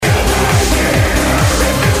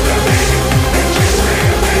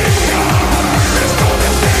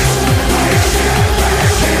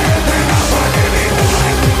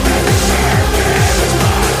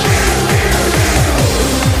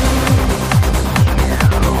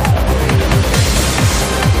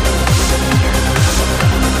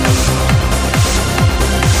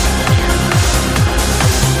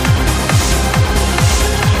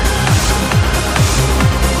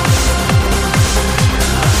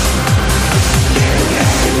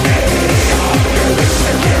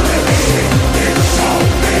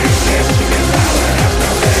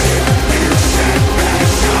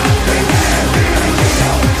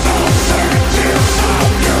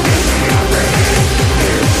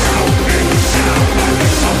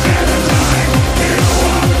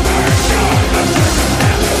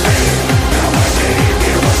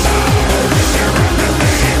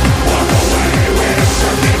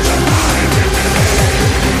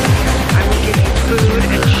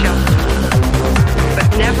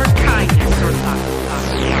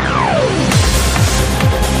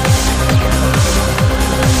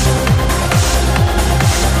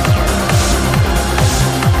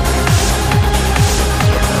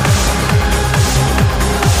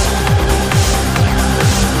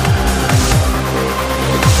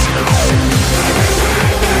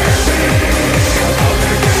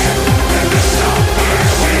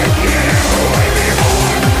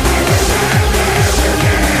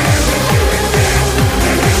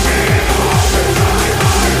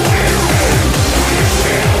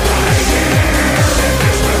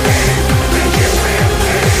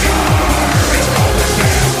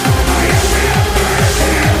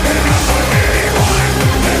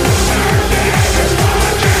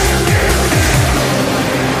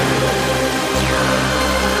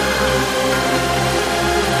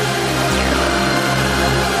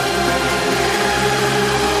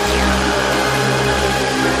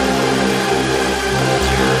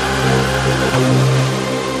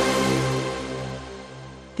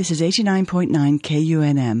This is 89.9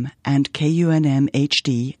 KUNM and KUNM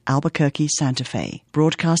HD, Albuquerque, Santa Fe,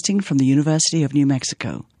 broadcasting from the University of New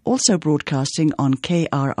Mexico. Also broadcasting on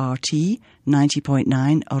KRRT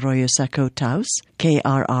 90.9 Arroyo Seco, Taos,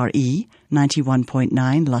 KRRE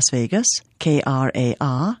 91.9 Las Vegas, KRAR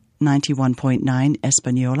 91.9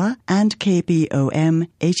 Española, and KBOM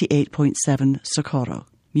 88.7 Socorro.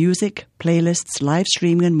 Music, playlists, live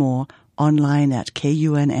streaming, and more online at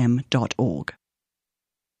kunm.org.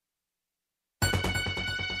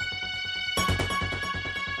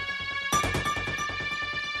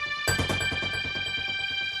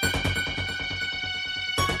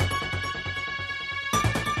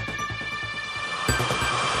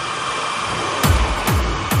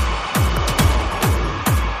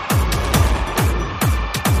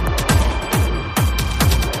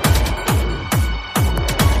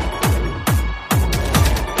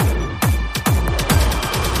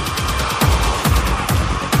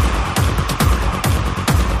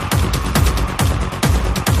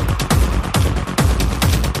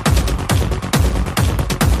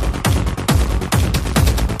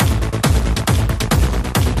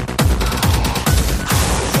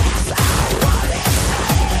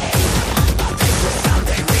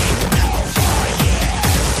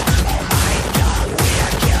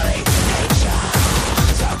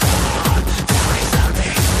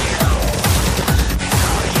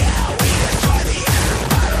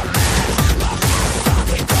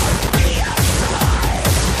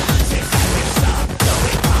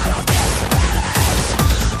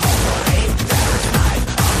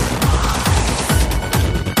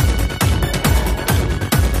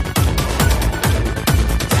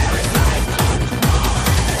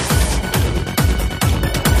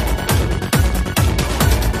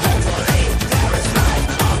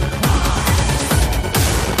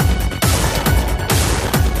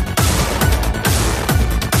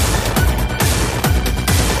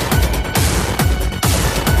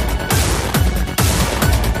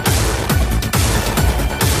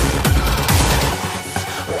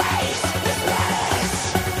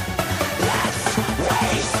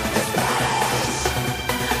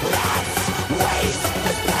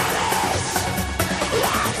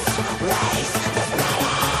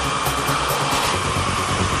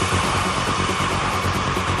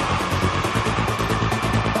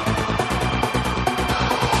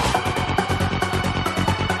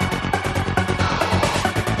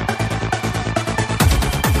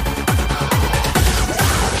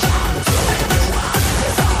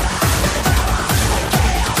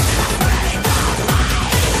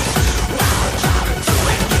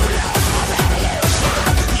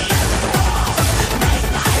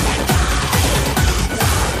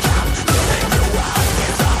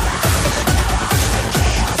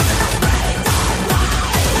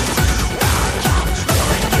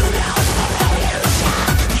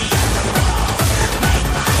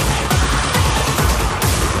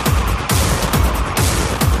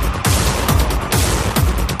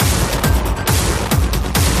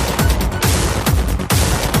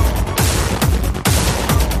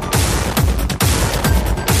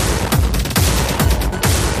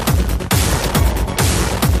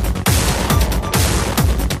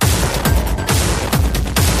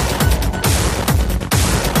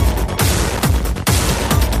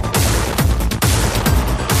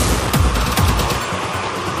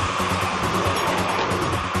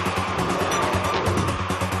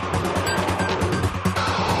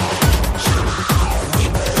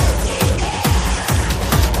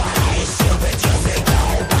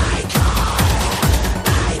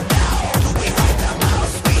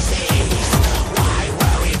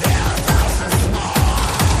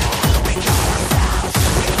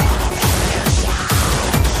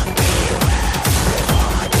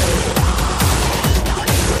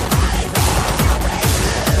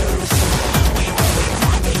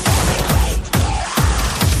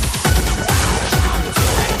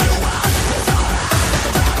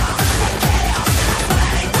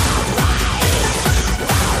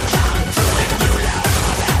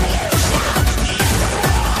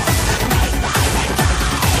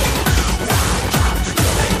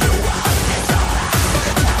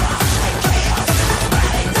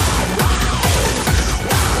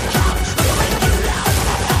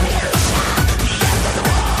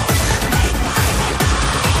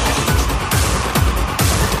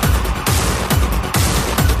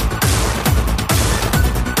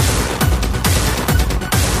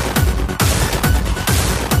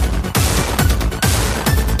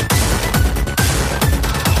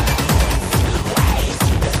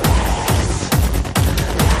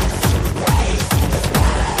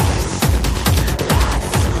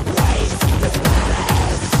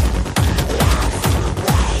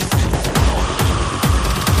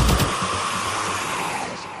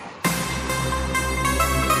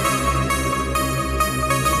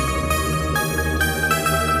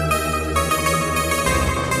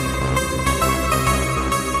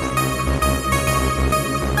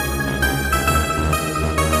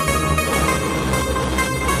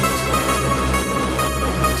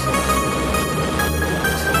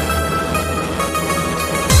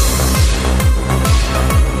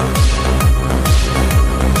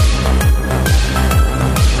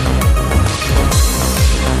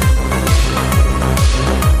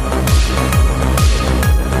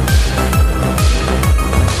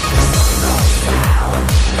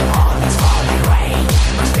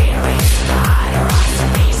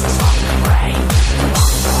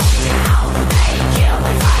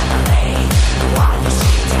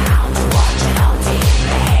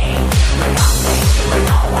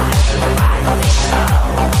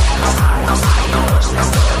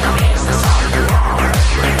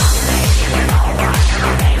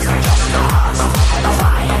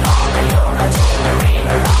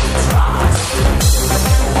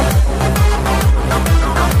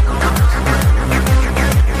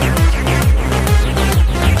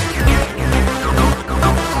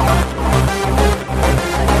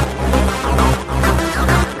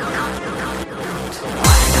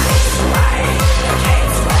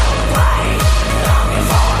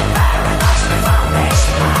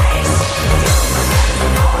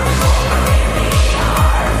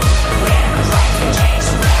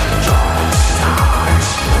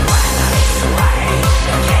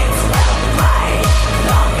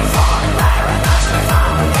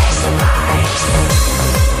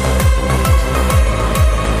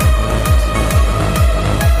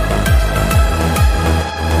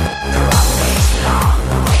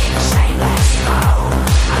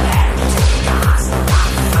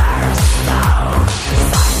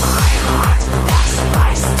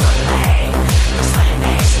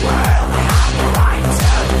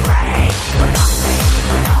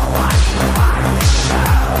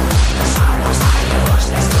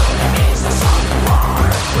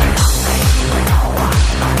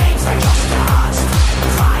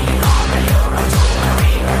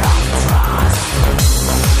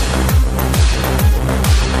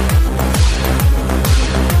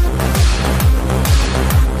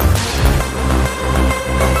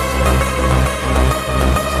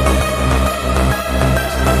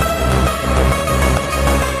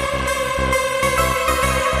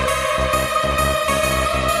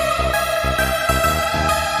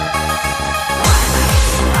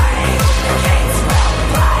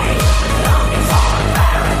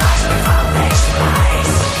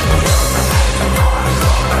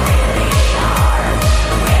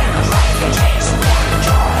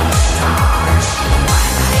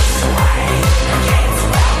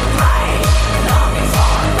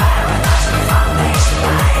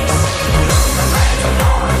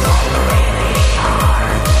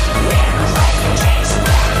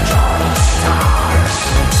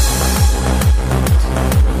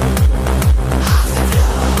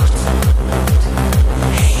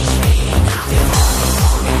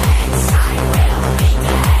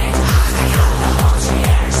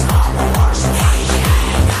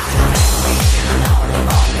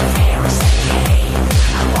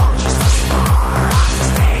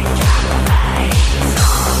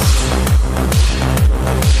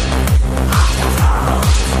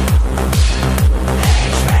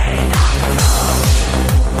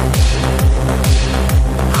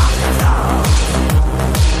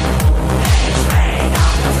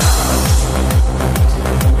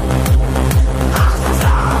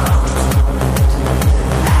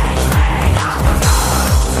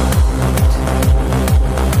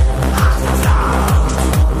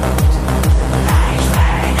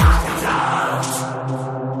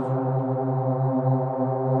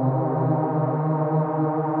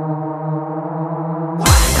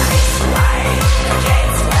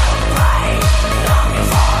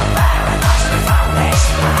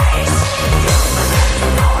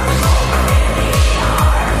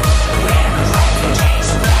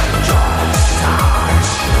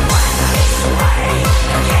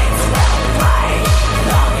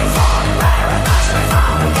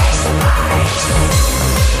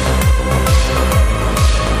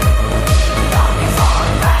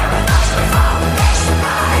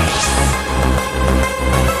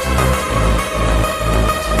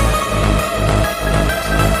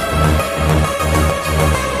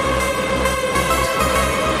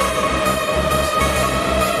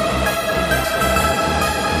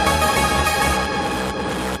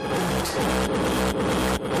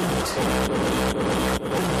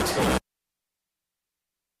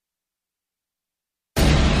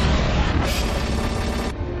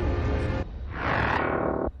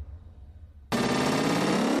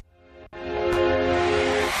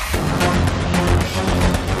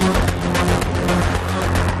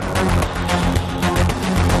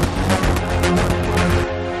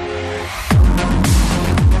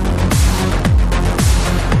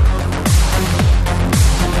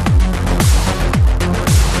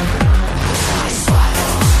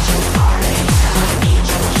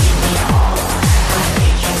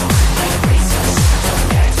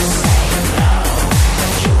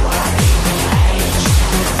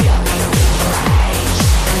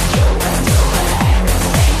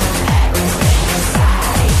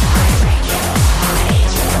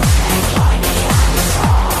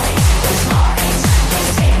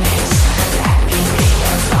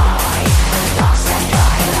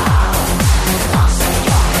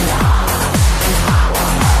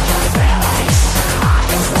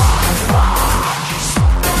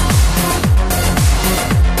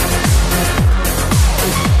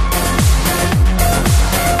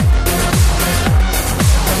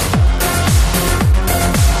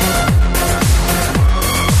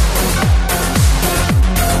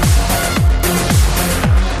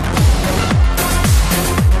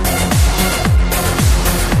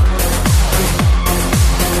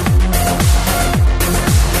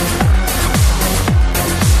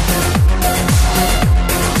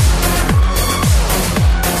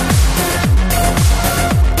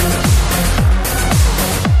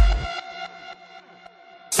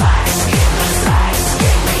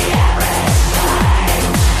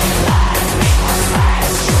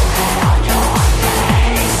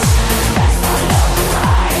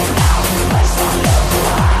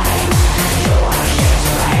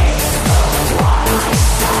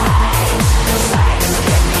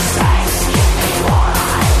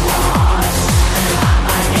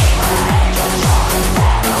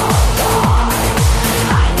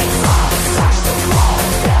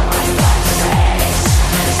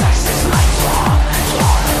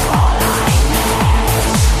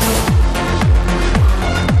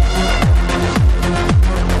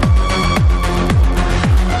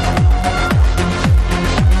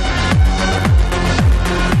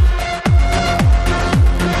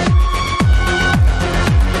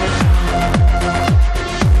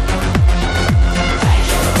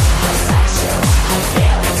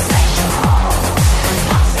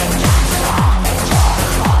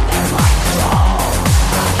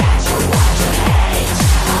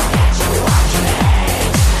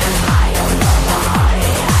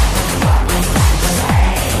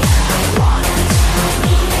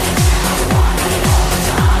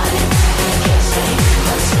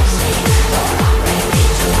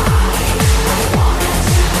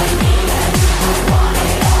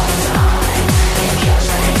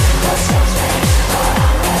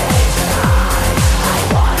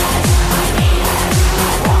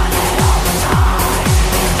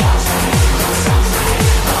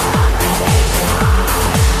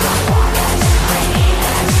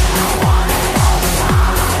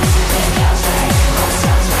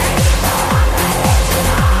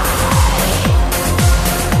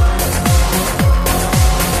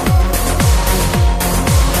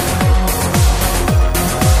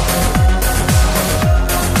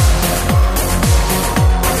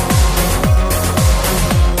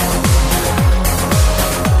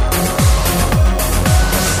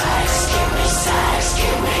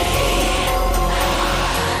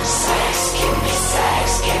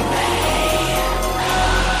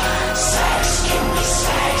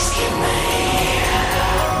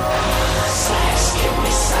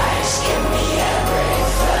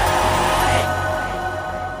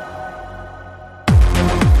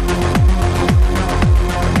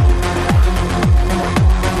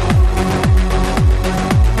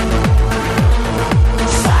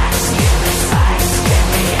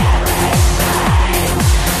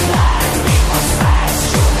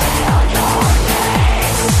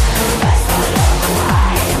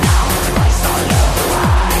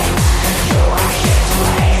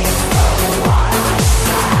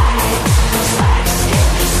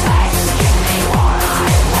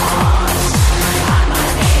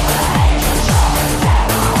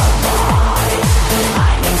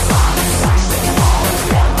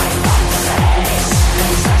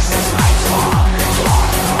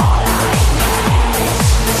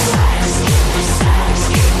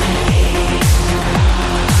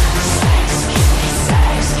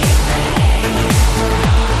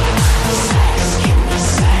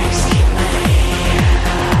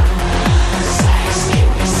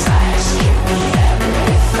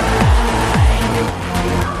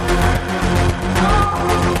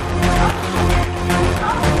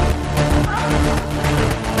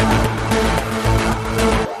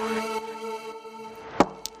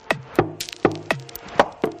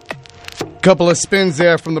 Couple of spins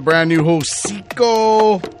there from the brand new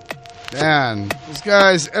Hocico. Man, those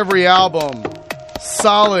guys, every album,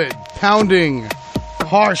 solid, pounding,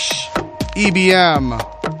 harsh EBM.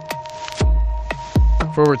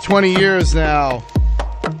 For over 20 years now.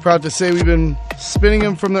 Proud to say we've been spinning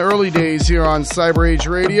them from the early days here on Cyber Age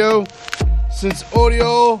Radio since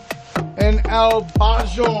Odio and El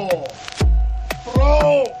Bajo.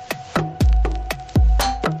 Bro!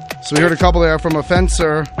 So we heard a couple there from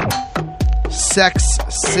Offensor, Sex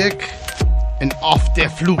Sick, and Off the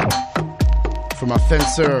Flute from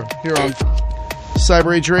Offensor here on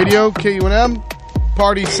Cyber Age Radio, KUNM.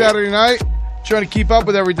 Party Saturday night. Trying to keep up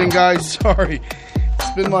with everything, guys. Sorry.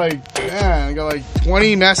 It's been like, man, I got like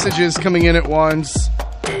 20 messages coming in at once.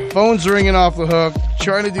 Phone's ringing off the hook.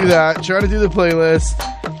 Trying to do that. Trying to do the playlist.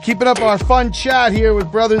 Keeping up our fun chat here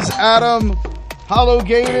with brothers Adam, Hollow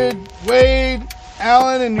Gated, Wade,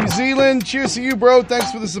 Alan in New Zealand. Cheers to you, bro.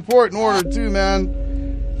 Thanks for the support and order, too,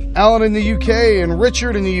 man. Alan in the UK and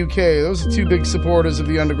Richard in the UK. Those are two big supporters of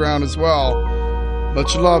the underground as well.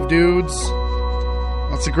 Much love, dudes.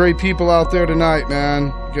 Lots of great people out there tonight,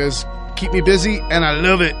 man. You guys keep me busy, and I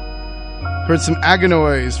love it. Heard some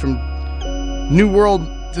Aganoids from New World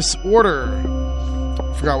Disorder.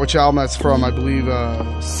 Forgot which album that's from. I believe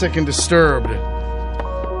Sick and Disturbed.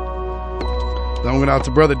 Then went out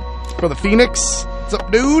to Brother Phoenix. What's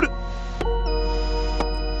up, dude?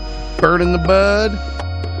 Bird in the Bud.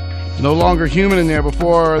 No Longer Human in there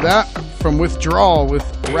before that. From Withdrawal with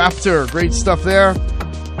Raptor. Great stuff there.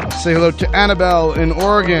 Say hello to Annabelle in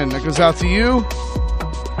Oregon. That goes out to you.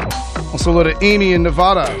 Also hello to Amy in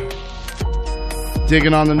Nevada.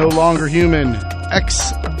 Digging on the No Longer Human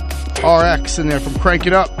XRX in there from Crank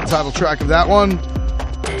It Up. Title track of that one.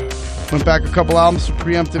 Went back a couple albums for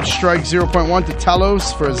Preemptive Strike 0.1 to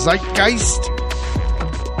Talos for Zeitgeist.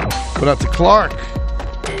 Put out to Clark.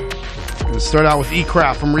 Gonna start out with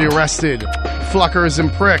E-Crap from Rearrested. Fluckers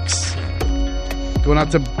and Pricks. Going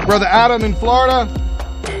out to Brother Adam in Florida.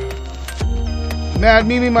 Mad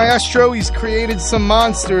Mimi Maestro, he's created some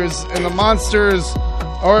monsters, and the monsters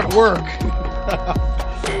are at work.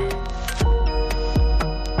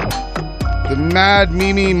 The Mad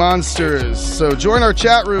Mimi Monsters. So join our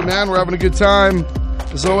chat room, man. We're having a good time.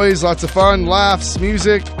 As always, lots of fun, laughs,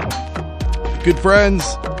 music, good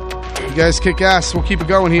friends. You guys kick ass. We'll keep it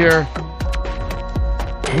going here.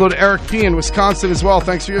 Hello to Eric P. in Wisconsin as well.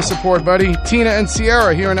 Thanks for your support, buddy. Tina and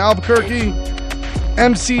Sierra here in Albuquerque.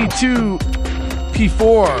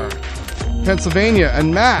 MC2P4, Pennsylvania.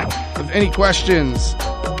 And Matt, of Any Questions.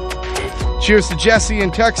 Cheers to Jesse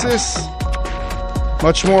in Texas.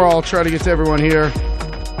 Much more. I'll try to get to everyone here.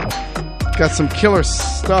 Got some killer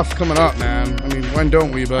stuff coming up, man. I mean, when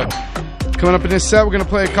don't we? But coming up in this set, we're going to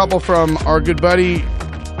play a couple from our good buddy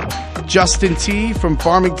Justin T. from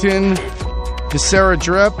Farmington. Viscera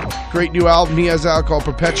Drip, great new album he has out called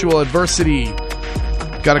Perpetual Adversity.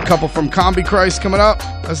 Got a couple from Combi Christ coming up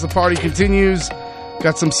as the party continues.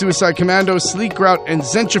 Got some Suicide Commando, Sleek Route, and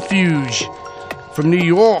Centrifuge from New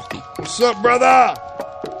York. What's up, brother?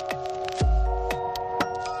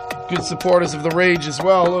 Good supporters of The Rage as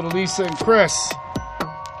well. Hello to Lisa and Chris.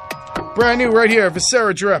 Brand new right here,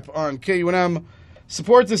 Viscera Drip on KUNM.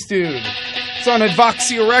 Support this dude. It's on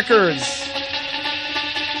Advoxia Records.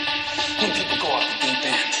 When people go off the deep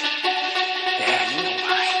end, yeah, you know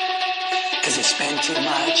why. Because they spend too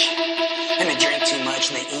much, and they drink too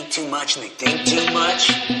much, and they eat too much, and they think too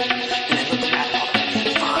much, and they look back all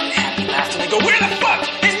the fun, happy, laughter, and they go, where the fuck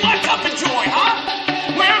is my cup of joy,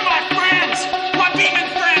 huh? Where are my friends? My demon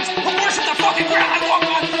friends who worship the fucking ground I walk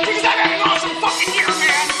on? Because I've had an awesome fucking year,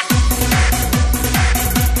 man.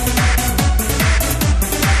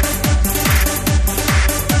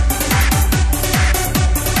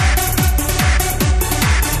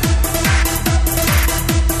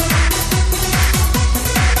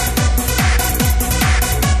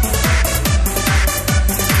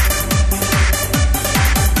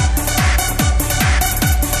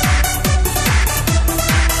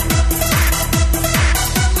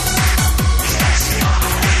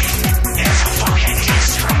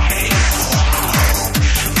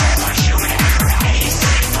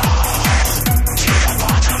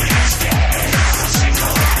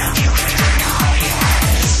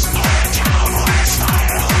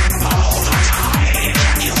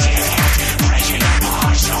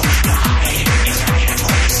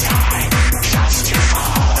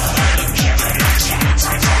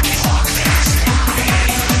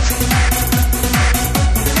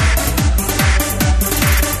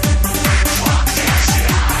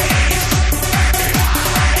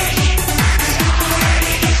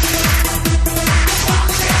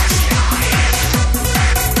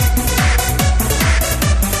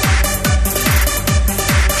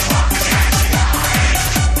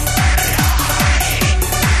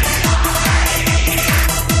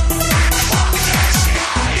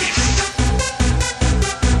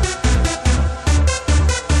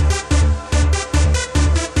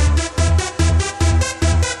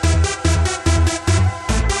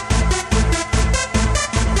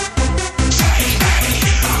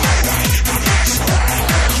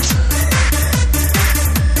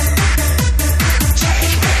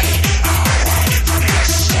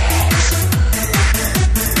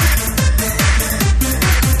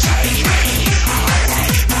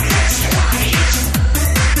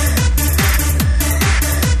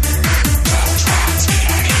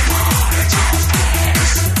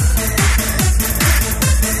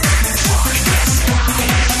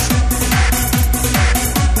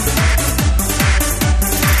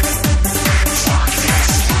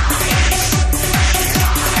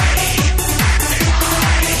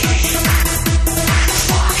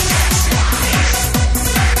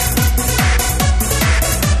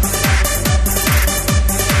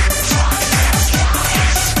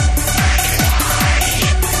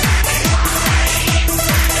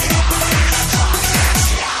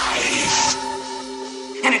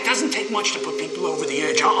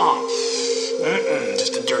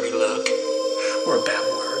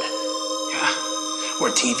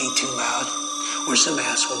 TV too loud, or some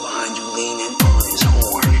asshole behind you leaning on his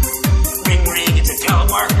horn. Ring ring, it's a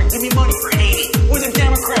telemarketer. Give me money for Haiti. We're the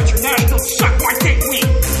Democrats. Your national suck my dick week.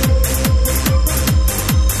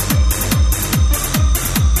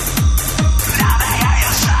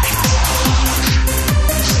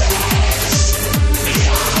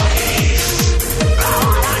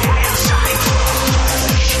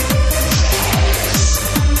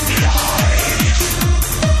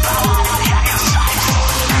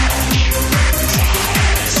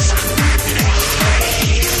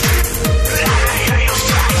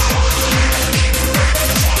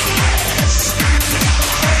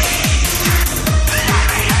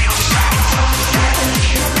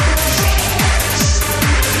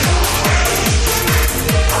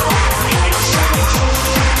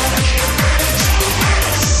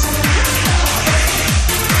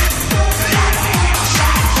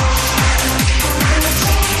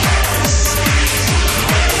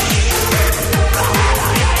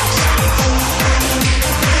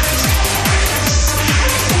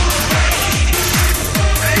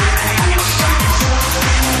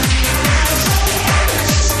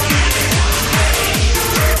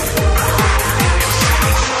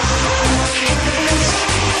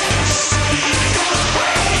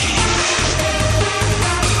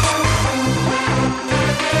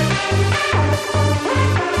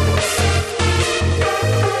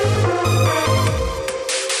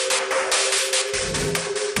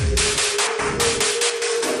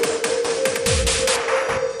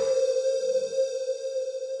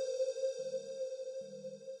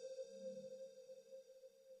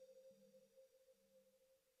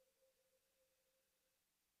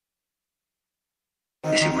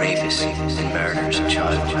 They see rapists and murderers and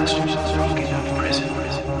child molesters getting out of prison.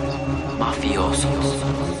 Mafiosos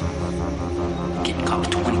getting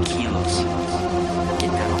copped 20 kilos.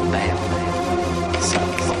 Getting out on bail.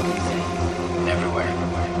 Same fucking thing. Everywhere.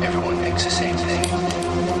 Everyone thinks the same thing.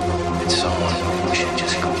 It's someone we should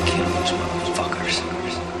just go kill those motherfuckers.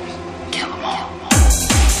 Kill them all.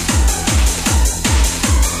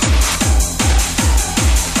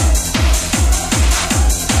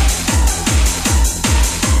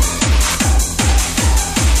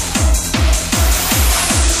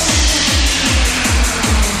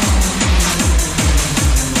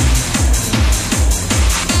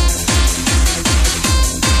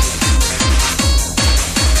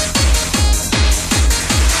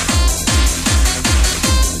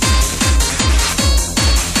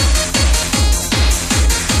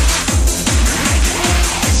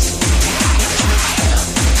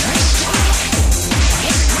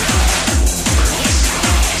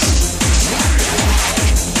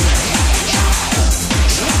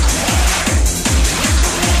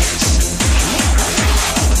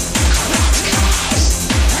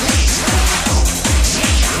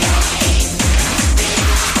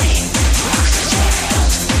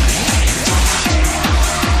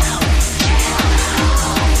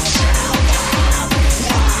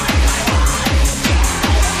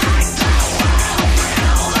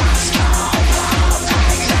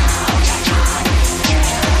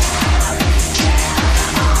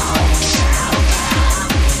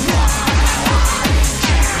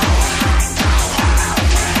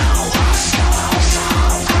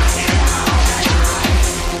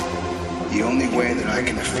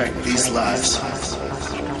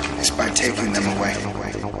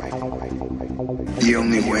 The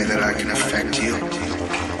only way that I can affect you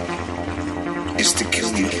is to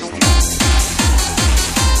kill you.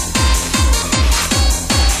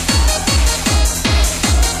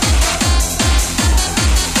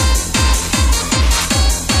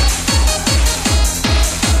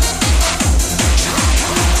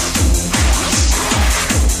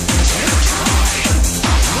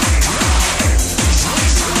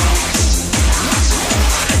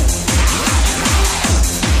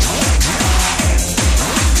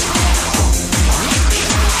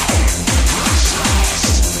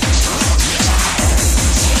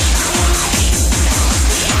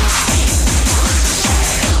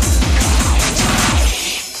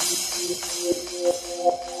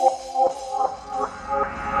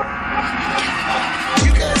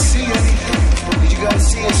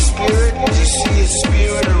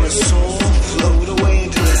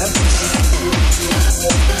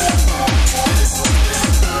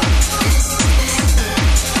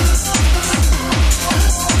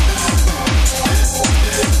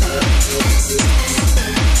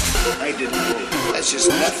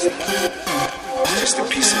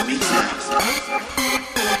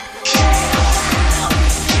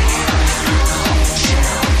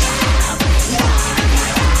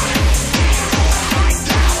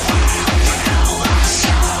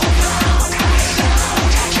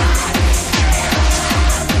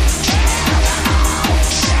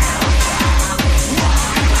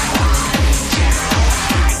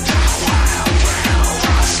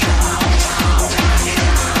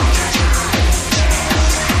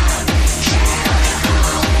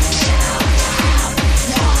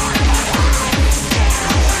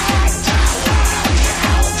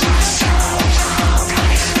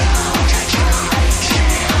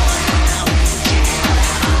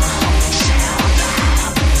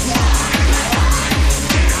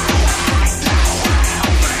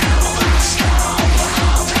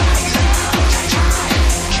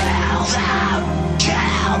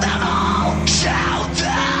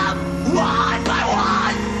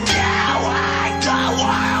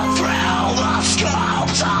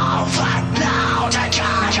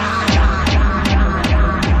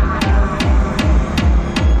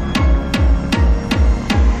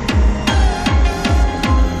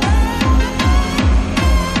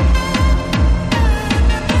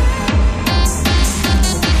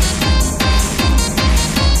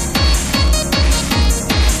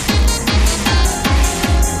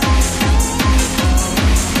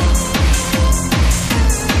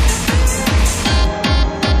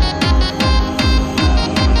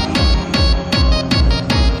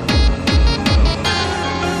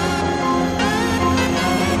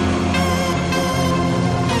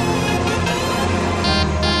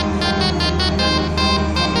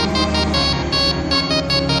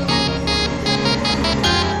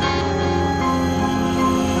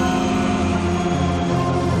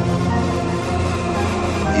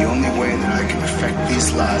 only way that I can affect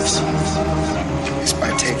these lives is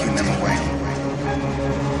by taking them away.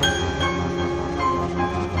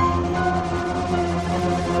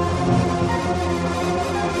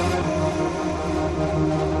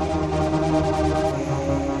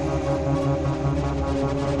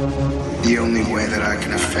 The only way that I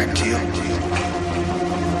can affect you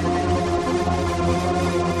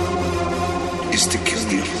is to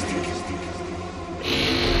kill you.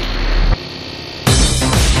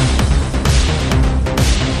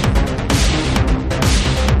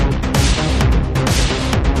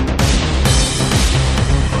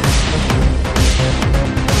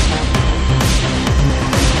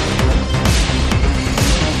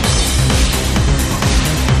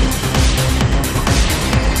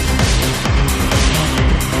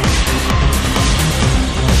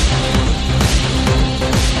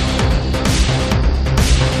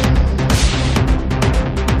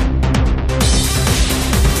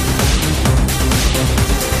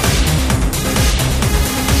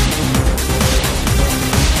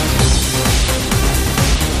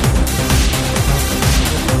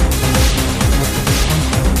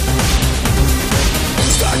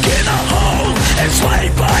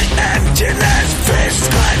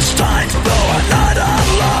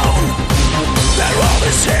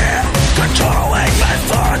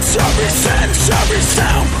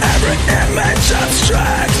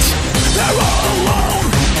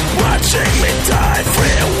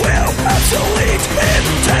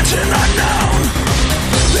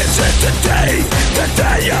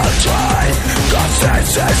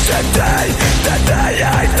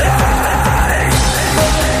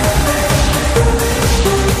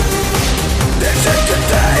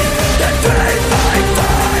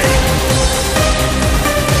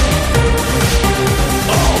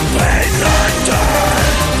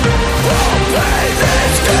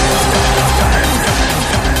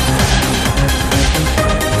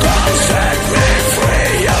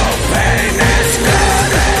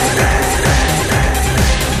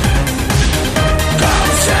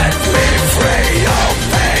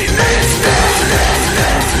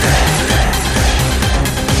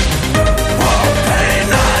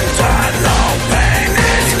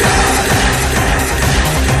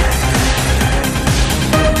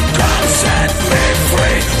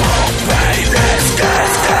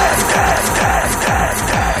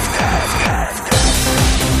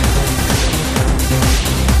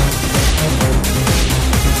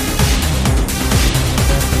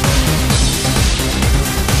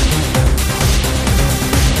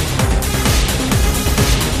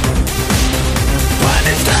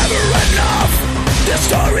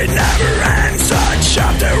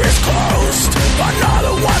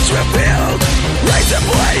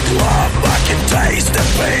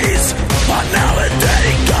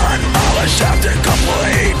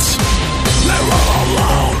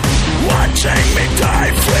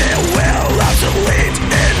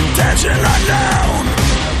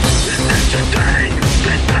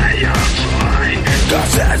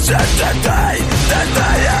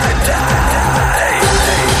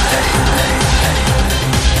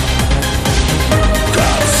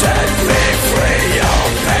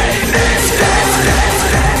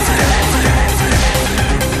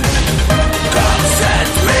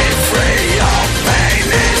 Pain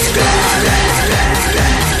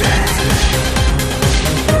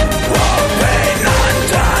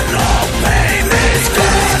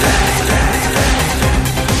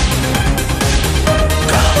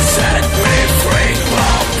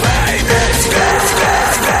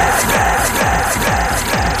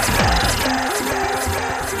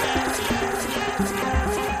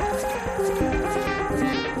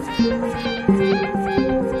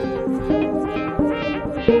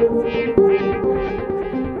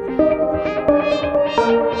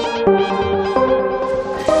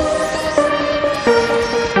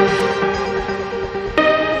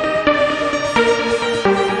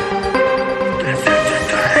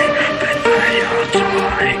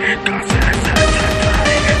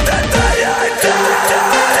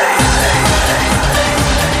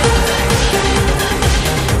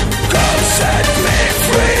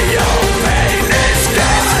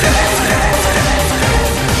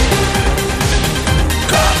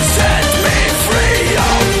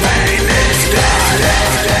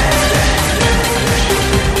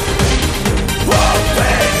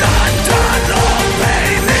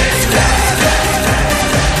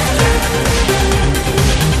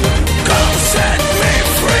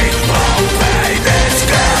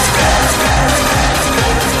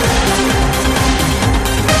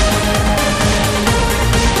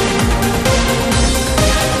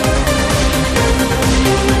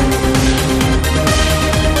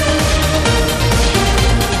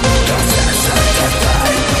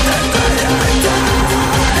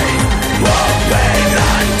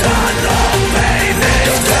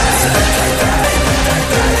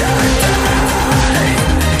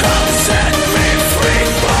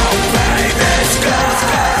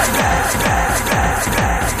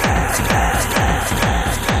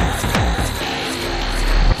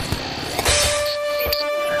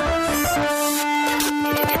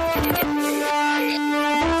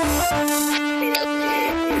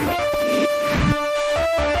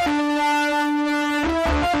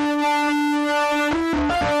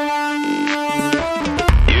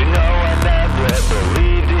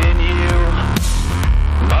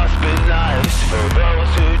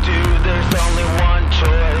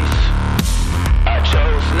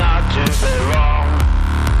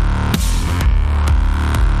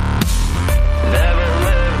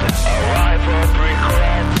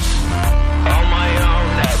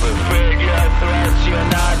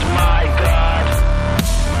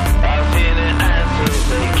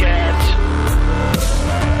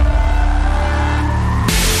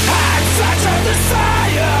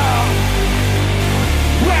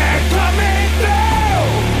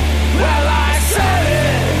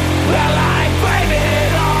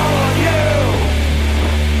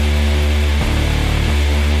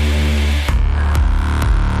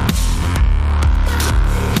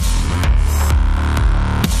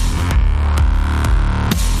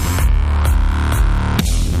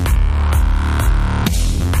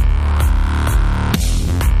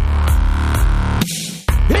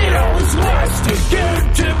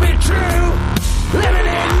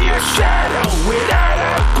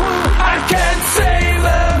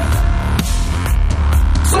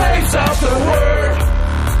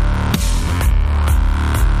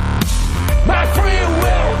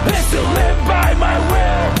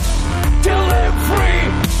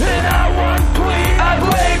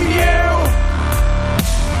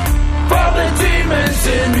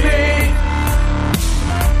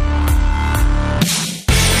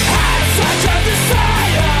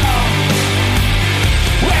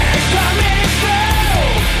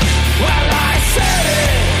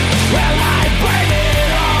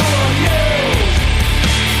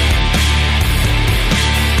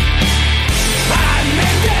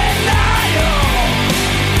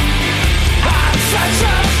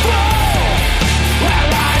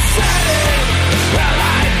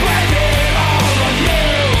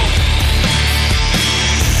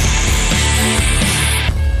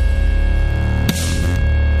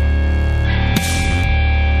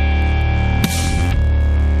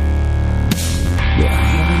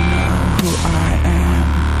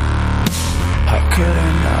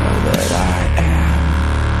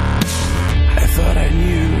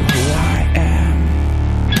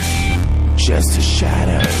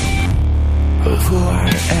shadow of who I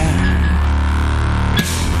am.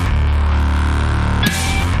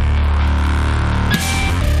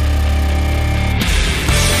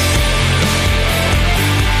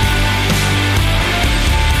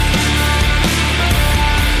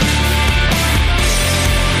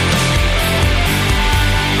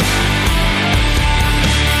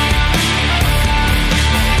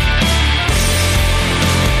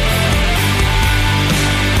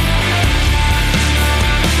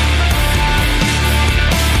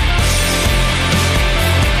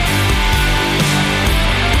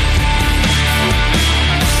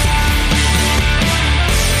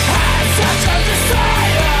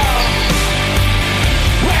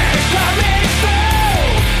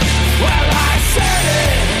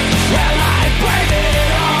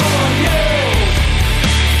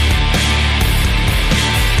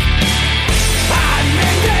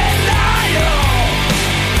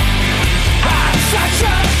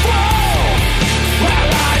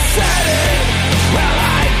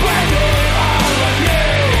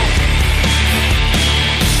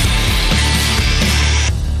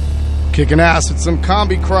 Kicking ass with some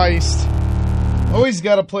Combi Christ. Always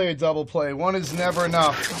got to play a double play. One is never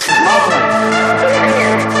enough.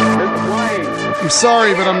 I'm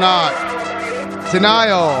sorry, but I'm not.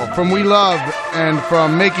 Denial from We Love and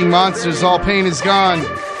from Making Monsters, All Pain Is Gone.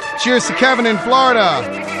 Cheers to Kevin in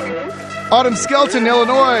Florida. Autumn Skelton,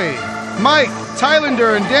 Illinois. Mike,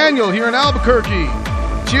 Tylander, and Daniel here in Albuquerque.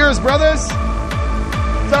 Cheers, brothers.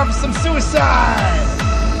 Time for some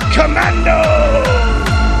Suicide Commando.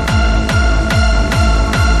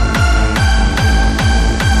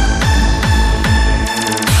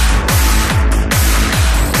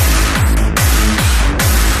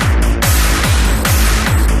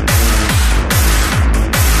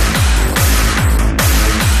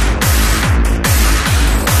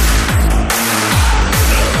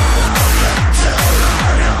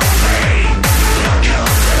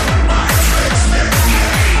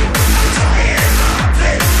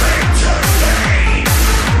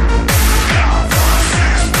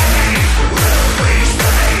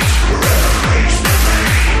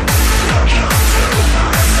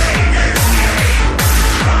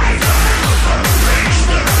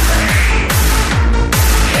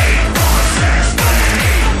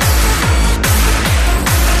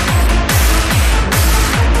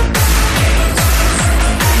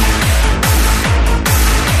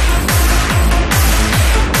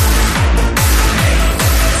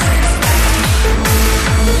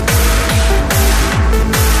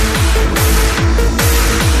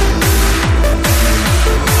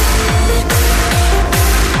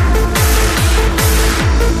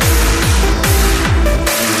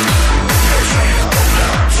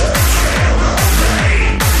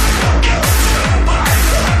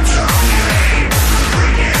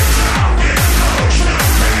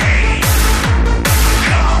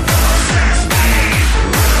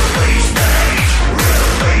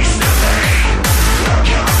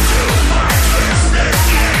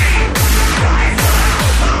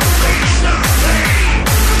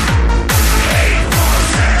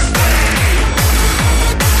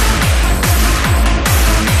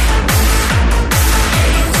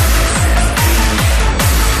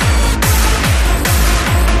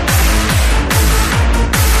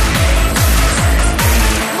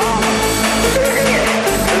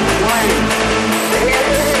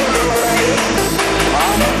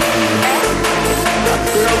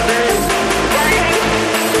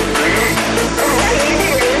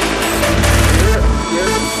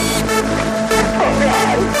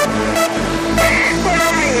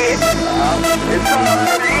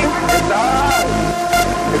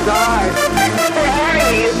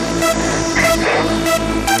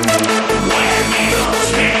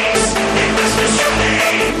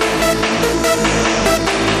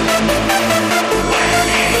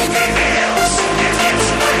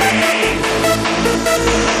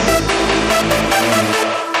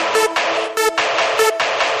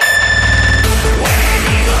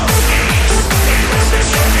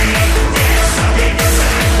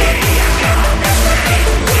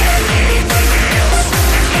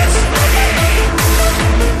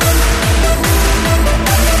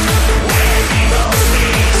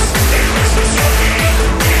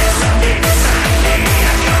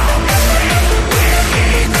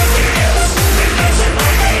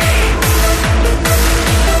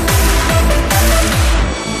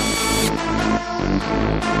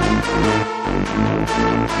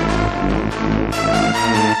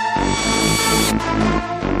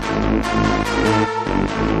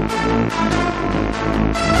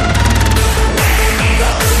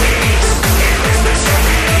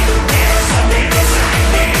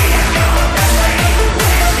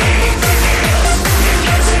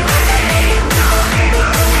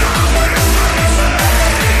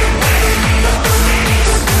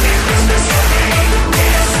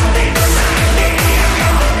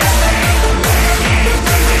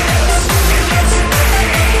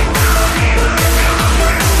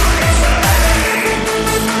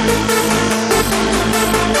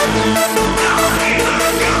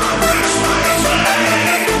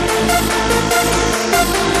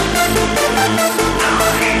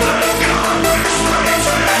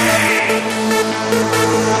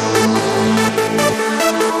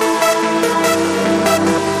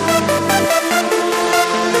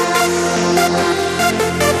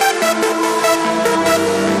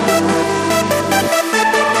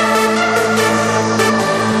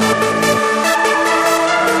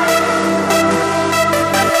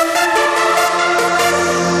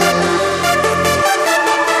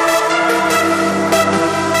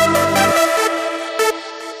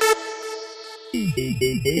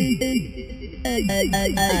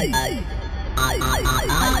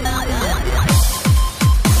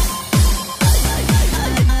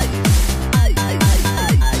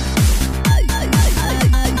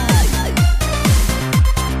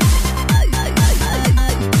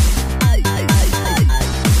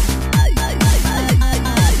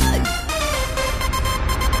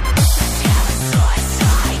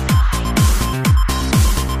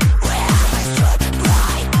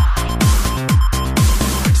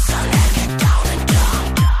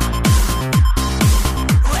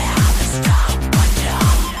 Stop.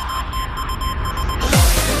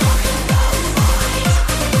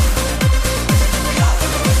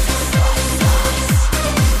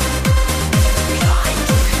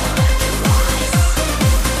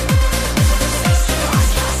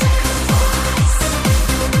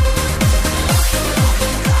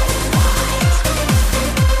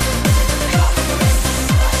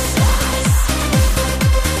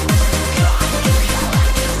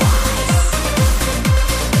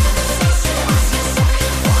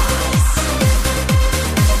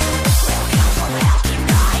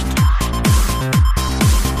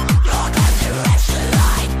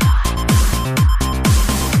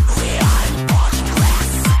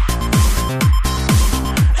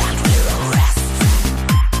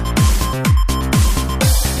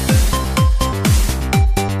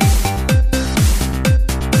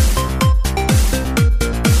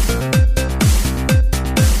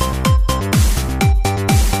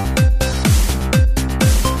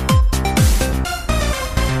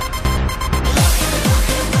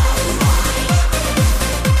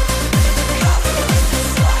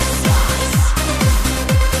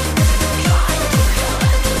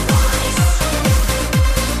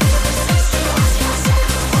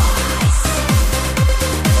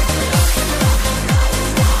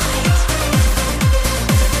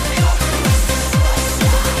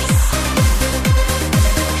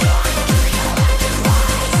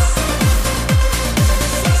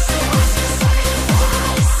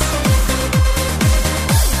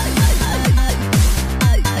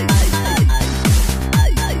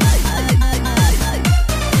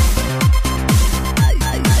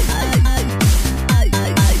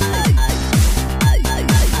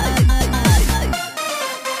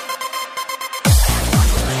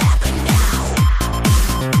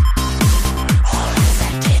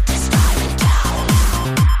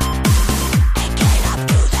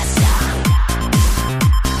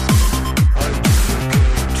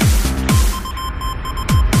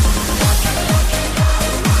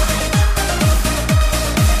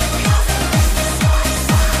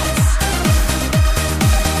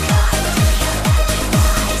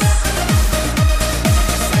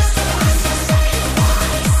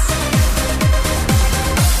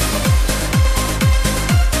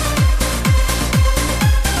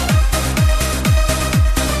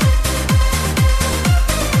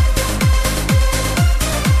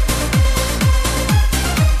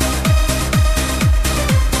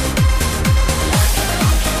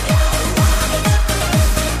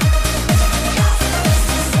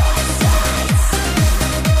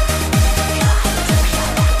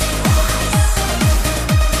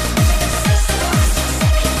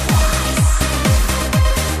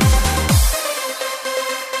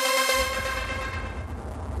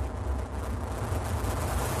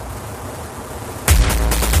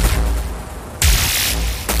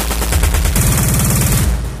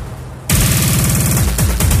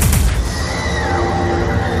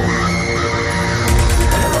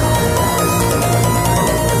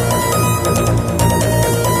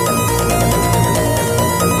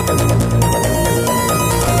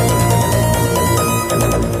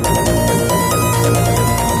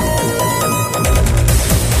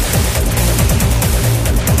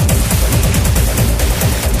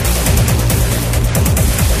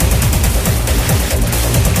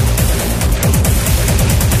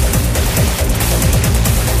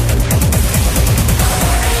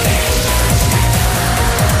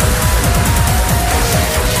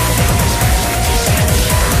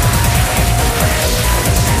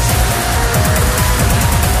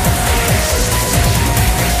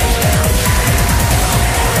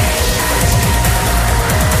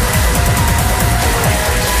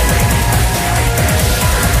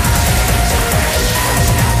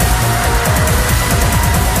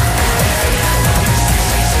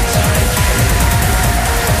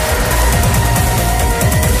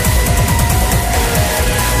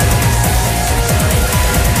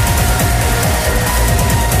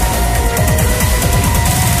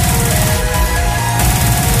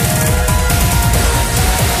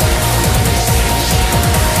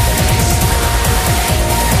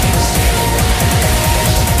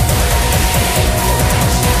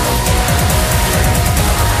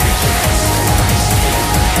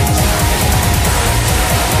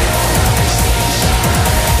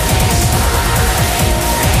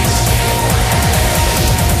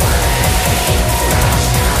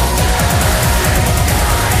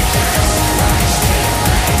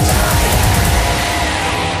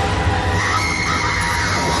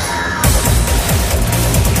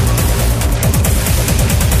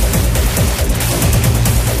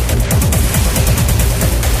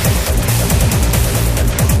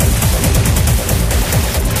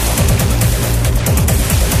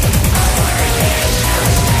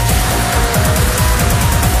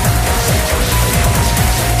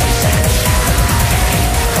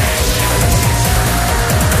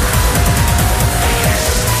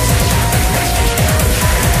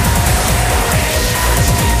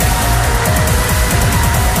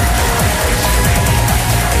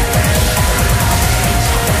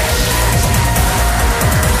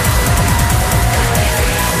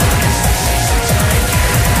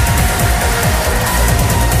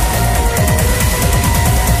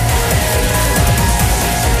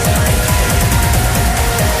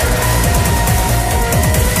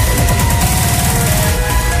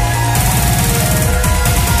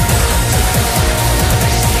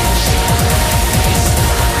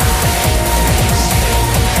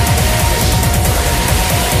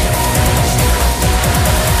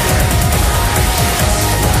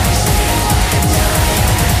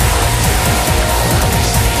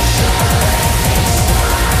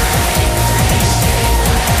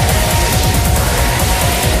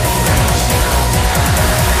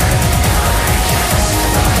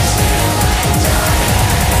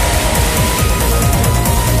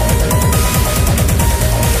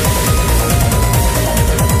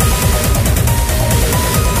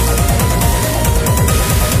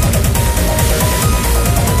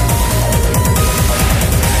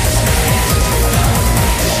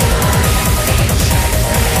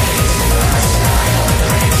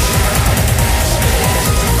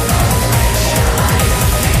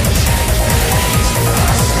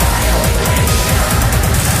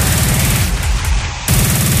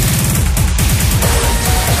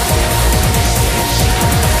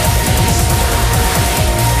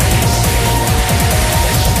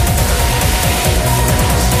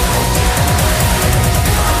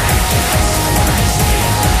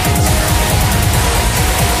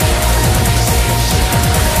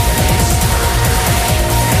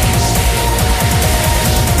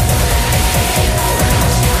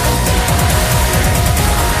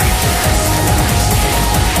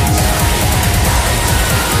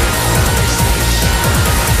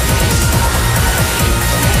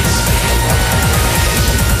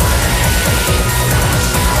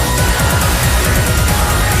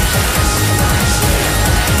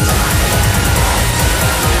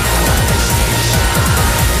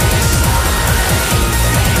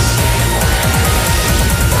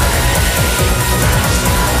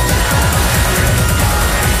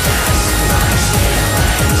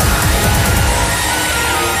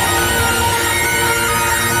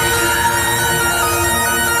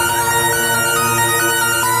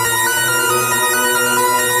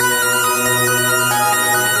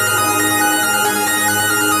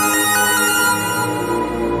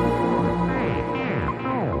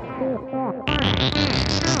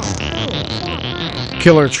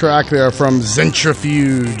 Killer track there from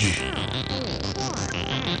Centrifuge.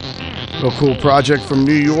 Real cool project from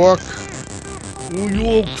New York. New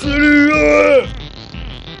York City!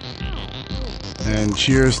 And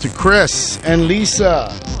cheers to Chris and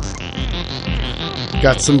Lisa.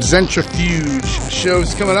 Got some Centrifuge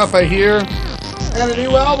shows coming up, I hear. And a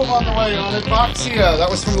new album on the way on Advoxia. That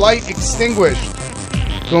was from Light Extinguished.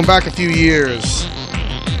 Going back a few years.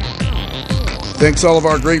 Thanks all of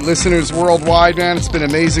our great listeners worldwide, man. It's been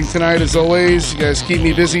amazing tonight, as always. You guys keep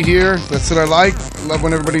me busy here. That's what I like. I love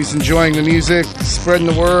when everybody's enjoying the music, spreading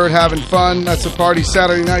the word, having fun. That's what party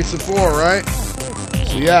Saturday nights are for, right?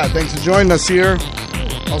 So yeah, thanks for joining us here.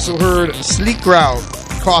 Also heard Sleek Grout,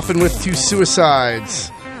 Coffin with 2 Suicides.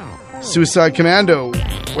 Suicide Commando,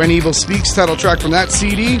 When Evil Speaks, title track from that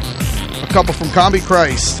CD. A couple from Combi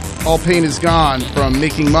Christ, All Pain Is Gone from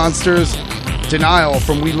Making Monsters. Denial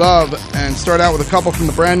from We Love, and start out with a couple from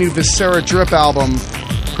the brand new Viscera Drip album,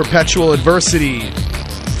 Perpetual Adversity,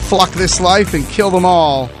 Fuck This Life and Kill Them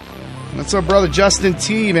All. And that's our brother Justin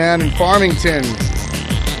T, man, in Farmington.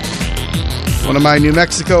 One of my New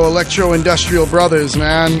Mexico electro-industrial brothers,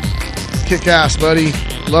 man. Kick ass, buddy.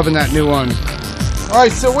 Loving that new one.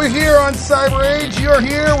 Alright, so we're here on Cyber Age. You're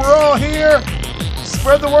here. We're all here.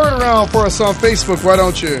 Spread the word around for us on Facebook, why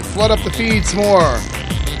don't you? Flood up the feeds more.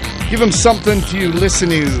 Give them something to listen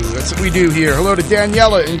to. That's what we do here. Hello to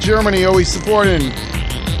Daniela in Germany, always supporting.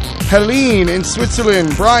 Helene in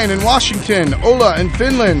Switzerland. Brian in Washington. Ola in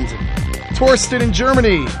Finland. Torsten in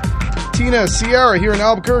Germany. Tina Sierra here in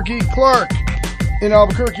Albuquerque. Clark in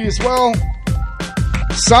Albuquerque as well.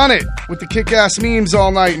 Sonnet with the kick-ass memes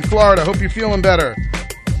all night in Florida. Hope you're feeling better.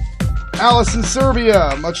 Alice in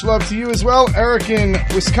Serbia. Much love to you as well. Eric in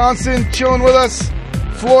Wisconsin, chilling with us.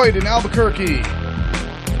 Floyd in Albuquerque.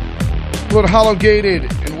 Hello to Hollow Gated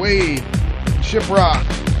and Wade, Shiprock.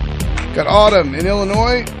 Got Autumn in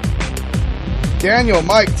Illinois. Daniel,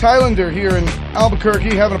 Mike, Thailander here in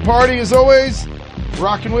Albuquerque, having a party as always.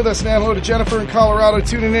 Rocking with us, man. Hello to Jennifer in Colorado,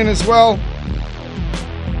 tuning in as well.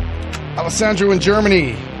 Alessandro in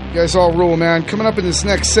Germany. You guys all rule, man. Coming up in this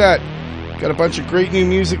next set, got a bunch of great new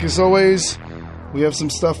music as always. We have some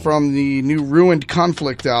stuff from the new Ruined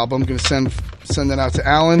Conflict album. I'm going to send that out to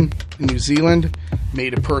Alan in New Zealand.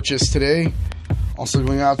 Made a purchase today. Also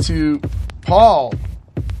going out to Paul.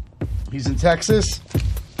 He's in Texas.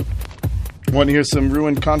 Want to hear some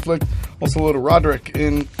Ruined Conflict. Also hello to Roderick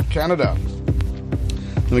in Canada.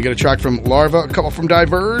 Then we get a track from Larva, a couple from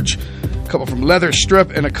Diverge, a couple from Leather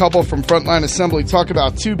Strip, and a couple from Frontline Assembly. Talk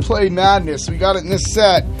about 2-play madness. We got it in this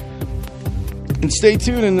set. And stay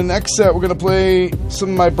tuned. In the next set, we're going to play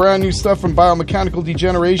some of my brand new stuff from Biomechanical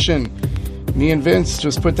Degeneration. Me and Vince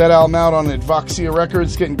just put that album out on Advoxia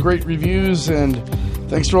Records, getting great reviews, and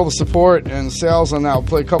thanks for all the support and sales on that. We'll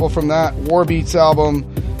play a couple from that Warbeats album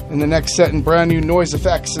in the next set, and brand new Noise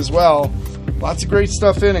Effects as well. Lots of great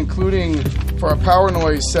stuff in, including for our Power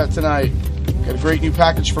Noise set tonight. Got a great new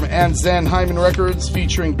package from Anzen Hyman Records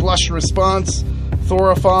featuring Blush Response,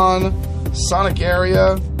 Thoraphon, Sonic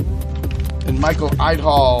Area, and Michael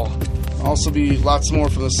Eidhall. Also be lots more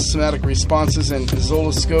from the Somatic Responses and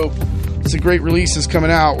Zoloscope. It's a great releases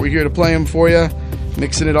coming out. We're here to play them for you.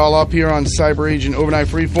 Mixing it all up here on Cyber Age and Overnight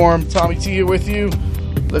Freeform. Tommy T here with you.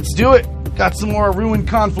 Let's do it. Got some more Ruined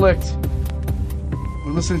Conflict.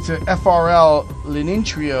 We're listening to FRL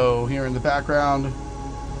Linintrio here in the background.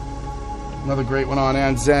 Another great one on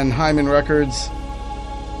Anzen Hyman Records.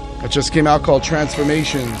 That just came out called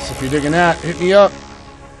Transformations. If you're digging that, hit me up.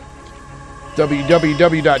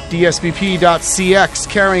 www.dsbp.cx.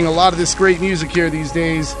 Carrying a lot of this great music here these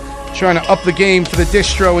days. Trying to up the game for the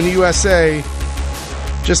distro in the USA.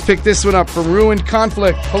 Just picked this one up from Ruined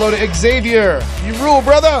Conflict. Hello to Xavier. You rule,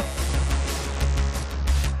 brother.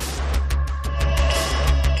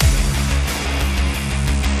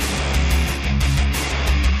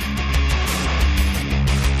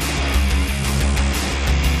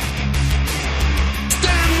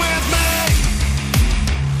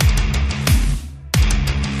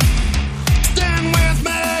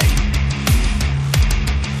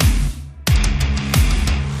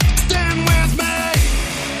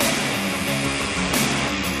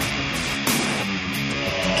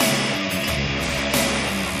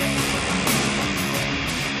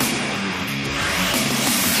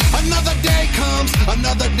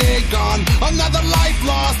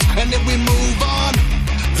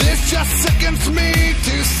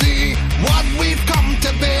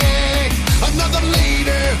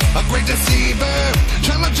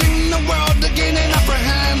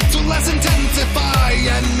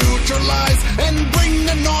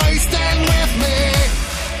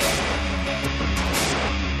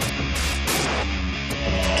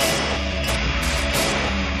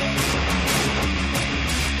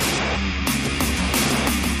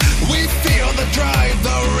 drive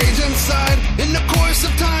the rage inside. In the course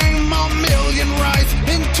of time, 1,000,000 rise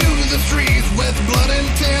into the streets with blood and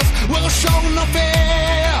tears. Will show no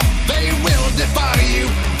fear. They will defy you.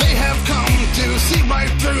 They have come to see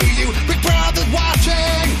right through you. Big Brother's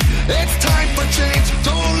watching. It's time for change,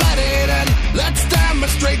 so let it in. Let's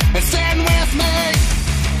demonstrate and stand with me.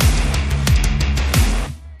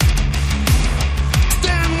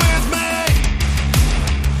 Stand with me.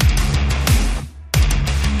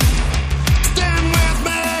 Stand with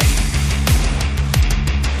me.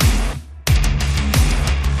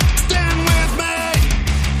 Stand with me.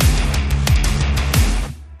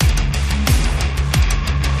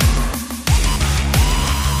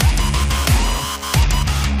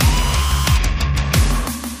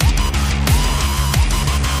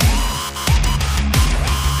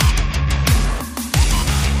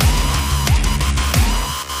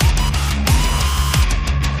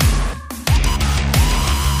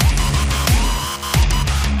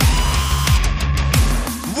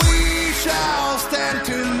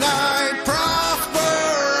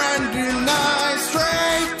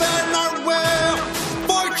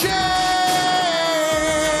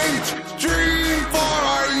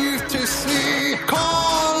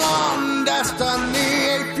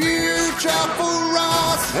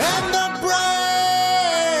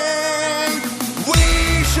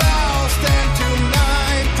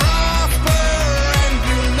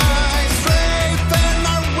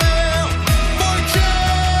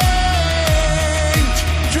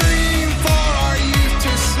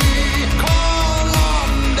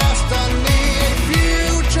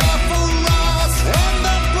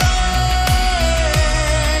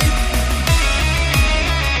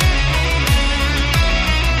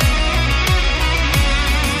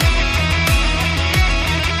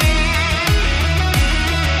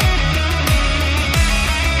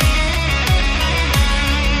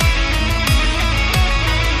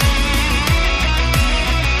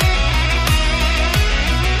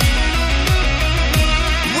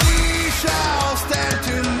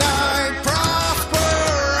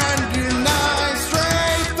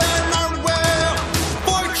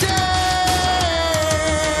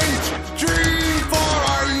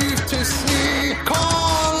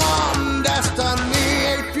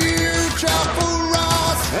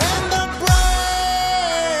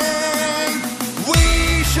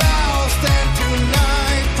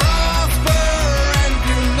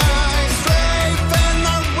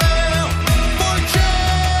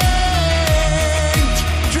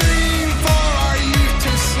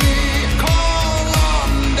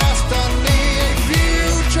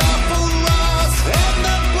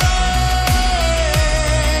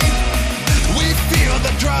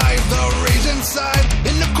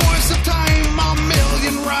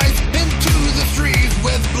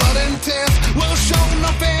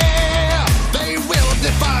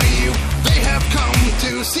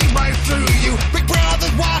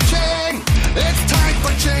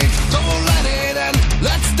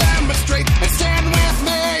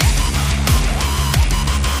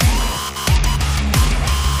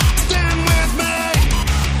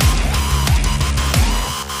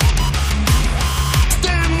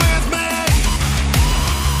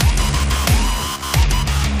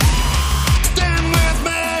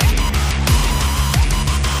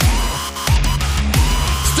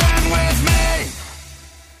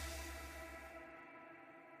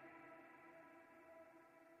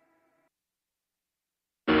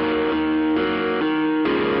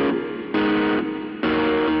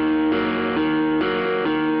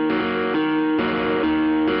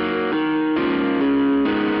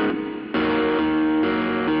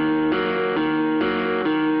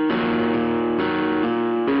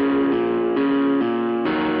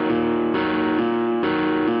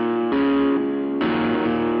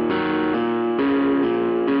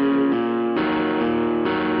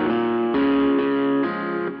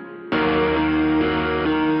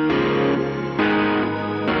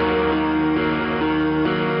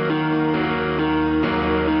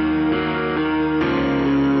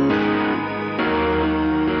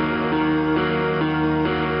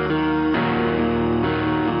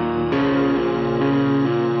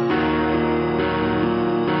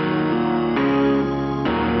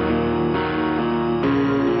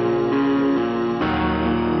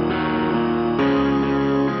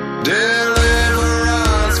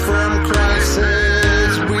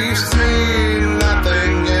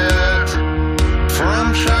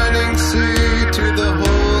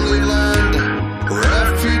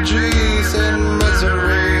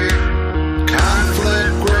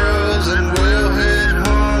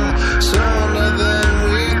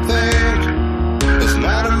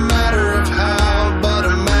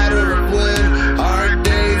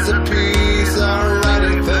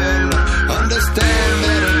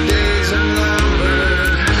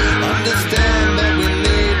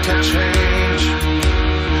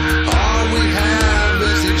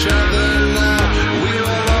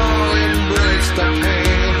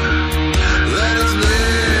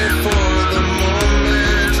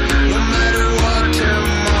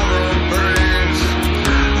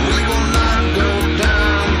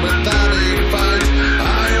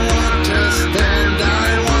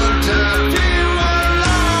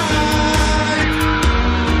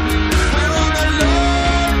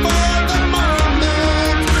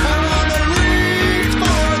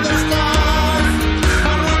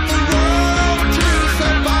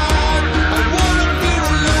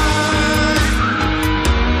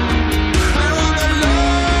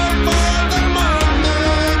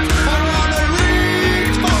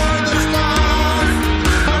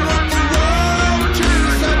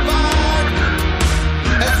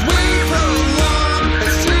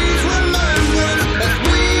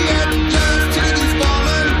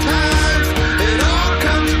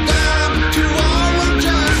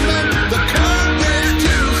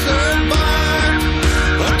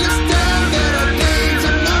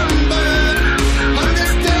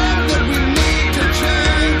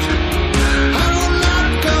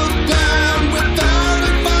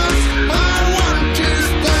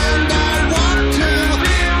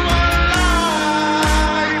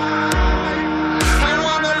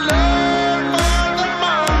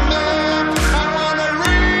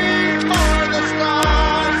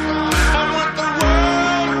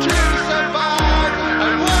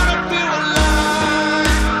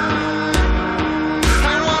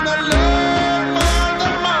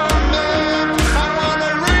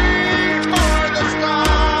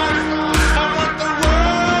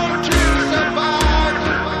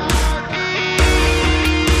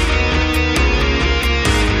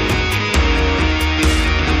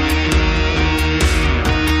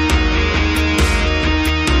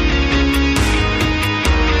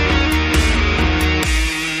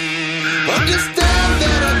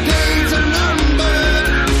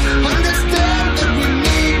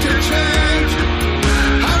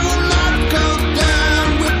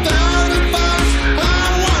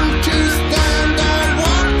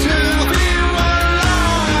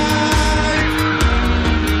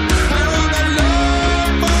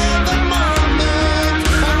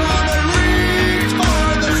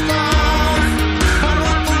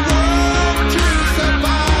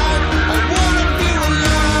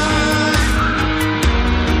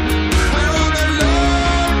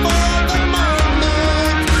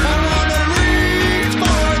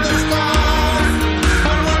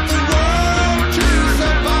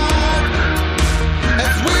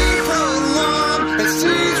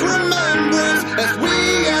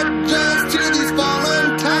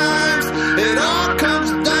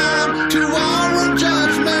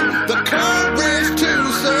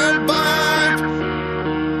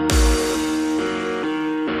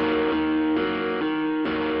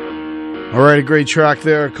 All right, a great track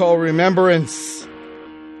there called Remembrance.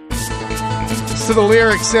 To the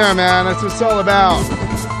lyrics there, man. That's what it's all about.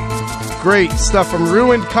 Great stuff from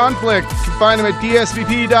Ruined Conflict. You can find them at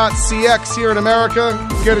dsvp.cx here in America.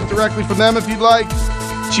 Get it directly from them if you'd like.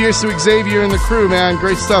 Cheers to Xavier and the crew, man.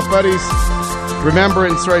 Great stuff, buddies.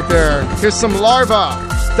 Remembrance right there. Here's some Larva.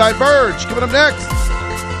 Diverge coming up next.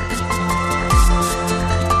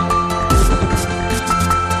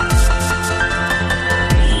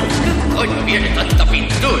 Coño, viene tanta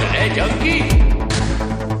pintura, Yankee.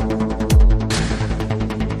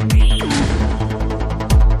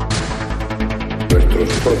 Nuestros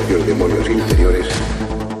propios demonios interiores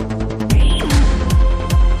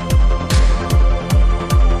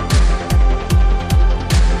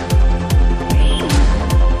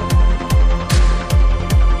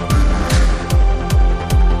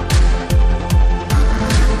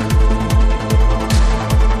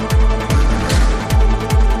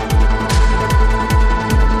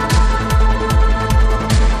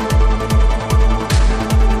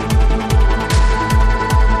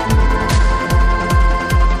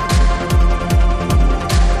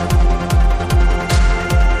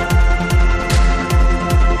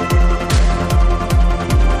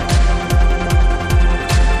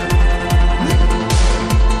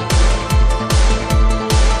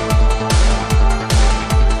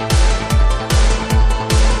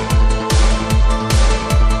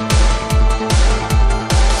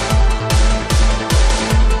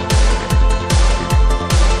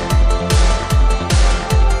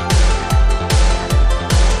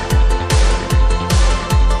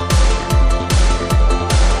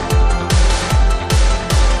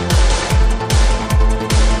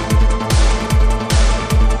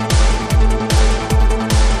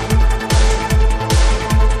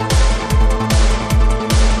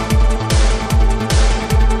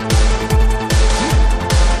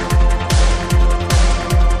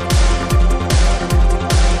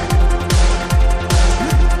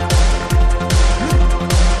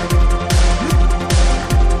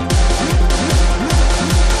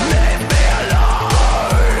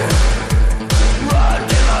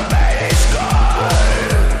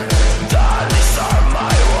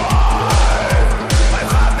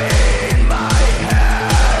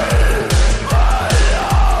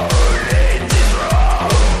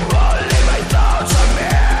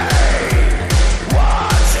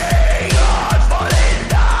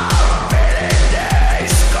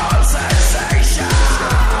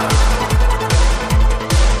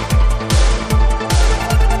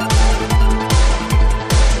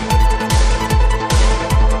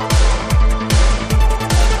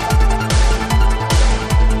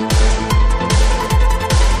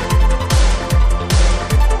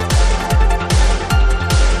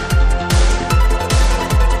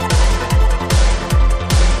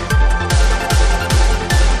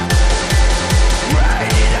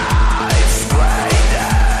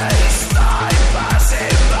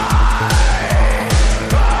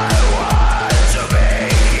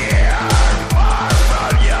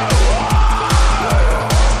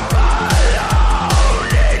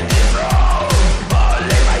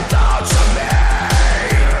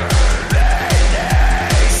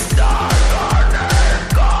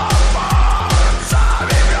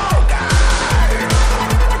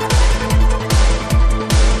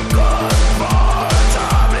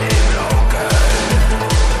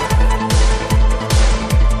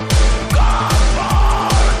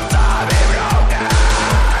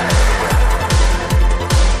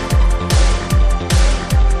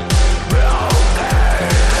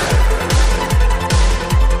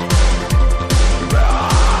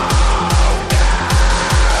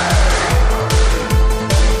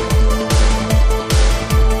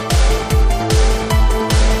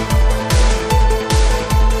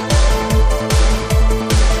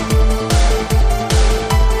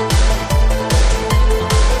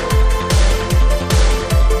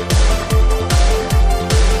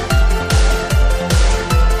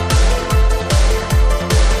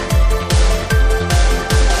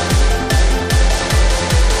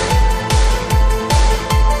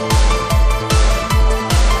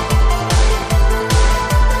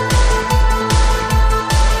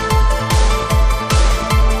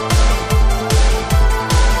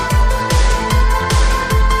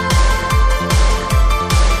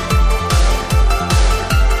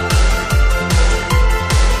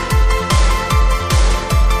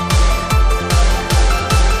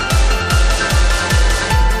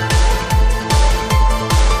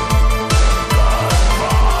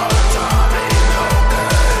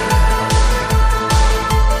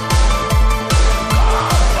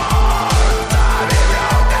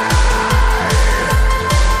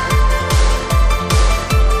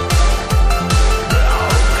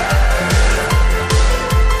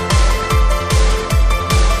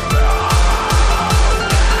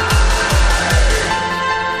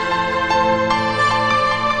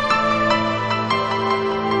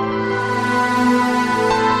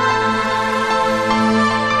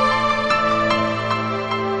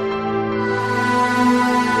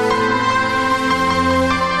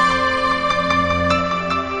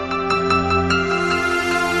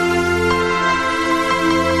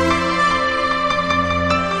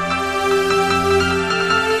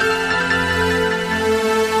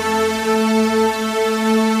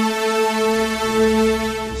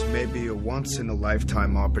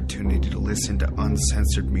opportunity to listen to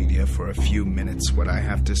uncensored media for a few minutes. What I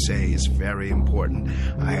have to say is very important.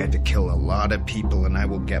 I had to kill a lot of people, and I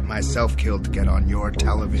will get myself killed to get on your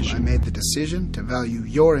television. I made the decision to value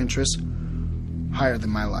your interests higher than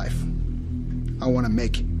my life. I want to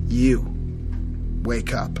make you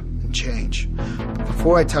wake up and change. But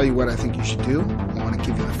before I tell you what I think you should do, I want to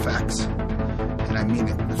give you the facts. And I mean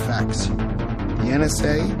it, the facts. The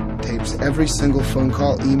NSA tapes every single phone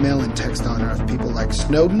call, email, and text on Earth. People like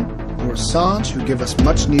Snowden or Assange, who give us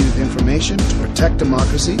much-needed information to protect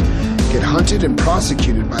democracy, get hunted and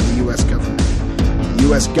prosecuted by the U.S. government. The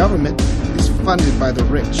U.S. government is funded by the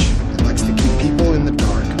rich and likes to keep people in the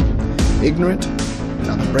dark, ignorant, and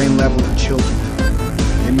on the brain level of children.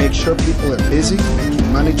 They make sure people are busy,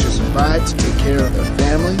 making money to survive, to take care of their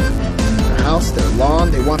family, their house, their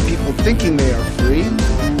lawn. They want people thinking they are free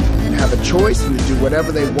and have a choice and to do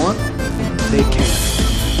whatever they want. They can't.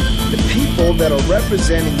 The people that are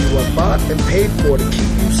representing you are bought and paid for to keep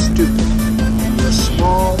you stupid in your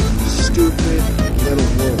small, stupid little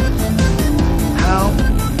world. How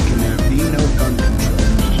can there be no gun control,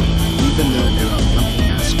 even though there are lucky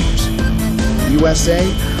massacres? USA,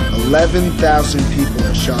 11,000 people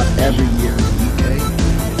are shot every year. In the UK,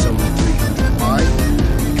 it's only 300. Why?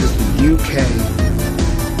 Because the UK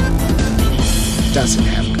doesn't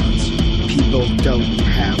have guns. People don't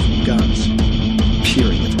have guns.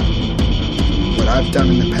 Period. What I've done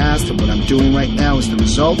in the past and what I'm doing right now is the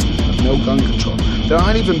result of no gun control. There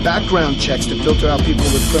aren't even background checks to filter out people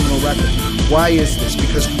with criminal records. Why is this?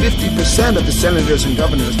 Because 50% of the senators and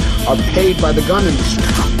governors are paid by the gun industry.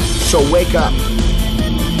 So wake up.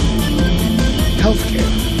 Healthcare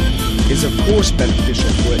is of course beneficial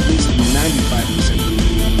for at least 95% of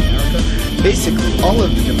people in America. Basically, all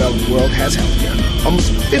of the developed world has healthcare.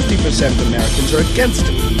 Almost 50% of Americans are against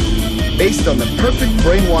it. Based on the perfect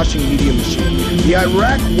brainwashing media machine, the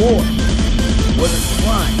Iraq War was a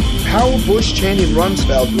crime. Powell, Bush, Cheney, and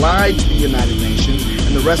Rumsfeld lied to the United Nations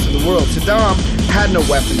and the rest of the world. Saddam had no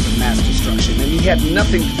weapons of mass destruction, and he had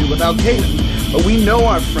nothing to do with Al-Qaeda. But we know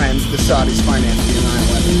our friends, the Saudis, financed the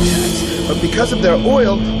 9/11 attacks. But because of their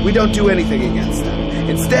oil, we don't do anything against them.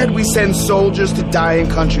 Instead, we send soldiers to die in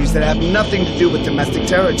countries that have nothing to do with domestic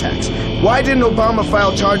terror attacks. Why didn't Obama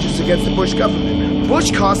file charges against the Bush government?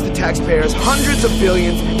 Bush cost the taxpayers hundreds of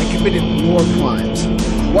billions and committed war crimes.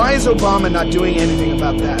 Why is Obama not doing anything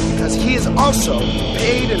about that? Because he is also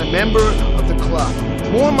paid and a member of the club.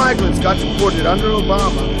 More migrants got deported under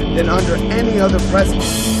Obama than under any other president.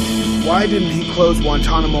 Why didn't he close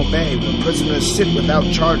Guantanamo Bay, where prisoners sit without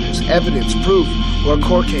charges, evidence, proof, or a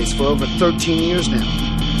court case for over 13 years now?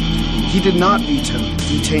 He did not veto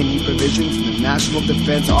detainee provisions in the National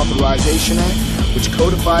Defense Authorization Act, which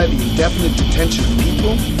codify the indefinite detention of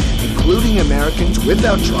people, including Americans,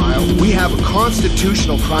 without trial. We have a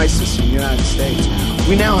constitutional crisis in the United States.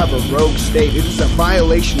 We now have a rogue state. It is a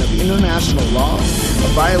violation of international law,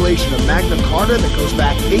 a violation of Magna Carta that goes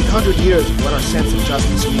back 800 years of what our sense of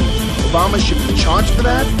justice means. Obama should be charged for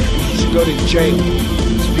that, and he should go to jail.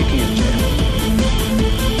 Speaking of jail,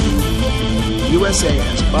 the USA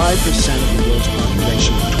has 5% of the world's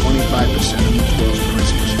population and 25% of the world's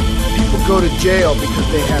prisoners. People go to jail because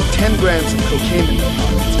they have 10 grams of cocaine in their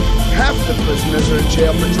pockets. Half the prisoners are in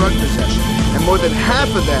jail for drug possession, and more than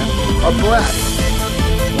half of them are black.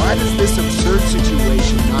 Why does this absurd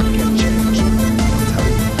situation not get changed? I'll tell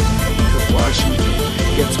you. Because Washington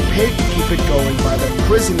gets paid to keep it going by the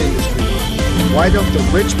prison industry. Why don't the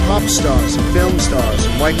rich pop stars and film stars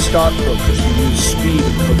and white stockbrokers who use speed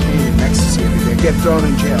and cocaine and ecstasy every day get thrown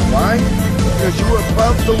in jail? Why? Because you are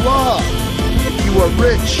above the law. If you are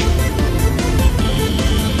rich.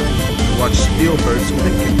 Watch Spielberg's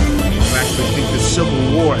thinking. You actually think the Civil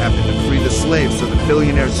War happened to free the slaves, so the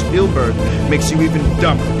billionaire Spielberg makes you even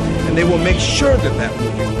dumber. And they will make sure that that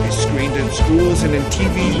movie will be screened in schools and in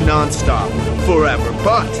TV nonstop, forever.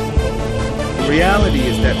 But the reality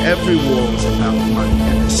is that every war is about money,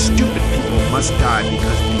 and the stupid people must die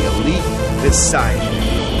because the elite decide.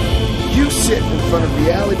 You sit in front of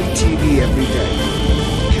reality TV every day.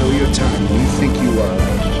 Kill your time. You think you are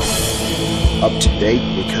up to date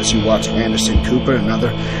because you watch Anderson Cooper and other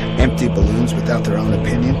empty balloons without their own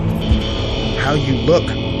opinion? How you look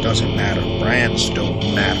doesn't matter. Brands don't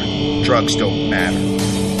matter. Drugs don't matter.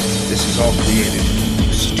 This is all created to keep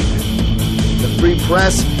you stupid. The free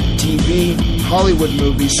press, TV, Hollywood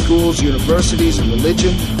movies, schools, universities, and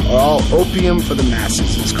religion are all opium for the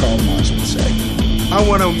masses, as Karl Marx would say. I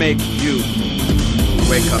want to make you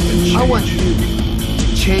wake up and change. I want you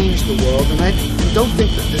to change the world, and I don't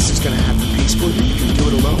think that this is going to happen peacefully, that you can do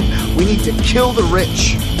it alone. We need to kill the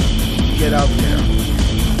rich. Get out there.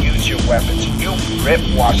 Use your weapons. You rip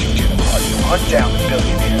Washington apart. You hunt down the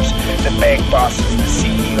billionaires, the bank bosses, the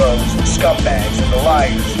CEOs, the scumbags, the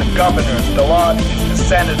liars, the governors, the lobbyists, the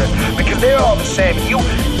senators, because they're all the same.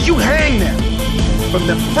 You hang them from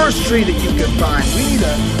the first tree that you can find.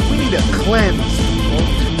 We need a cleanse, people.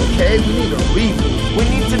 Okay? We need a reboot. We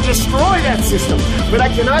need to destroy that system. But I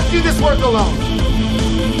cannot do this work alone.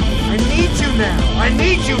 I need you now. I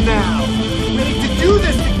need you now. We need to do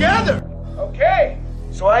this together. Okay?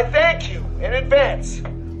 So I thank you in advance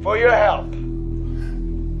for your help.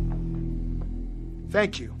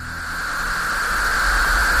 Thank you.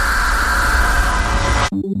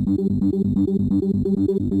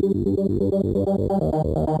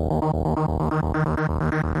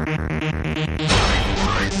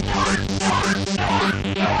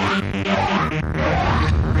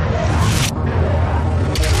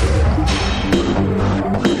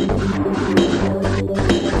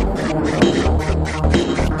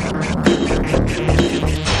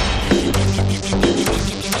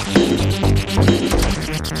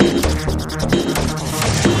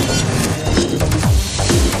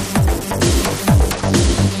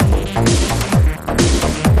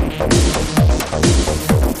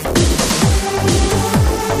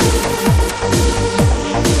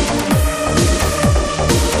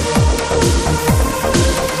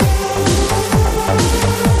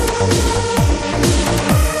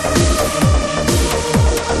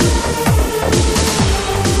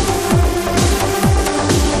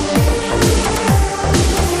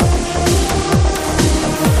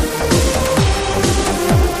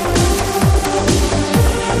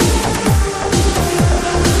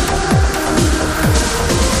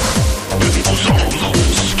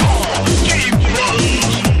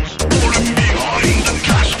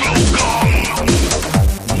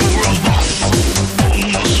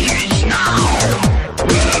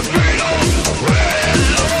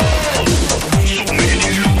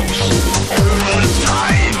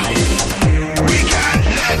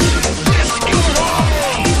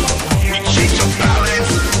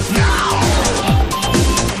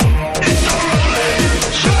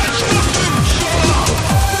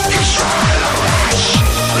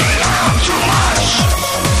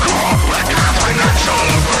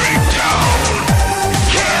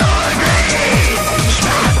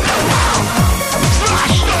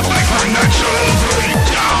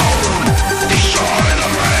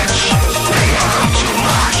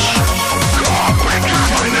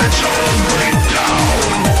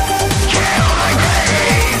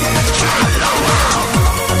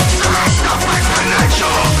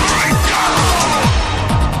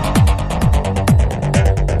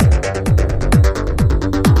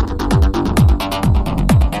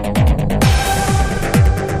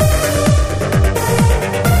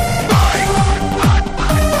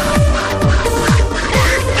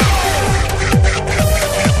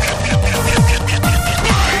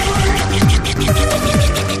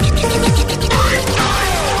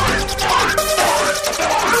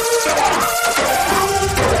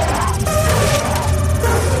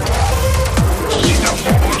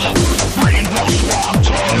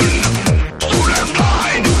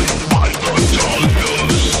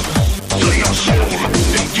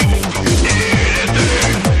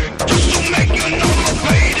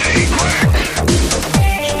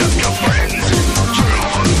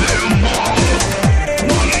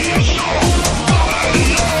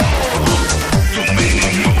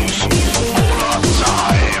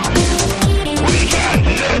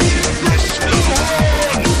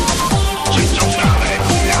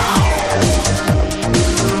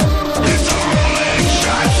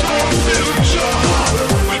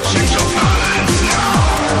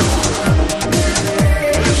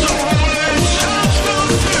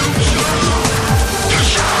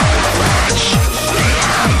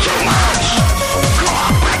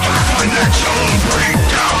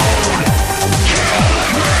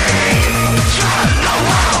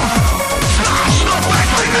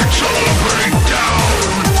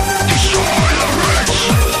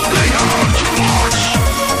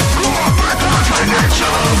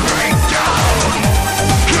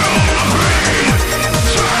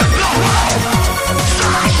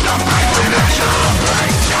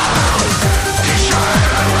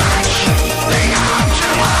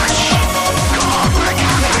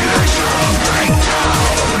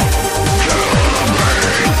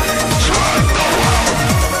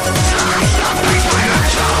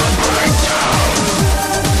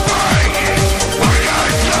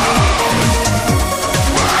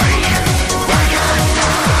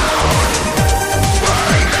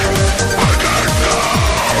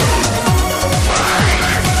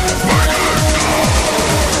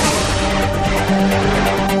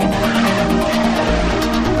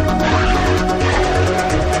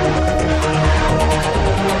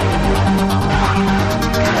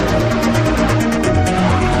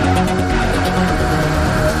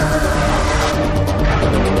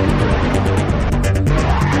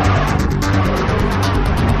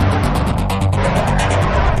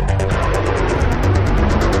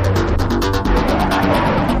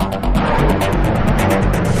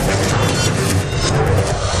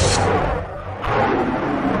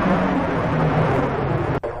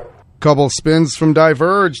 Couple spins from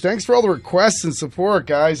Diverge. Thanks for all the requests and support,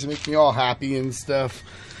 guys. It makes me all happy and stuff.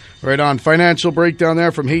 Right on. Financial breakdown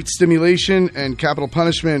there from Hate Stimulation and Capital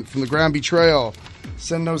Punishment from the Grand Betrayal.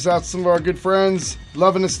 Send those out to some of our good friends.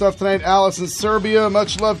 Loving the stuff tonight. Alice in Serbia,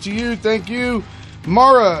 much love to you. Thank you.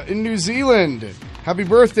 Mara in New Zealand. Happy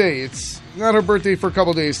birthday. It's not her birthday for a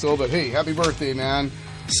couple days still, but hey, happy birthday, man.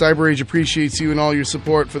 Cyber Age appreciates you and all your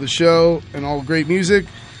support for the show and all great music.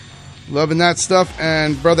 Loving that stuff.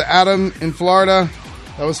 And Brother Adam in Florida,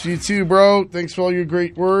 that was for you too, bro. Thanks for all your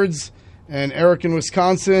great words. And Eric in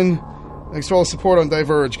Wisconsin, thanks for all the support on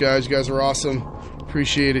Diverge, guys. You guys are awesome.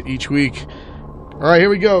 Appreciate it each week. All right, here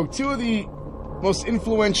we go. Two of the most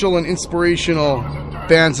influential and inspirational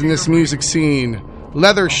bands in this music scene,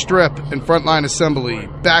 Leather Strip and Frontline Assembly.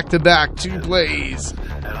 Back-to-back, 2 plays.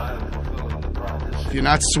 If you're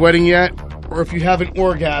not sweating yet, or if you haven't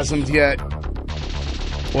orgasmed yet,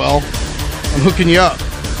 well, I'm hooking you up.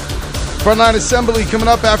 Frontline Assembly coming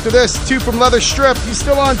up after this. 2 from Leather Strip. He's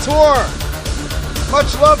still on tour.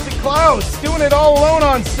 Much love to Klaus, doing it all alone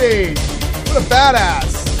on stage. What a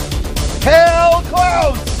badass. Hail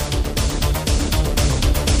Klaus!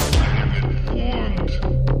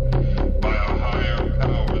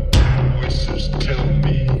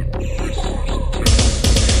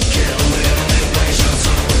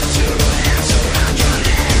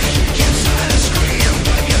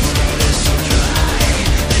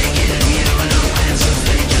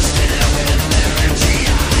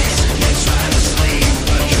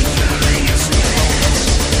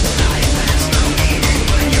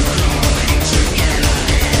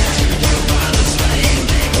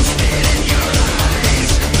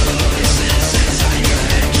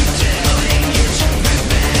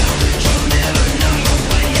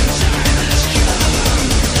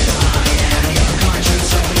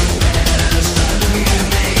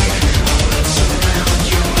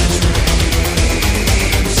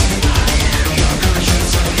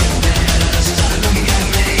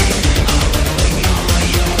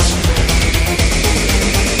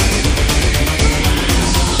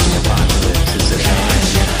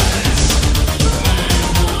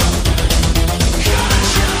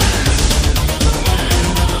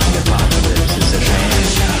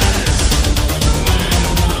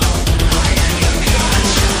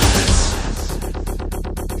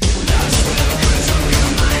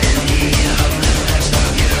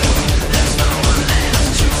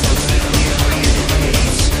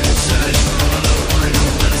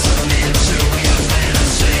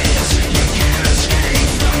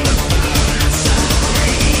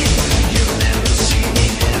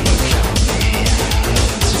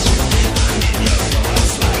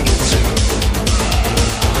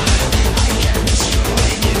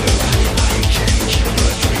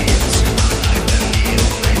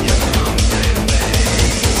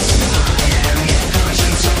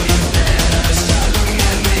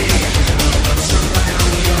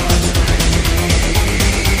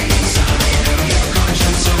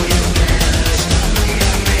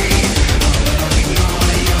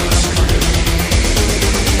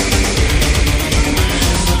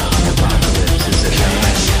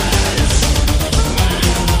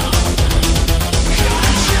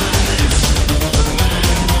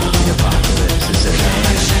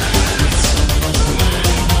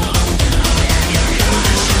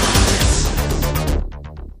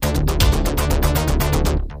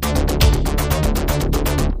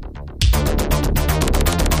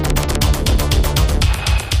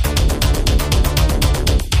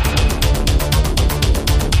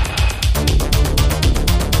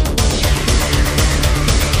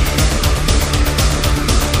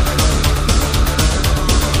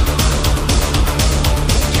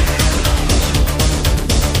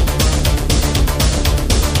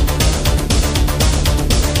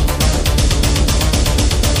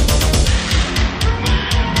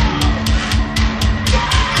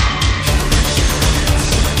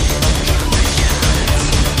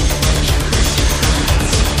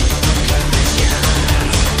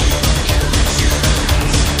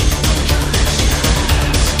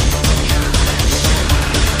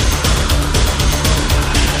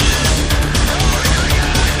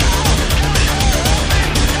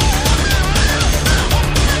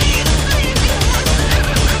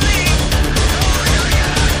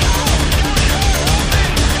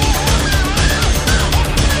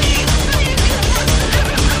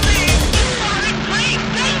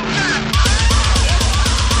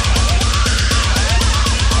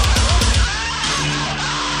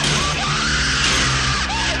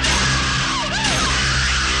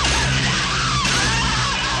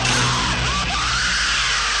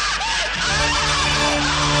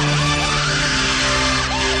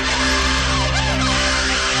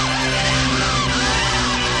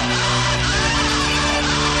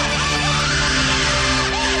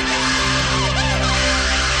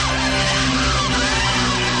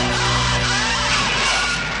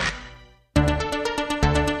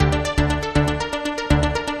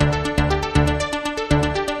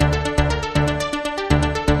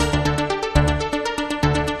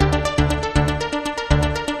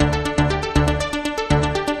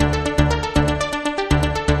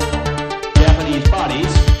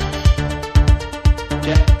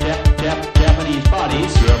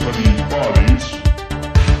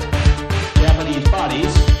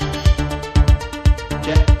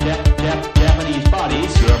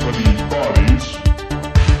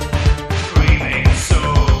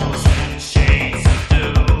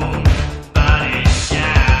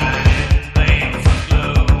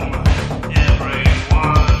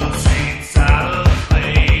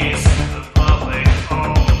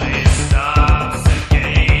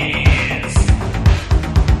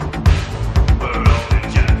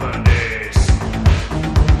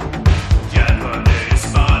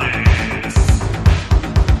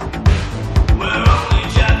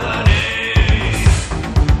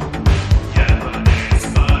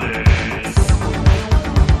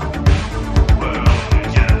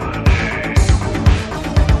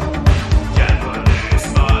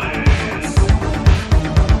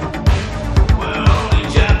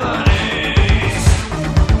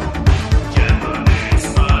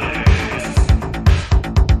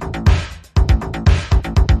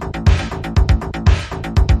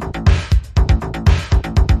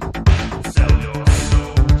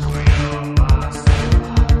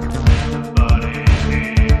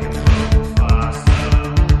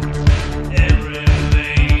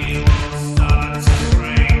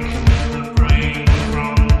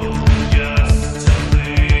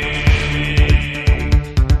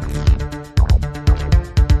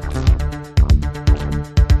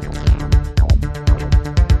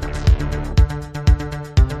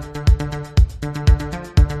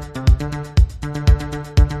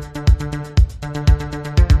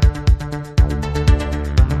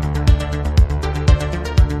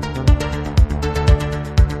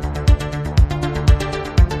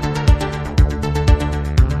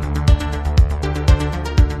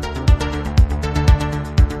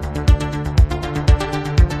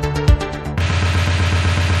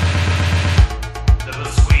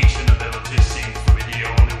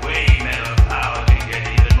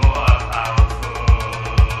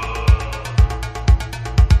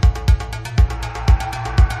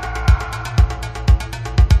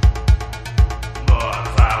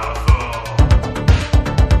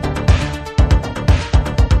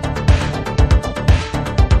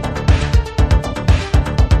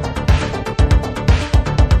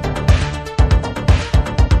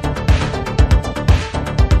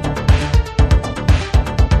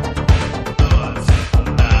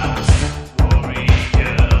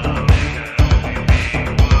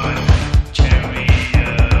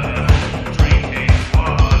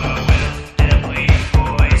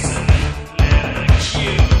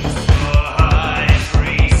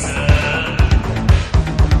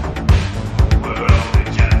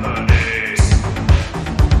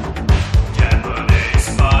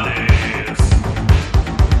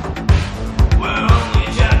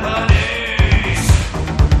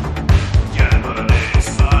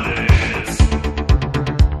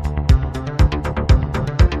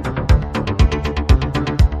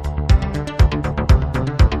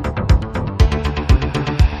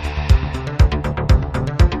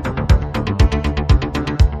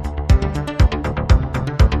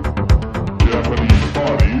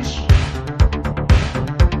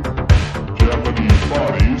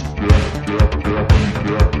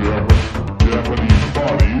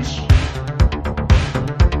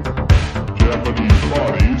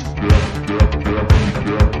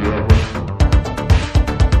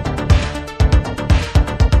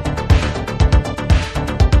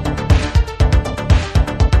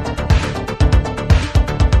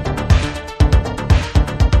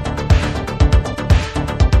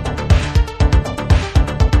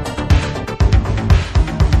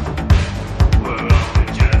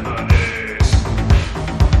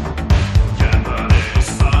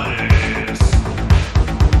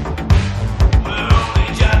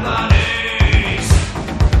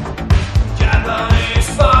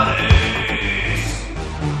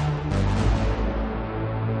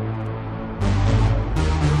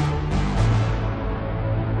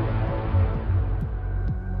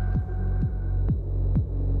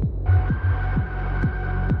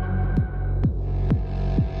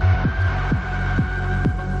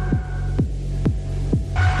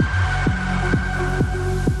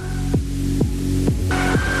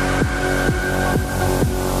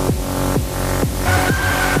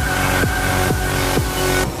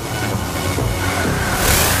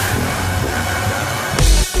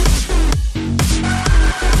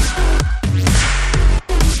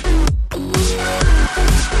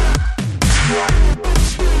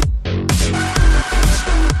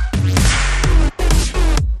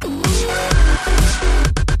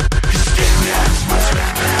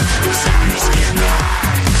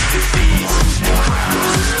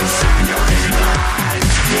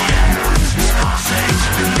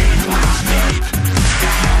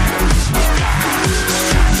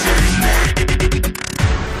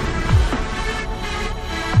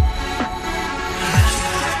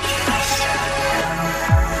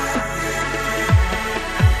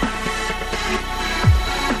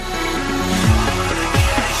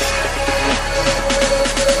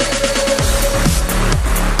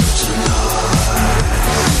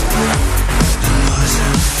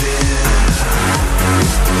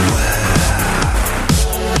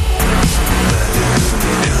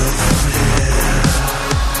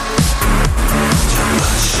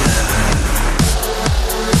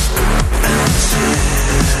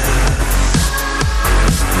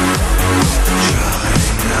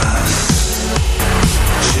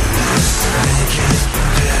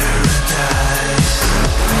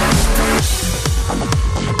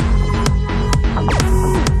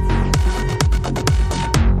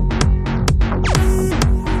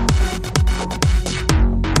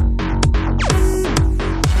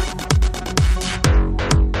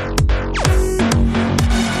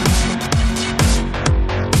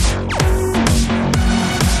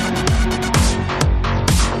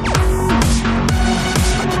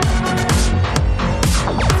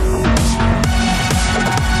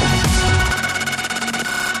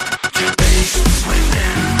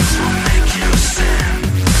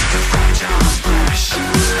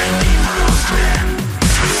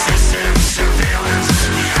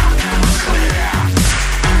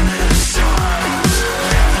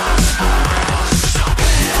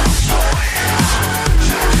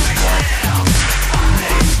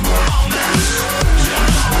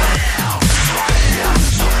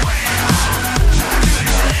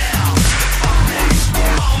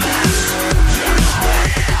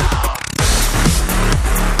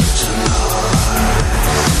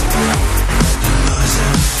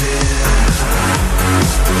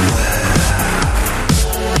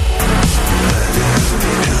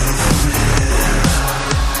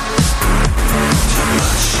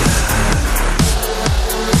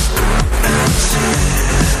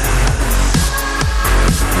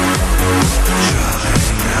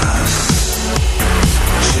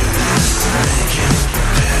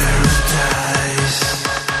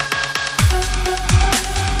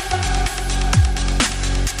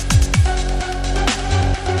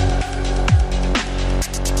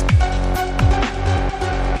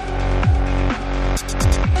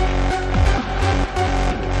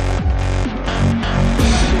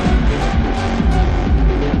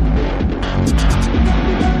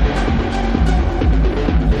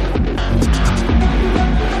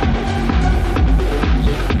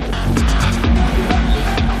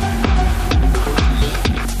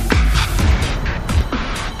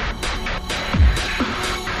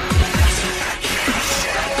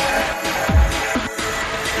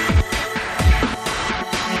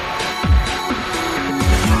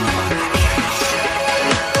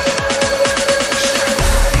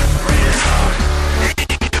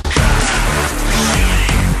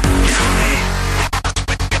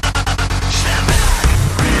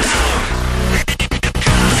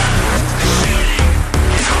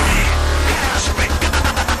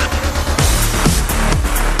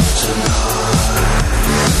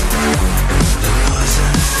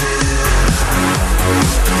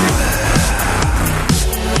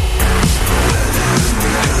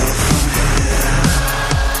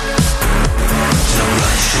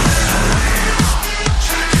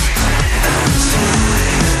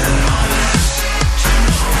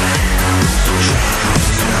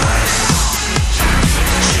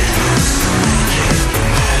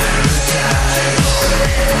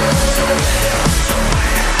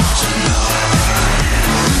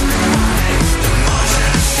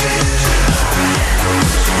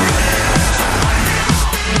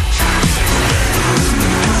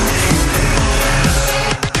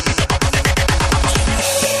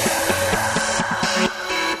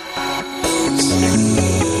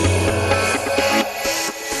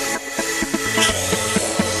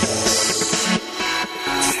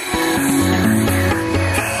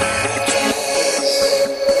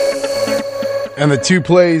 And the two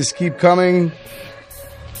plays keep coming.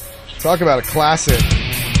 Talk about a classic.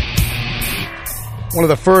 One of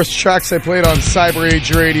the first tracks I played on Cyber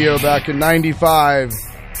Age Radio back in 95.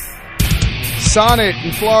 Sonnet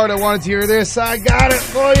in Florida wanted to hear this. I got it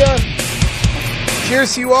for you.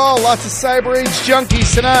 Cheers to you all. Lots of Cyber Age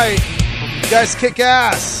junkies tonight. You guys kick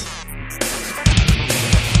ass.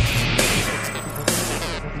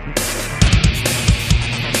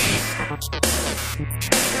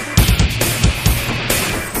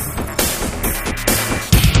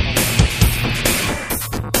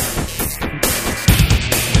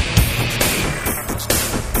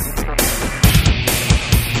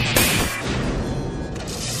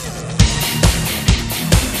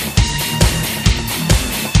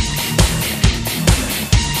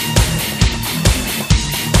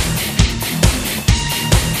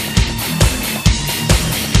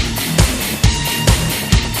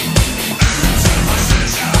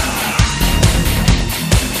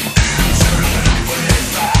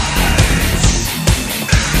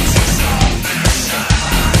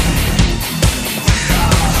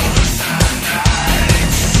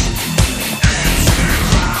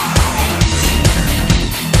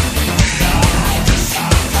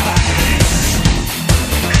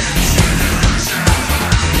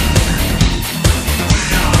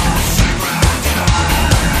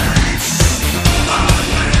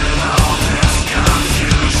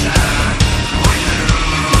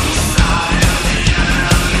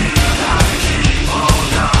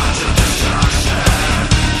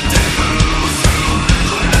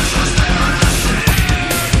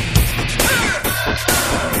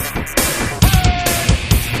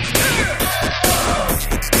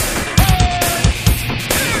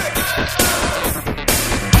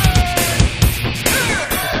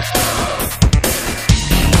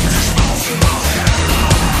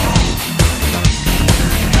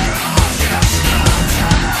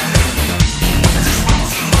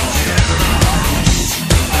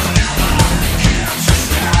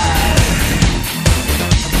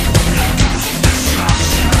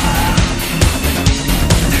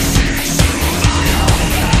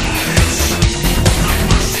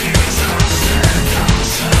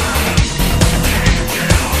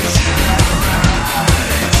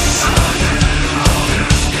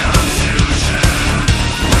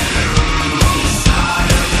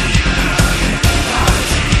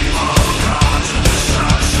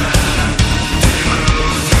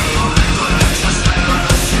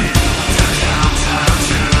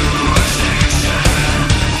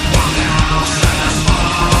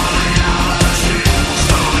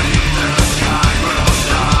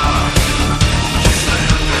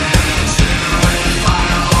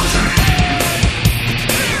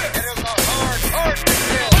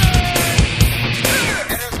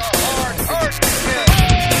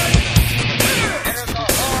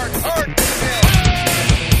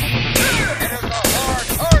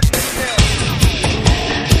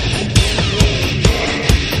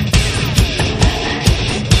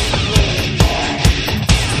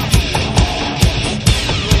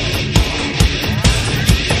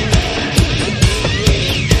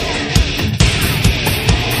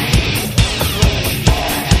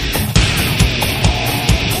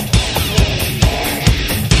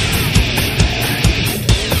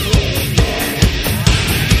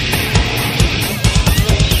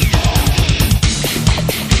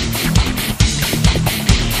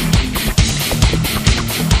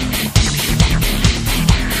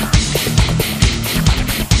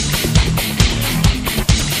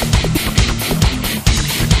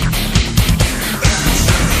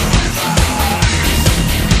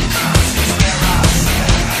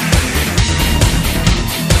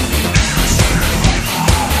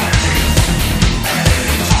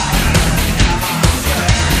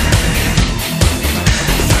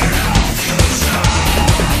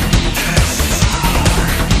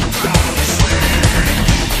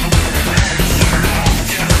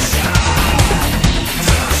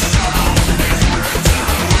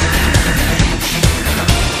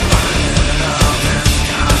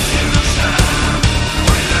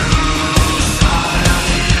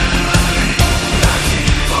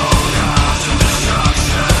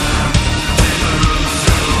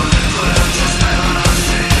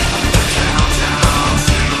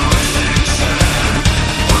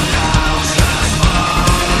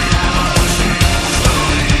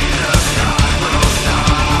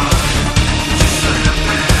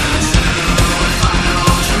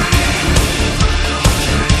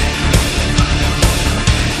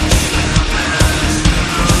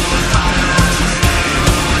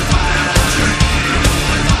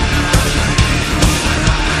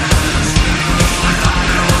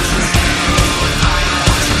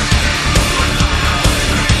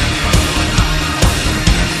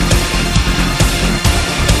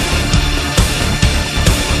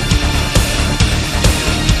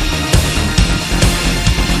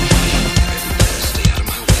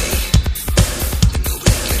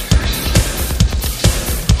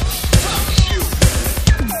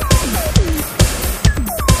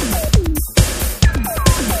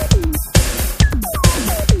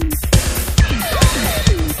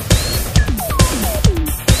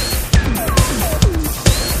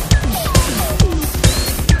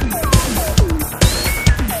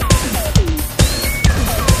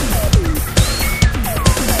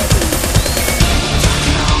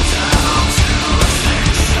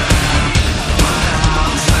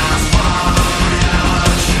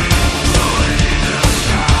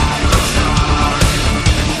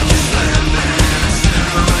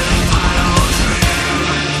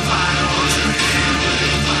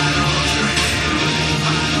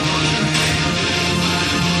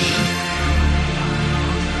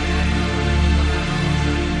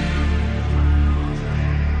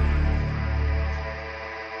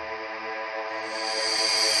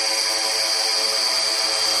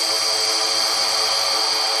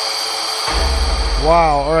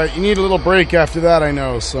 Wow. All right, you need a little break after that, I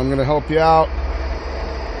know, so I'm going to help you out.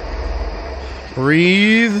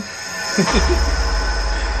 Breathe.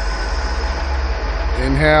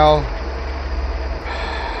 Inhale.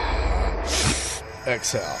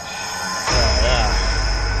 Exhale.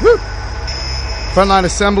 Yeah. Woo! Frontline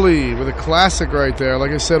Assembly with a classic right there.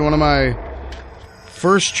 Like I said, one of my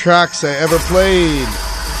first tracks I ever played.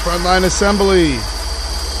 Frontline Assembly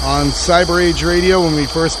on Cyber Age Radio when we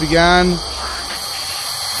first began.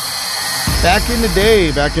 Back in the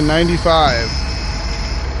day, back in 95.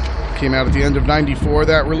 Came out at the end of 94,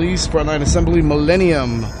 that release. Frontline Assembly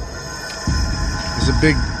Millennium. There's a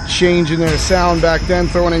big change in their sound back then,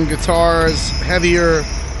 throwing in guitars, heavier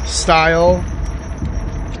style,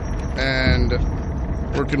 and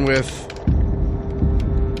working with,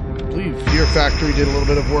 I believe Fear Factory did a little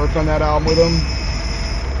bit of work on that album with them.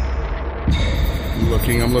 I'm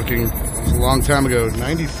looking. It was a long time ago,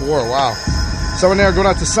 94, wow. Someone there going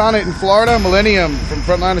out to Sonnet in Florida, Millennium from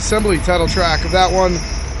Frontline Assembly, title track of that one.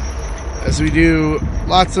 As we do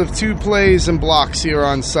lots of 2 plays and blocks here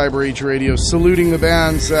on Cyber Age Radio, saluting the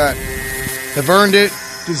bands that have earned it,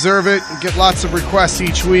 deserve it, and get lots of requests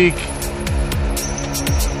each week.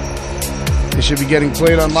 They should be getting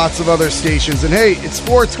played on lots of other stations. And hey, it's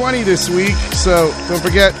 420 this week, so don't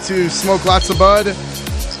forget to smoke lots of bud.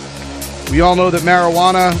 We all know that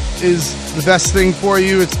marijuana is the best thing for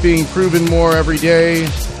you. It's being proven more every day.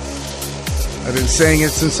 I've been saying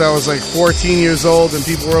it since I was like 14 years old, and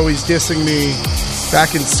people were always dissing me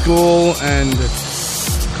back in school and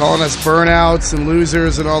calling us burnouts and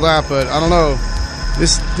losers and all that. But I don't know.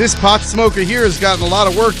 This pot smoker here has gotten a lot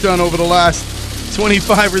of work done over the last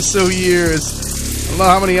 25 or so years. I don't know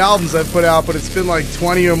how many albums I've put out, but it's been like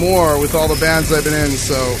 20 or more with all the bands I've been in.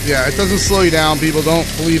 So yeah, it doesn't slow you down. People, don't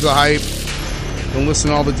believe the hype. Don't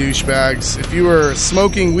listen to all the douchebags. If you were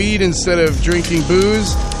smoking weed instead of drinking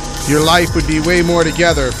booze, your life would be way more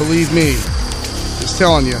together, believe me. Just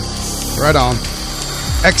telling you. Right on.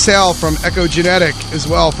 Exhale from Echo Genetic as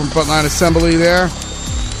well from Frontline Assembly there.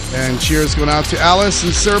 And cheers going out to Alice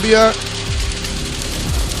in Serbia.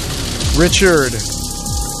 Richard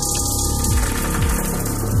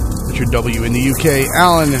W in the UK.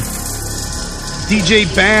 Alan. DJ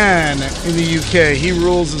Ban in the UK. He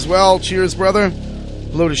rules as well. Cheers, brother.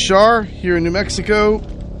 Hello to Shar here in New Mexico.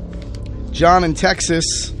 John in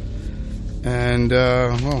Texas. And,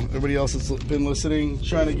 everybody else that's been listening,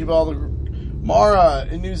 trying to give all the Mara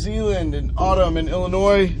in New Zealand and Autumn in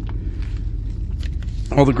Illinois.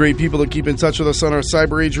 All the great people that keep in touch with us on our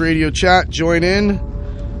Cyber Age Radio chat, join in.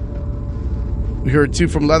 We heard 2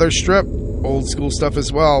 from Leather Strip, old school stuff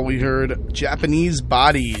as well. We heard Japanese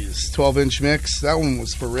Bodies, 12-inch mix. That one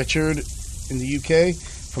was for Richard in the UK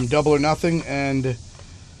from Double or Nothing. And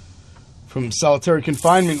from Solitary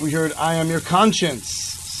Confinement, we heard I Am Your Conscience.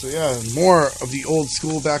 So yeah, more of the old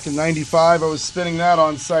school back in 95. I was spinning that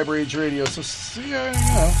on Cyber Age Radio. So yeah,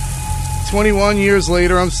 21 years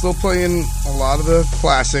later, I'm still playing a lot of the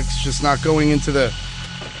classics, just not going into the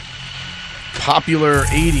popular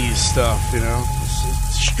 80s stuff,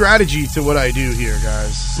 It's strategy to what I do here, guys.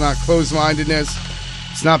 It's not closed-mindedness.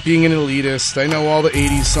 It's not being an elitist. I know all the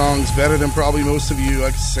 80s songs better than probably most of you. I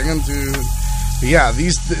can sing them too. But yeah,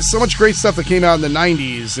 there's so much great stuff that came out in the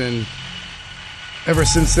 90s, and ever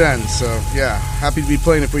since then. So yeah, happy to be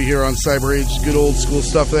playing it for you here on Cyber Age. Good old school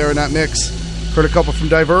stuff there in that mix. Heard a couple from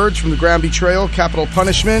Diverge, from The Grand Betrayal, Capital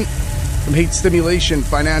Punishment, from Hate Stimulation,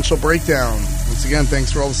 Financial Breakdown. Once again,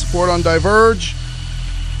 thanks for all the support on Diverge.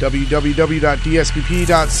 www.dspp.cx.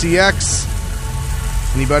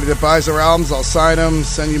 Anybody that buys our albums, I'll sign them,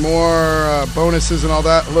 send you more bonuses and all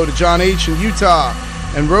that. Hello to John H. in Utah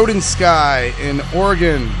and Rodin Sky in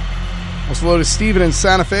Oregon. Also hello to Steven in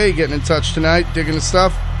Santa Fe, getting in touch tonight, digging the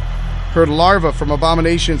stuff. Heard Larva from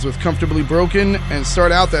Abominations with Comfortably Broken, and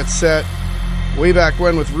start out that set way back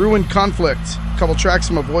when with Ruined Conflict. A couple tracks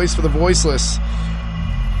from A Voice for the Voiceless.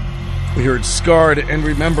 We heard Scarred and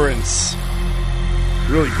Remembrance.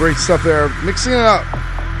 Really great stuff there. Mixing it up.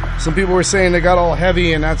 Some people were saying they got all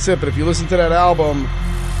heavy and that's it, but if you listen to that album,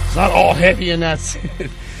 it's not all heavy and that's it.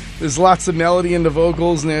 There's lots of melody in the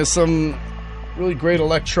vocals, and there's some really great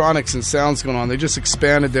electronics and sounds going on. They just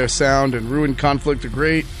expanded their sound, and Ruined Conflict are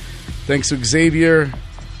great. Thanks to Xavier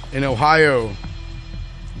in Ohio.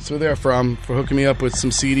 That's where they're from, for hooking me up with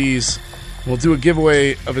some CDs. We'll do a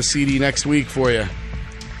giveaway of a CD next week for you.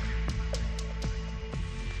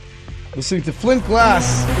 Listening to Flint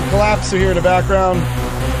Glass and Collapse here in the background.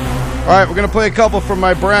 Alright, we're going to play a couple from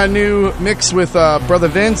my brand new mix with Brother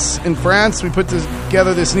Vince in France. We put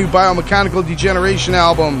together this new Biomechanical Degeneration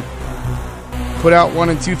album. Put out one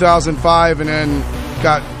in 2005 and then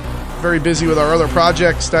got very busy with our other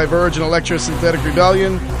projects, Diverge and Electrosynthetic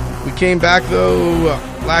Rebellion. We came back, though,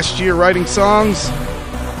 last year writing songs,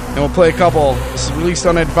 and we'll play a couple. This is released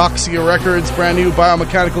on Advoxia Records, brand new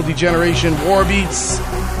Biomechanical Degeneration War Beats.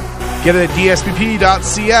 Get it at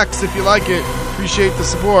dspp.cx if you like it. Appreciate the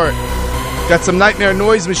support. Got some Nightmare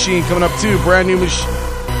Noise Machine coming up, too. Brand new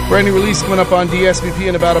release coming up on DSPP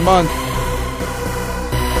in about a month.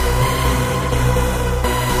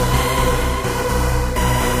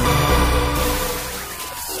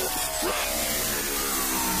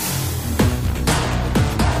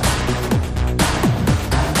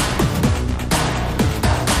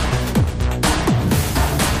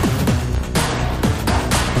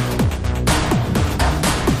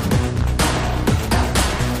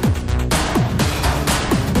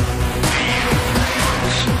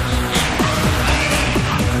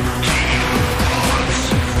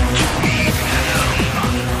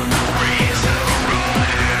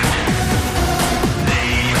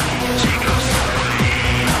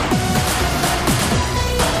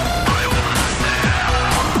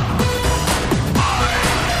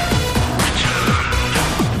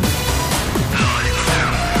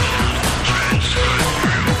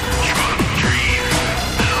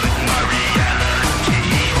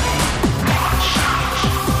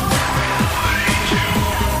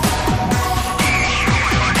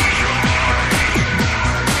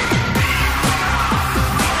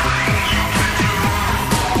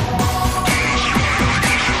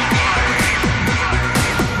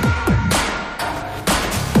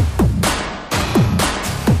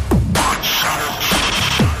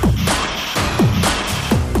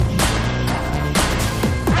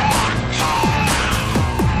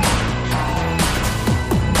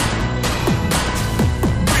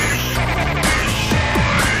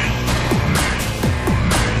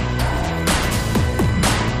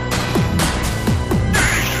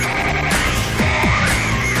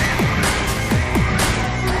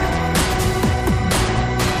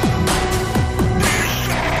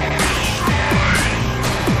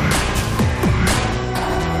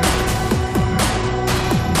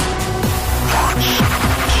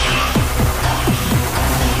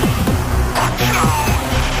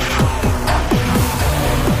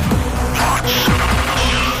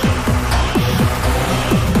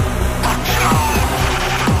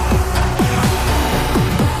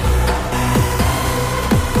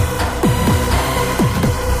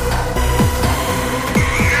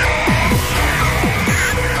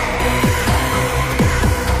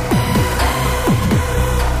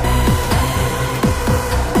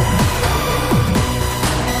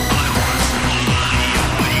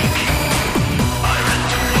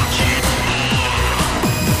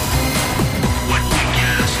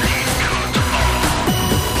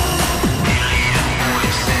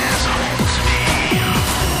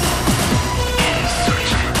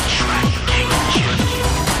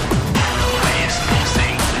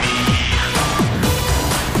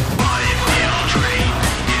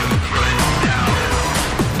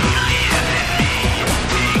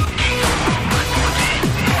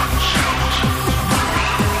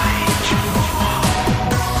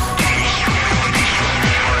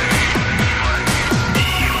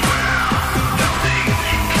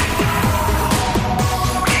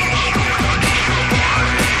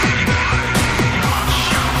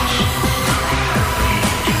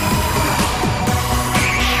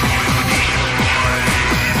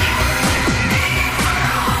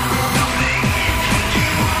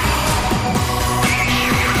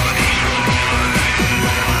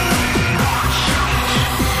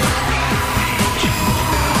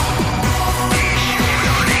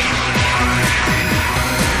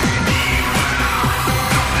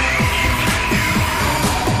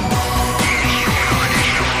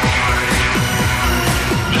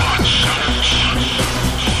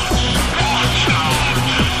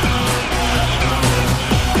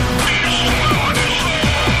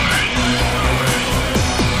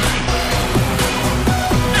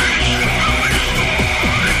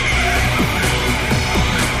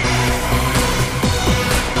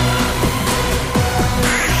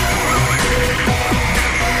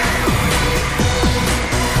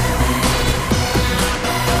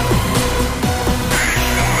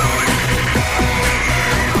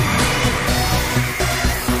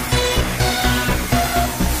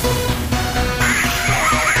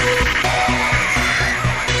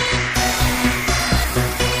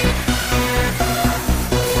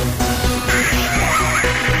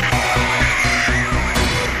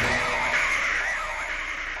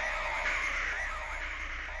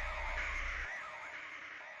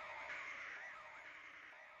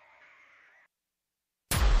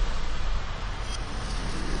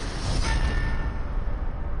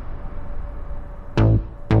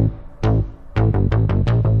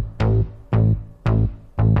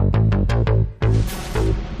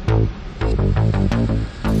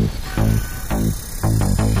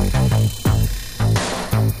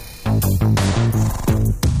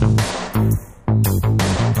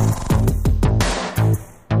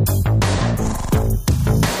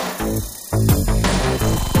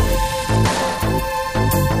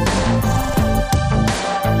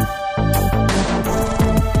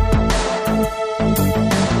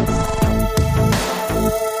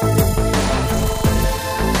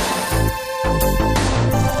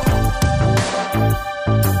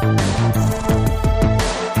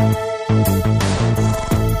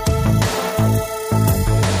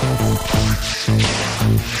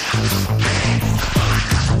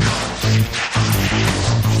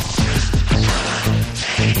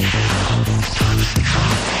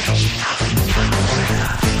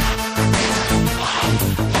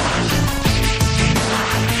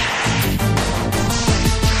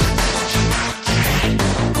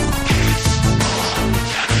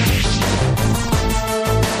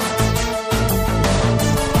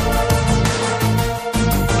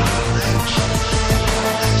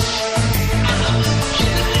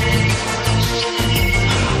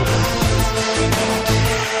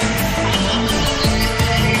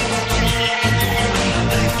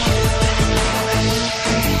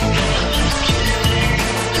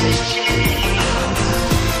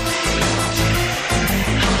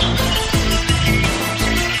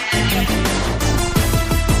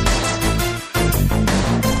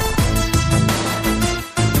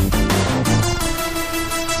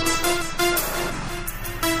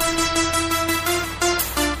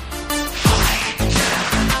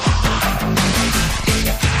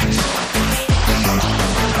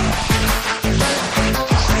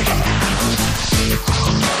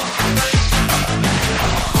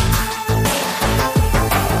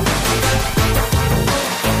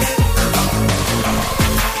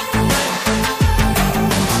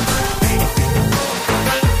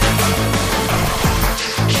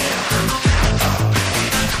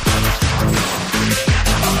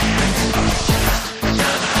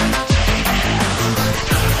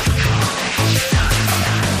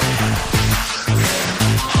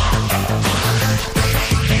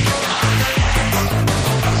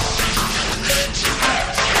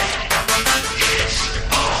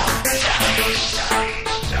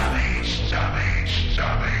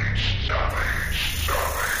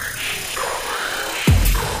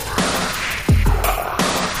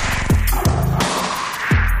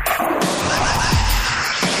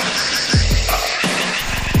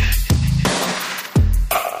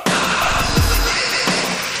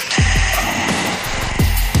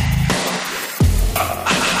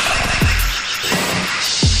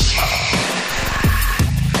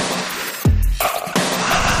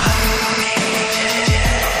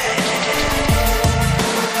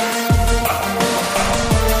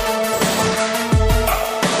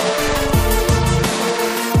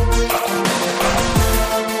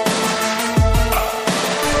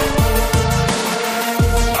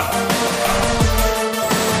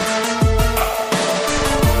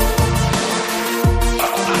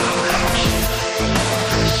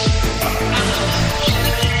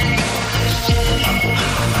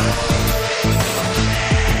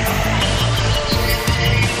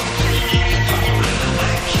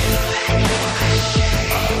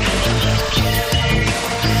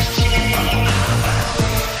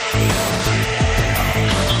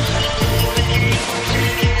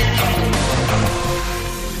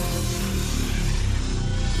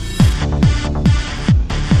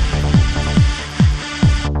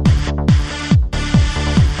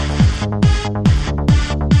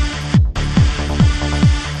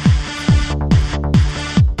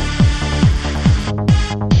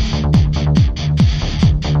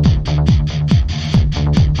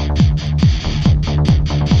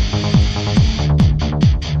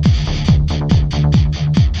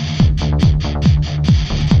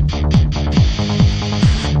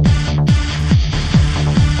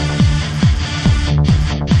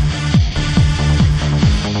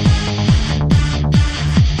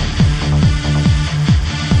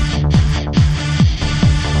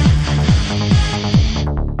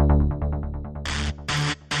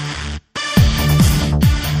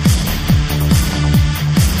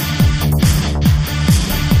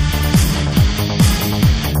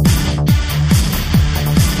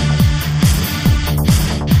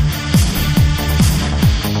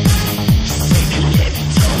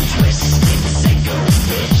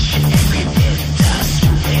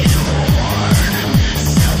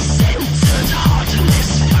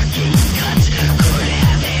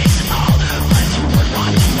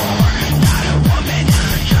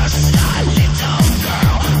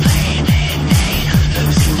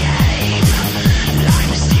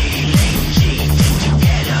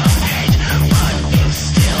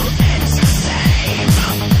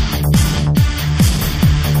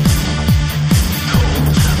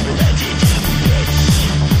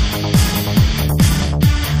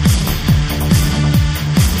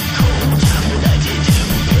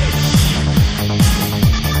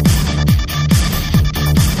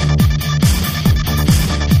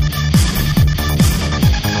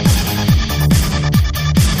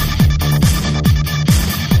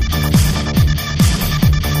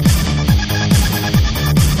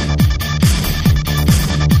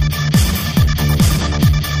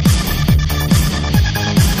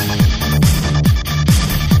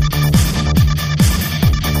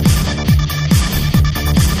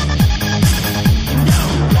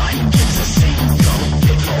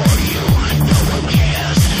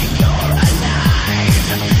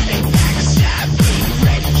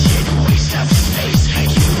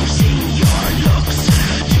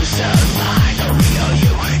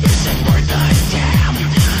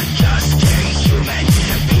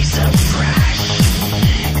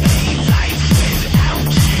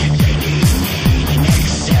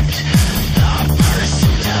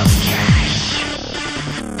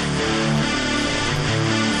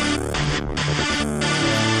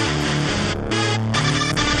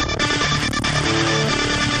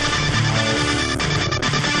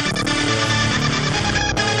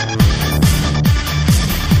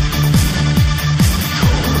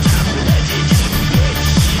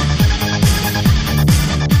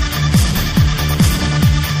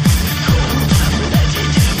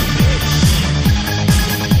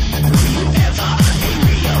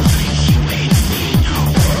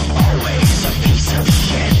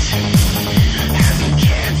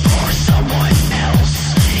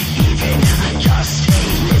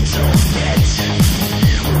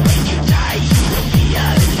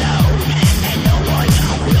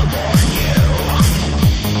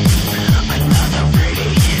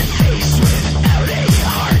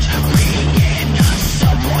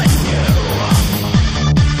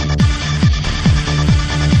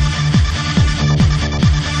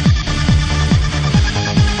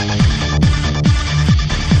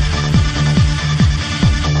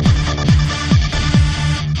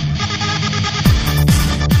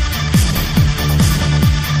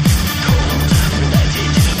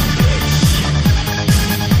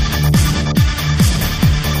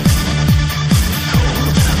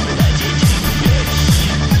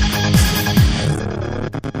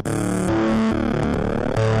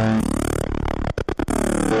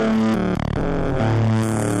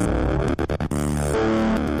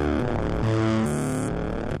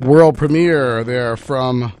 world premiere there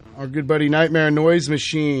from our good buddy Nightmare Noise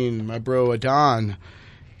Machine, my bro Adon.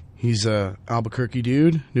 He's a Albuquerque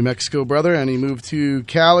dude, New Mexico brother, and he moved to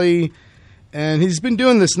Cali. And he's been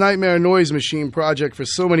doing this Nightmare Noise Machine project for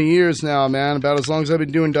so many years now, man, about as long as I've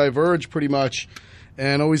been doing Diverge pretty much,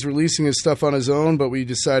 and always releasing his stuff on his own. But we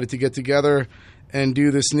decided to get together and do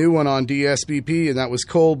this new one on DSBP, and that was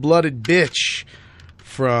Cold Blooded Bitch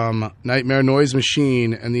from Nightmare Noise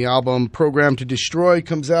Machine. And the album Programmed to Destroy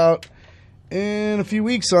comes out in a few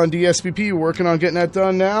weeks on DSBP. We're working on getting that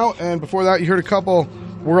done now. And before that, you heard a couple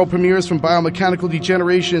world premieres from Biomechanical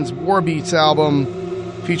Degeneration's Warbeats album,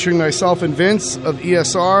 featuring myself and Vince of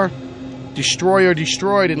ESR, Destroy or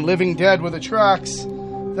Destroyed, and Living Dead were the tracks.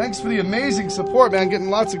 Thanks for the amazing support, man. Getting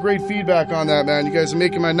lots of great feedback on that, man. You guys are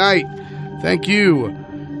making my night. Thank you.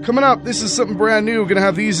 Coming up, this is something brand new. We're going to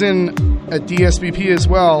have these in at DSBP as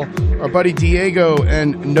well. Our buddy Diego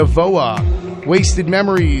and Navoa, Wasted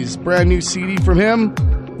Memories, brand new CD from him.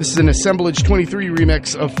 This is an Assemblage 23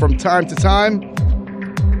 remix of From Time to Time.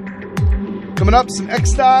 Coming up, some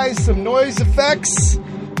X-Dies, some noise effects.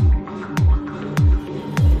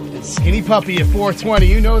 Skinny Puppy at 420,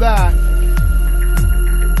 you know that.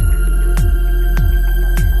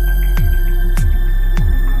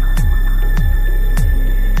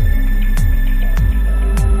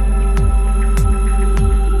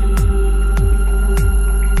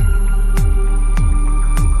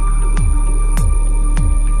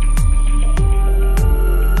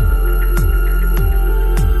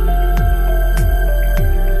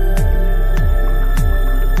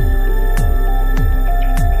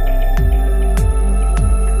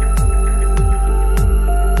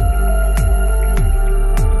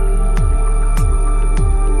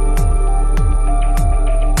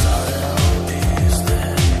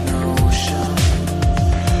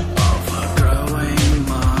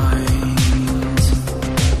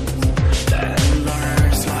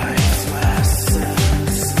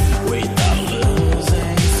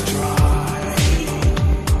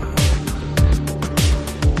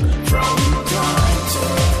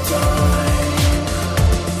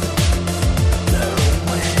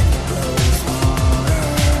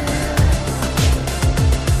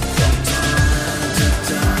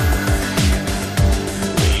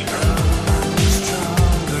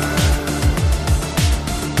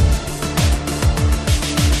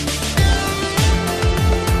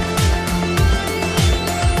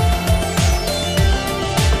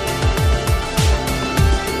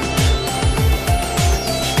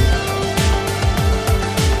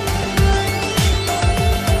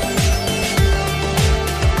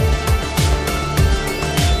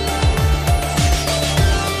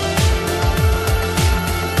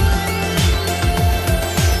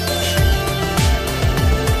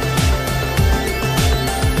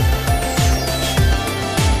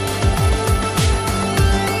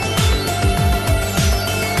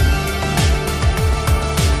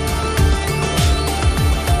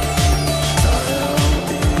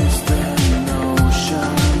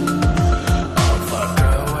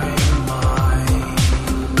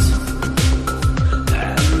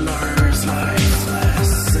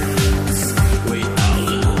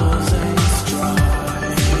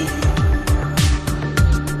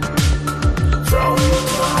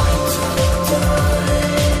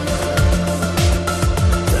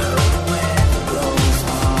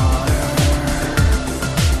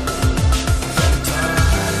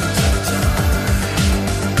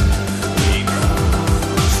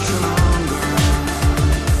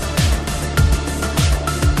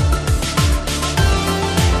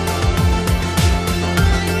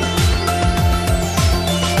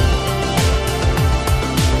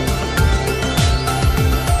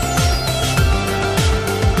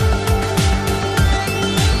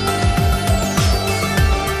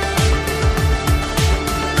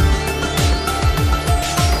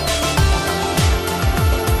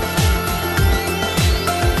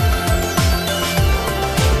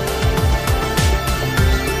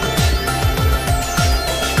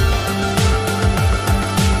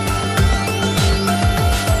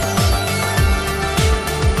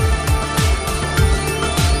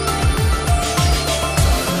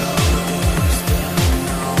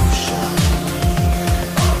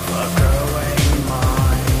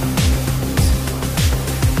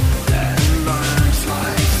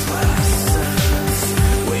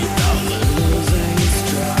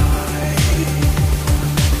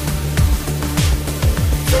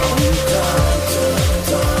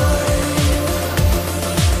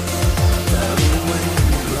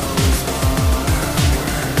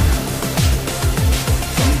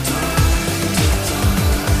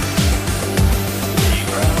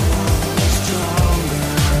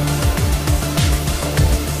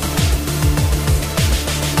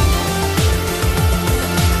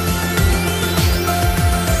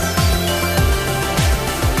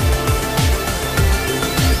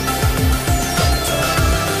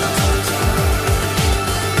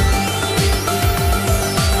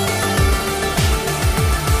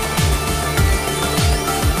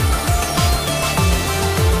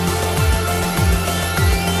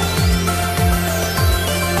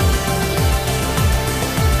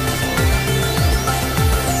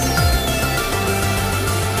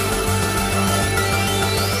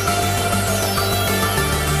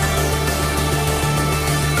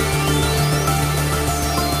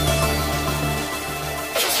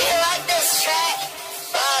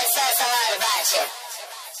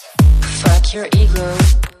 Fuck your ego.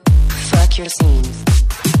 Fuck your scene.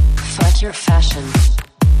 Fuck your fashion.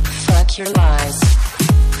 Fuck your lies.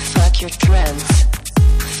 Fuck your trends.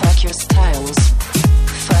 Fuck your styles.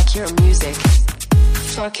 Fuck your music.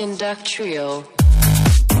 Fucking Duck Trio.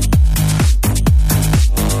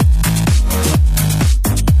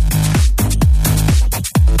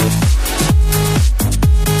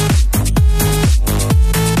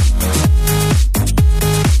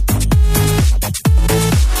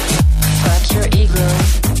 Fuck your ego.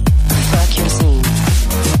 Fuck your scene.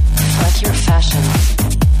 Fuck your fashion.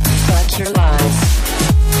 Fuck your lies.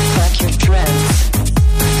 Fuck your trends.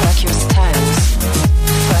 Fuck your styles.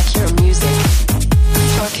 Fuck your music.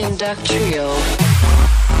 Fucking Duck Trio.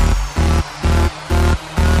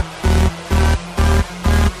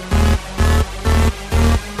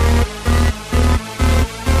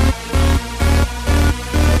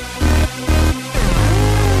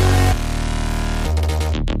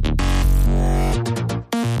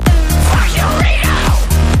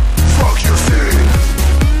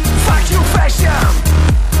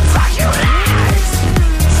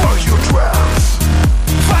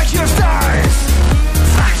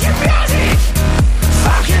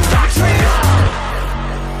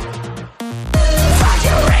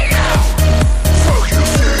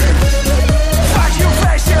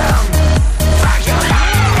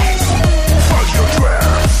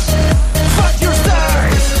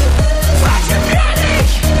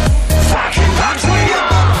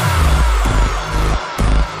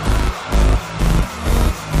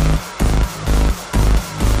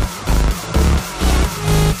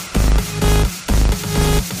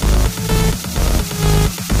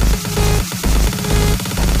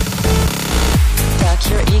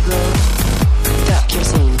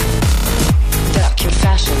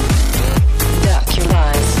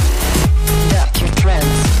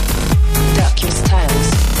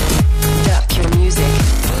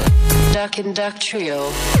 Duck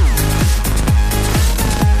Trio.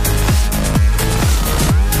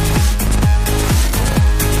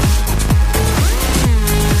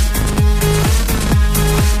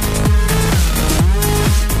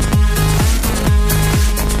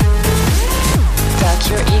 Duck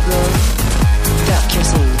your ego. Duck your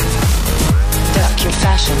scene. Duck your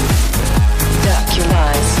fashion. Duck your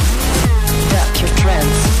lies. Duck your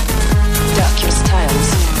trends. Duck your styles.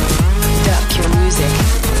 Duck your music.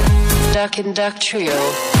 Duck and Duck Trio.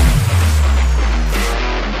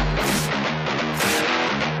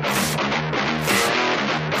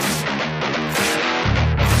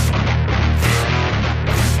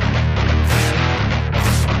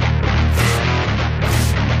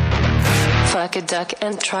 Fuck a duck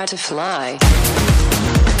and try to fly.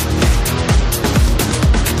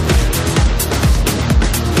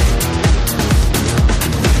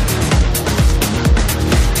 Fucking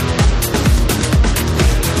Duck Trio.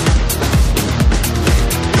 Duck your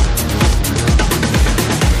ego. Duck your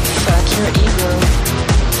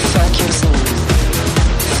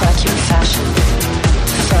sin. Duck your fashion.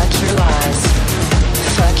 Duck your lies.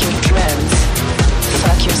 Duck your dreams.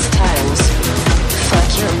 Duck your styles.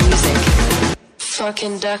 Duck your music.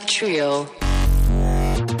 Fucking Duck Trio.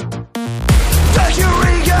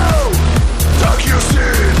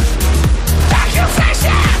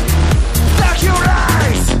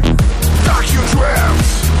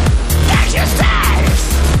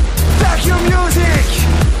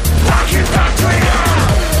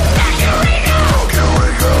 Duck your ego. Duck your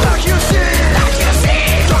ego. Duck your sin. Duck your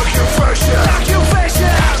sin. Duck your fashion. Duck your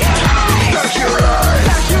fashion. Duck your lies.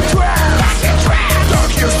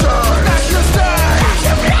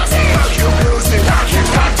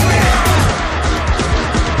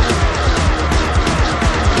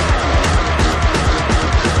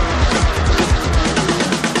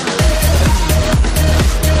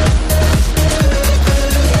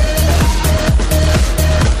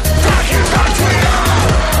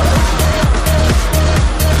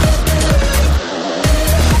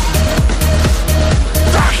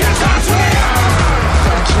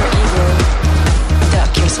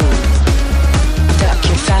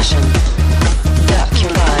 Duck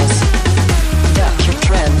your lies. Duck your dreams. Duck your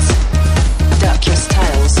dreams. Duck your style. Duck your style.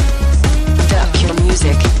 Fuck your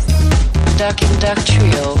music, fuck your Duck Trio. Duck and Duck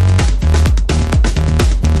Trio.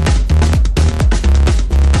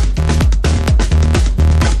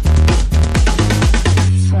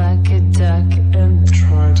 Fuck a duck and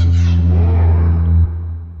try to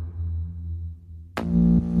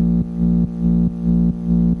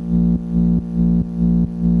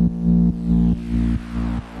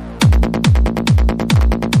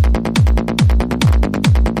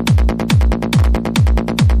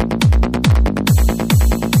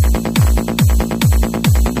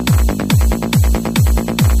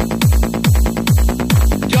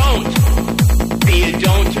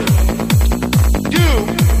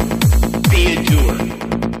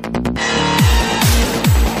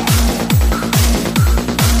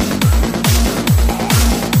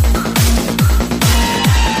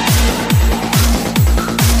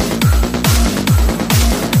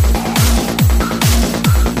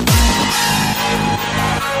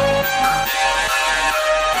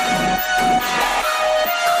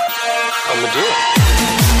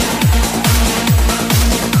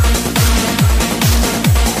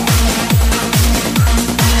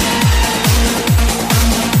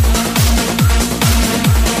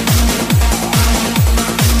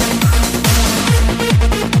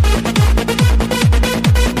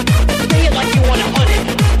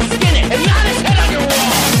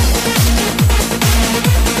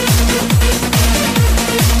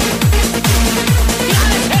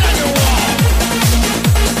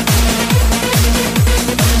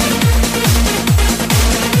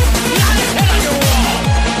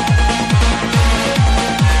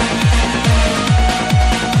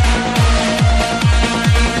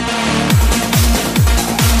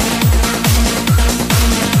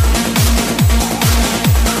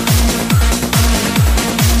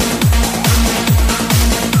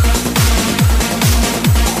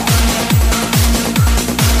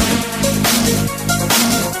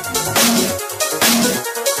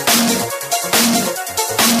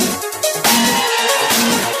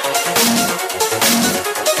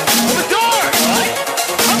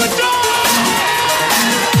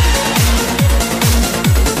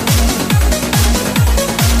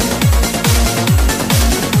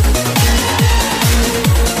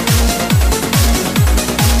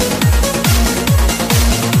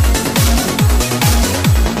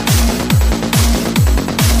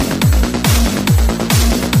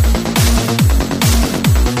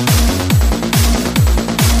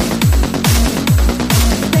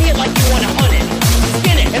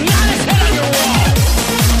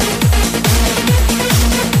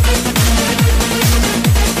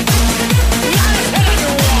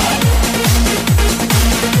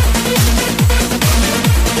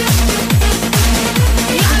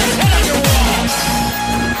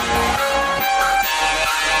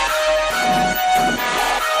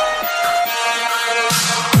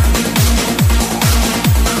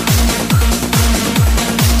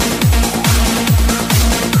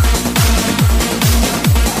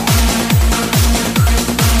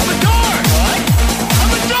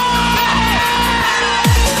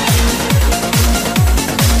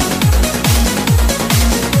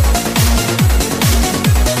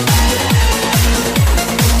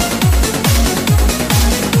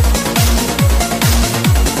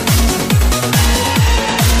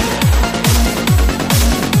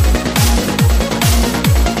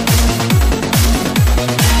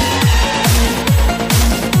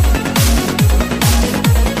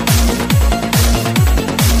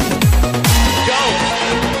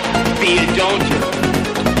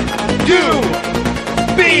do.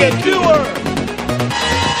 Be a doer.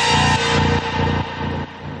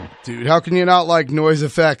 Dude, how can you not like noise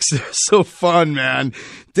effects? They're so fun, man.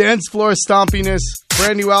 Dance floor stompiness.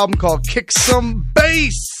 Brand new album called Kick Some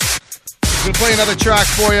Bass. I'm going to play another track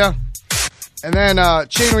for you. And then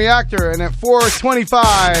Chain Reactor. And at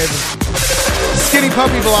 4:25, Skinny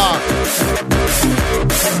Puppy Block.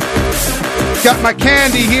 Got my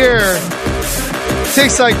candy here.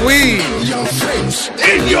 Tastes like weed. In your face.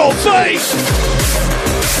 In your face.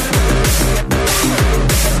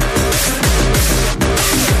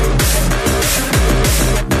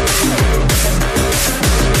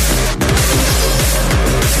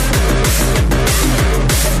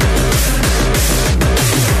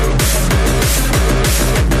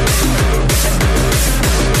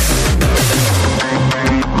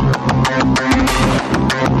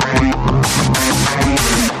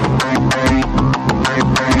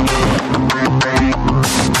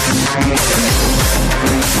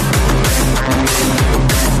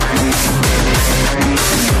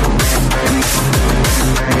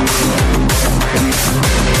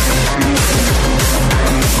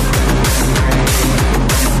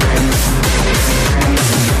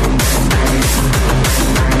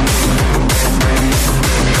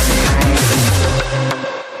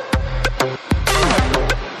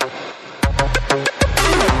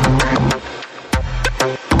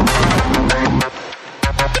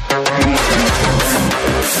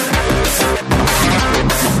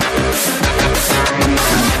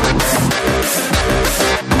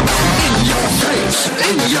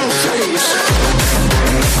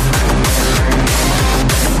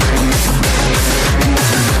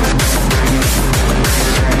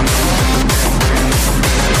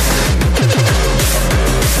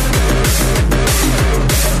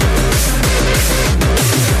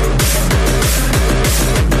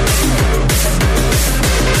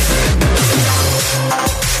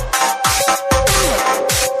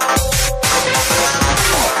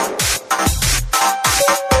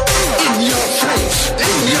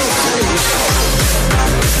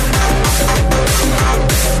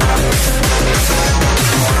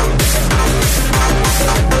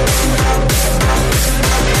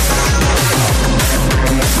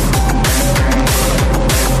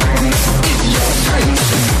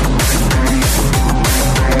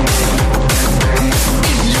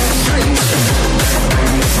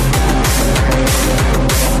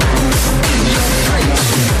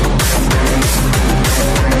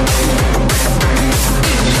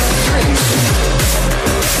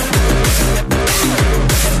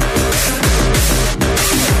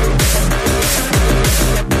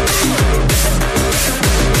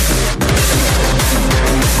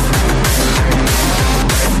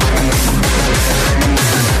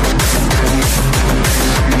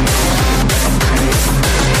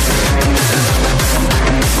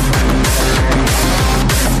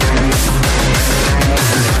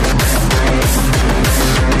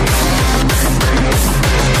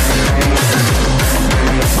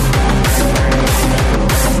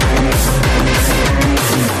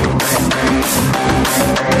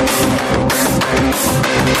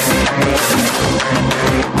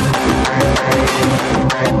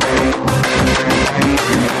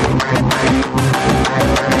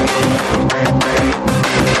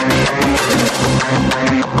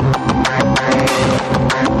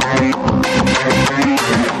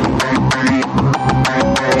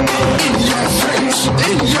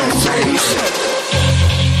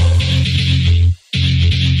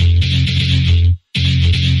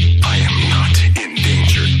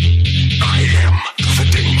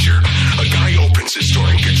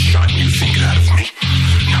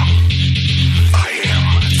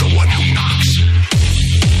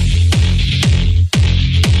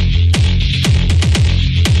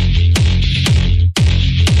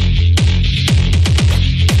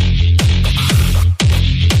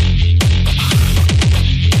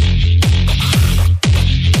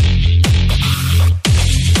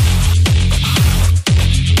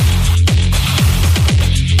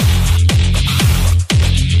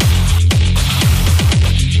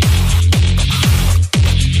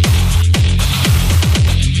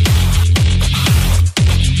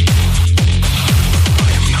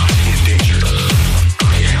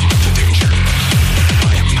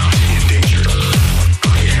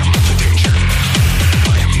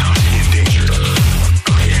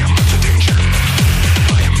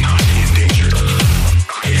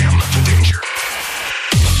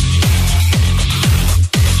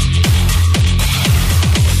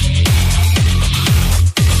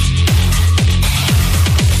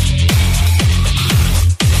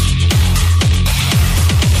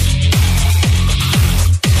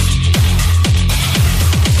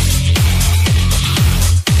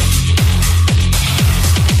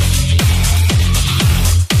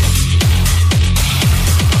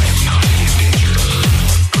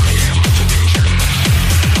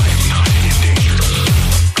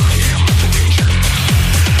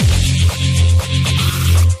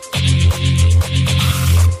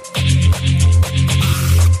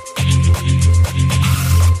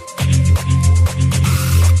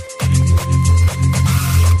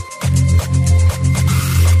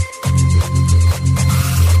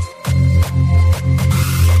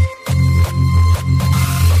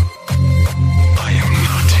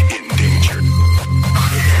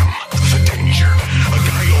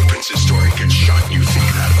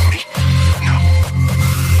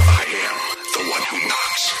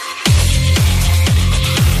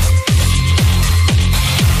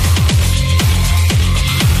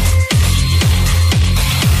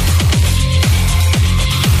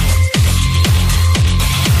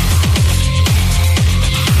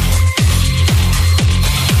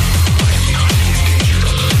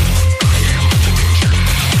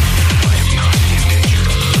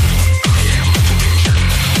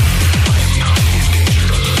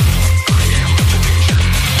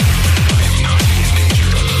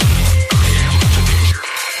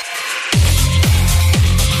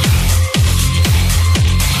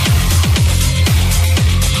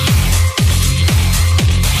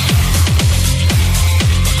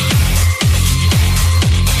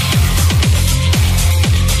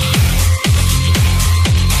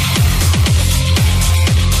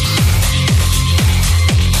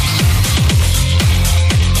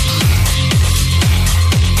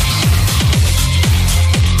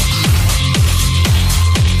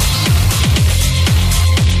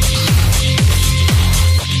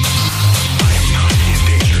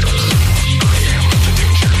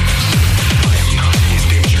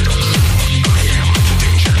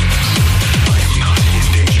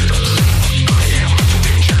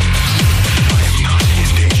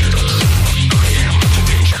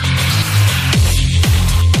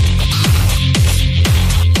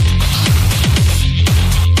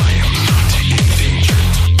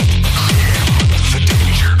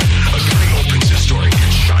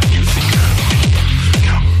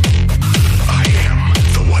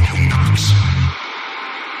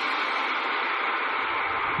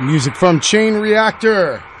 Music from Chain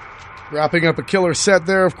Reactor. Wrapping up a killer set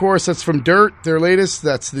there, of course. That's from Dirt, their latest.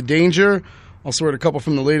 That's The Danger. Also heard a couple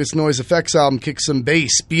from the latest Noise Effects album, Kick Some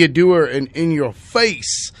Bass, Be a Doer, and In Your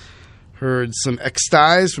Face. Heard some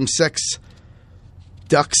X-Ties from Sex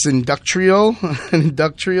Ducks Industrial.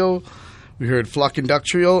 Industrial. We heard Flock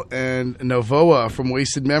Industrial and Novoa from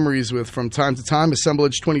Wasted Memories with From Time to Time,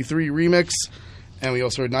 Assemblage 23 remix. And we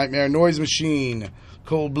also heard Nightmare Noise Machine,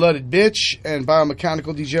 Cold-Blooded Bitch, and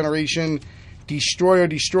Biomechanical Degeneration, Destroyer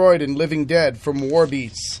Destroyed, and Living Dead from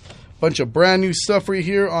Warbeats. Bunch of brand new stuff right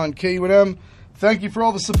here on KUNM. Thank you for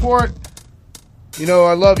all the support. You know,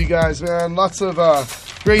 I love you guys, man. Lots of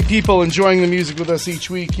great people enjoying the music with us each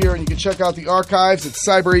week here. And you can check out the archives at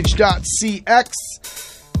cyberage.cx.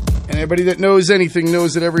 And everybody that knows anything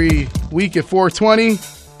knows that every week at 4:20,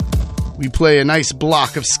 we play a nice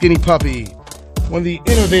block of Skinny Puppy. One of the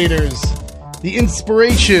innovators, the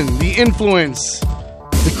inspiration, the influence,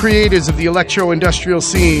 the creators of the electro-industrial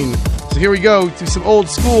scene. So here we go to some old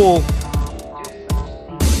school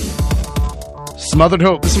Smothered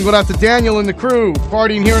Hope. This one going out to Daniel and the crew,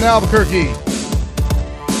 partying here in Albuquerque.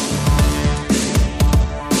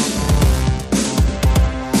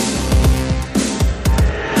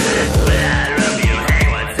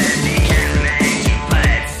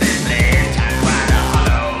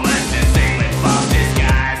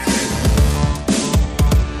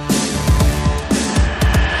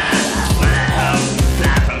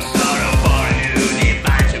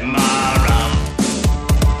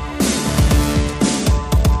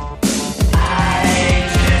 I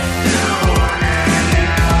just don't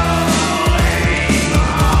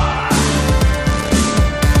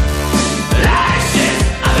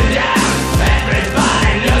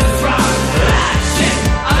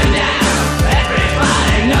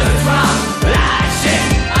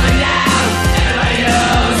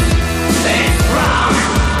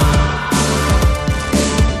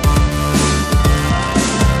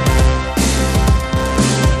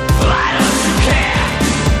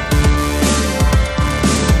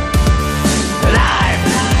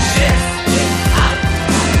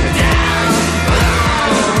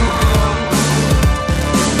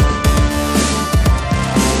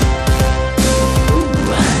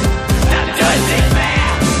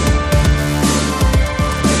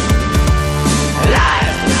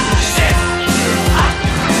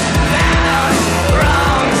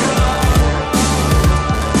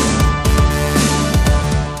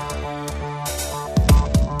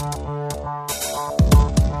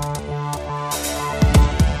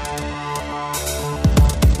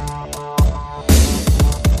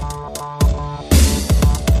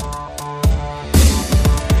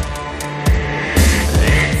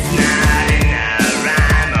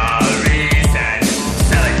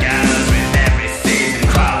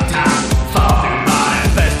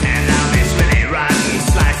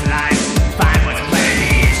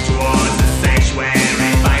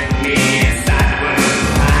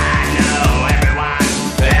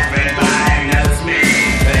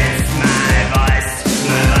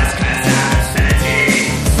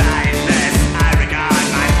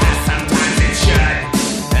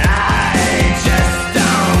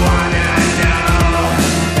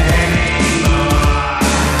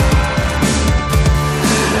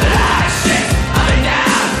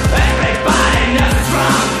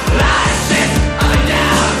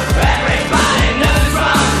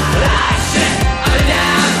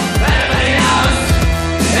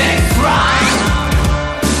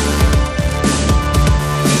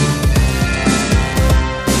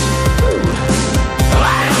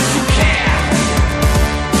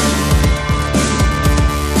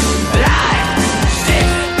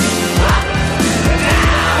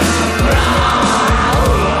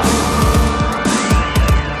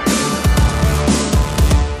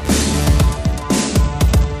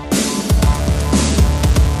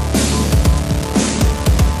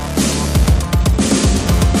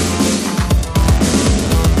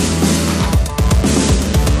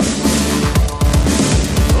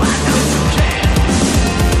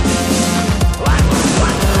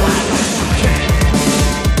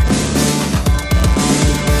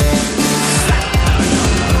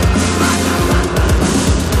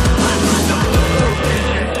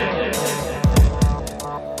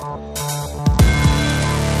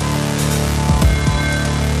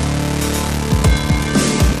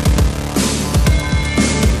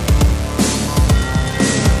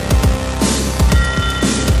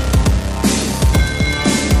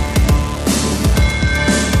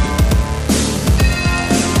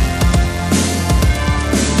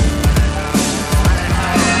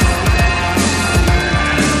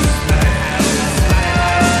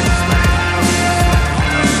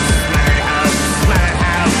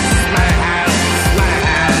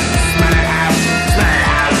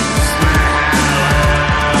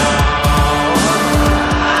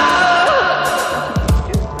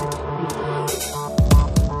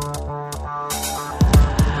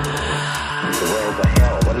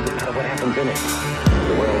in it?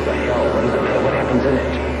 The world's a hell. What does it matter what happens in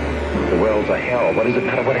it? The world's a hell. What does it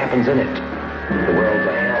matter what happens in it? The world's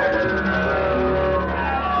a hell.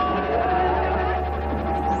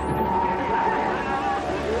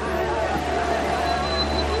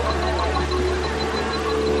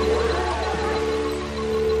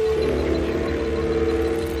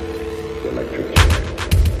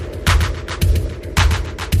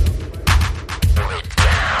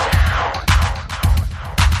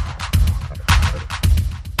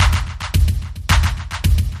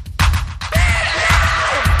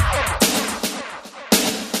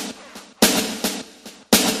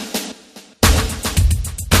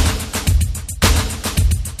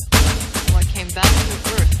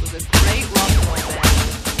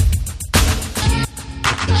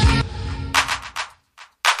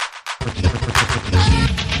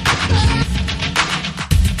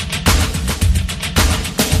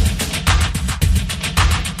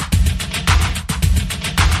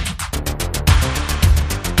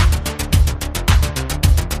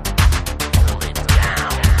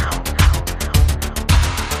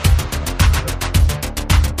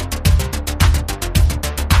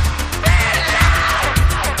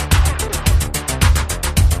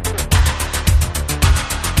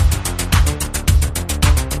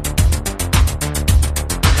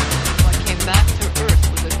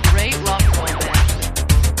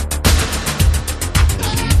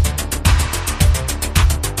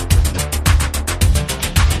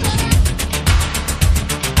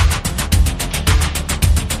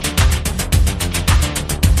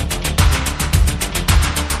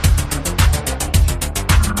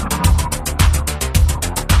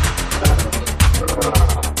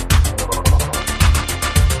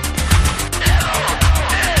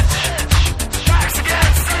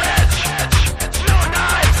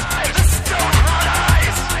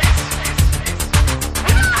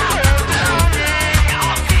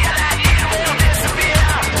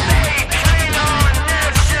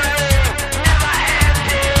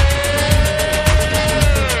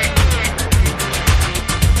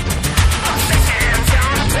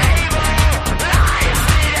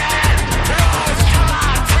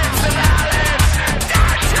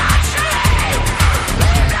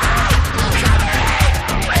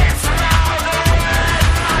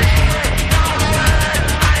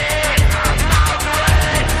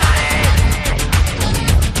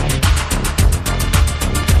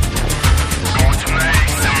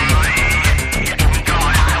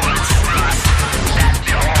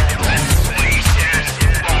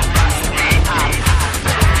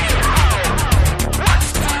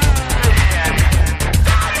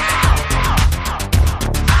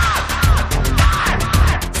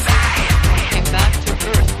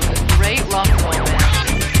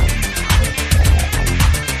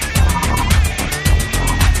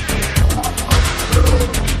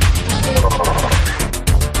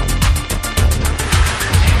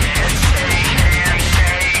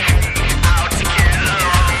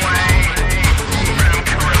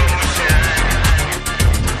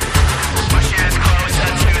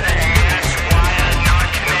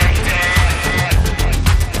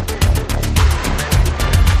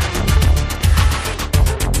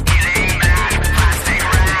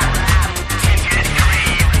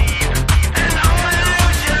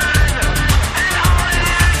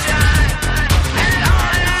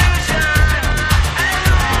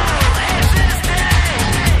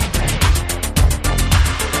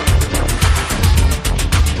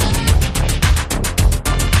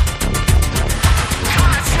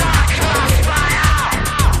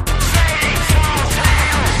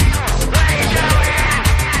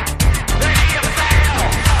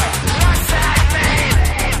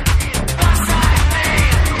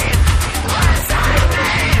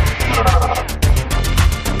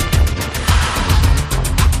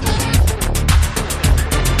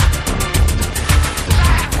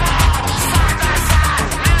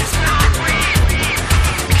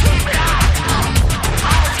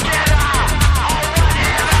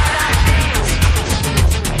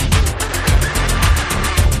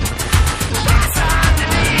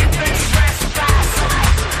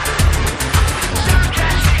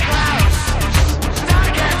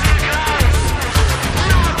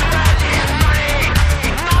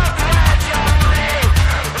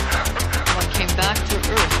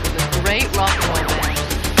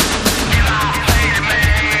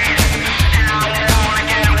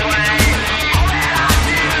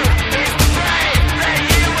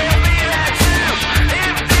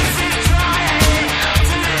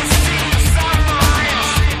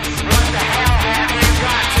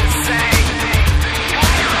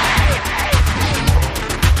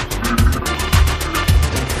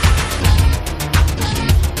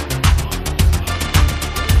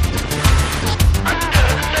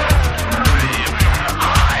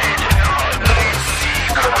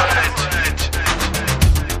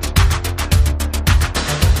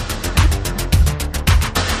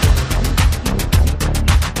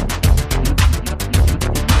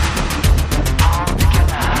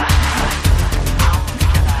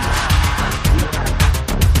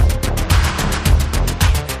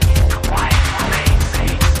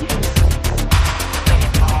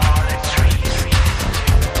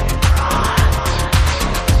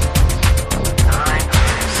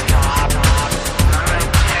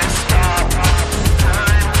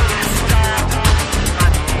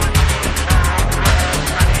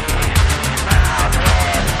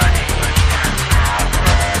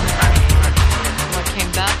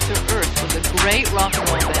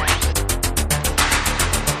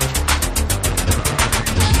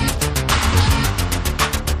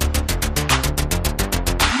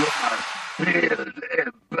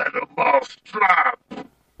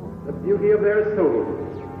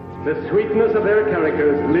 The sweetness of their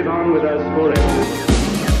characters live on with us forever.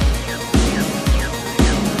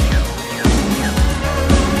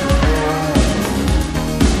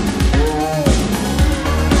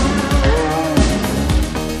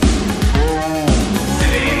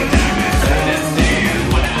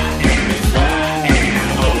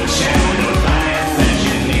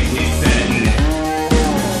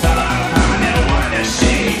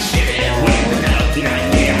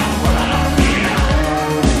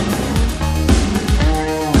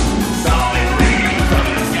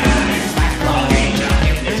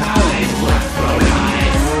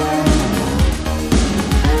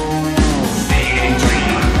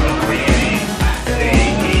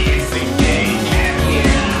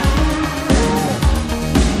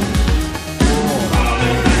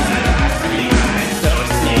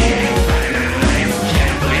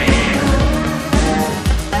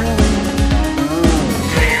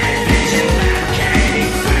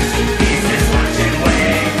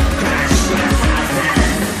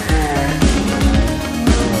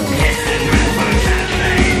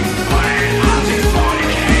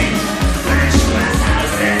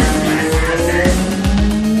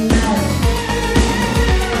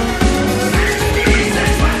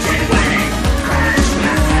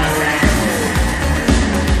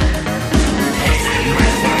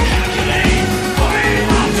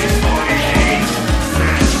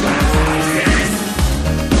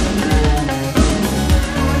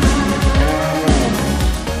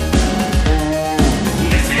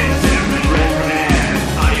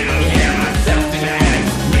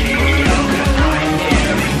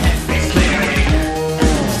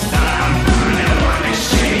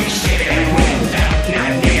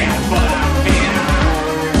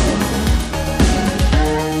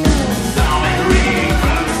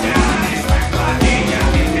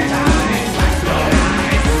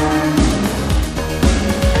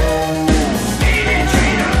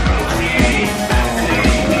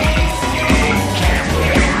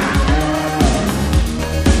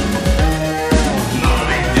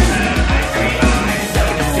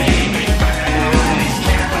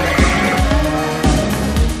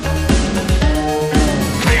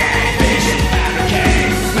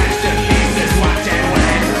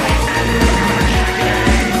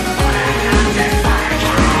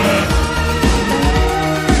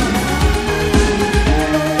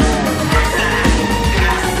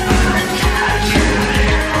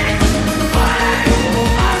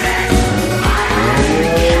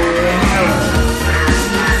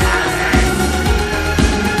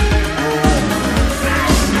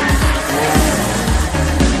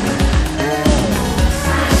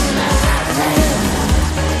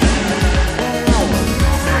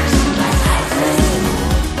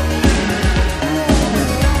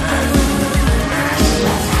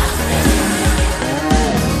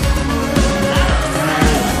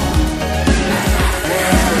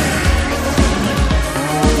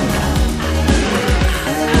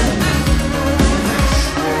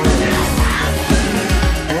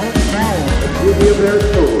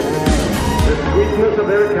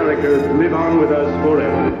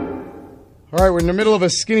 All right, we're in the middle of a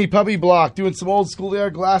skinny puppy block, doing some old school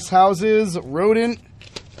there. Glass Houses, Rodent,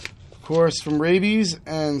 of course, from Rabies,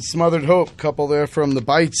 and Smothered Hope, couple there from the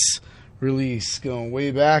Bites release, going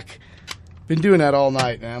way back. Been doing that all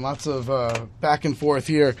night, man. Lots of back and forth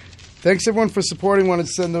here. Thanks, everyone, for supporting. Wanted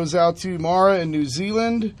to send those out to Mara in New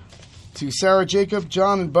Zealand, to Sarah Jacob,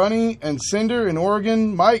 John and Bunny, and Cinder in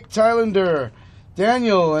Oregon, Mike Tylander,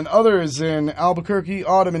 Daniel and others in Albuquerque,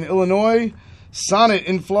 Autumn in Illinois, Sonnet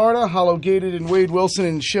in Florida, Hollow Gated and Wade Wilson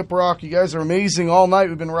in Shiprock. You guys are amazing all night.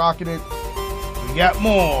 We've been rocking it. We got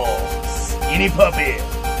more Skinny Puppy.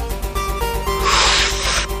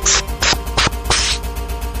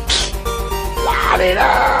 Light it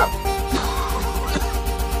up.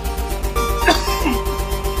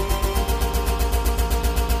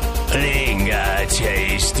 Linger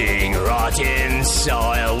tasting rotten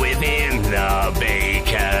soil within the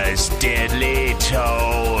baker's deadly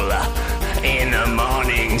toll. In the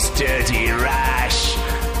morning's dirty rash,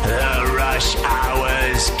 the rush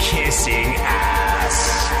hours kissing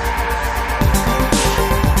ass.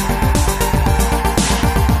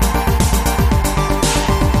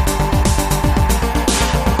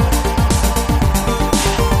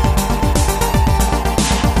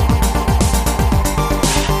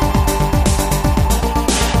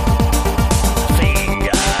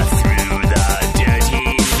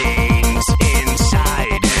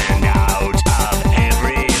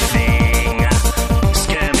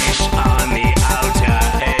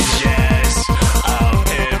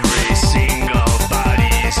 See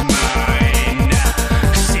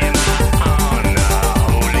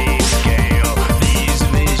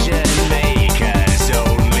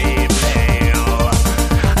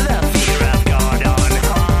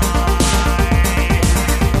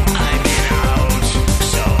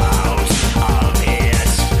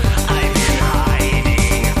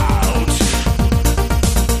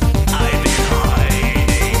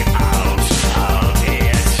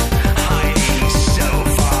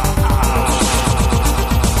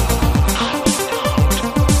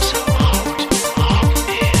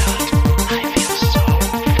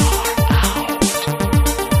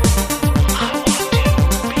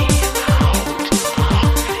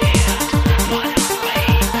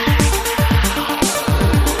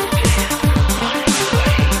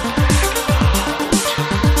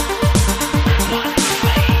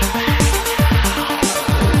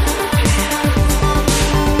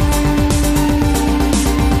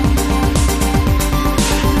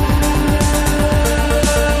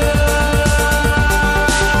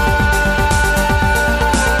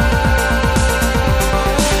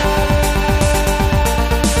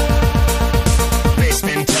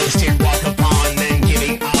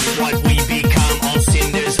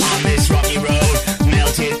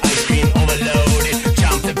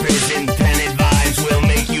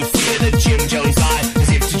Jim Jones live, as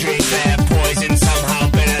if to drink their poison somehow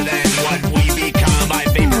better than what we become by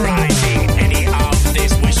vaporizing any of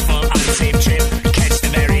this wishful unsafe trip. Catch the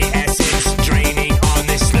very essence draining on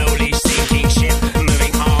this slowly sinking ship,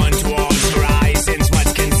 moving on towards horizons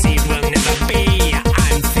what conceived will never be.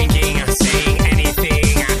 I'm thinking of saying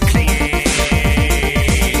anything, clinging.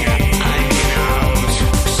 I've been out,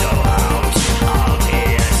 so out of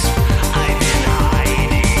it. I've been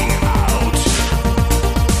hiding out.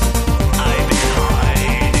 I've been hiding.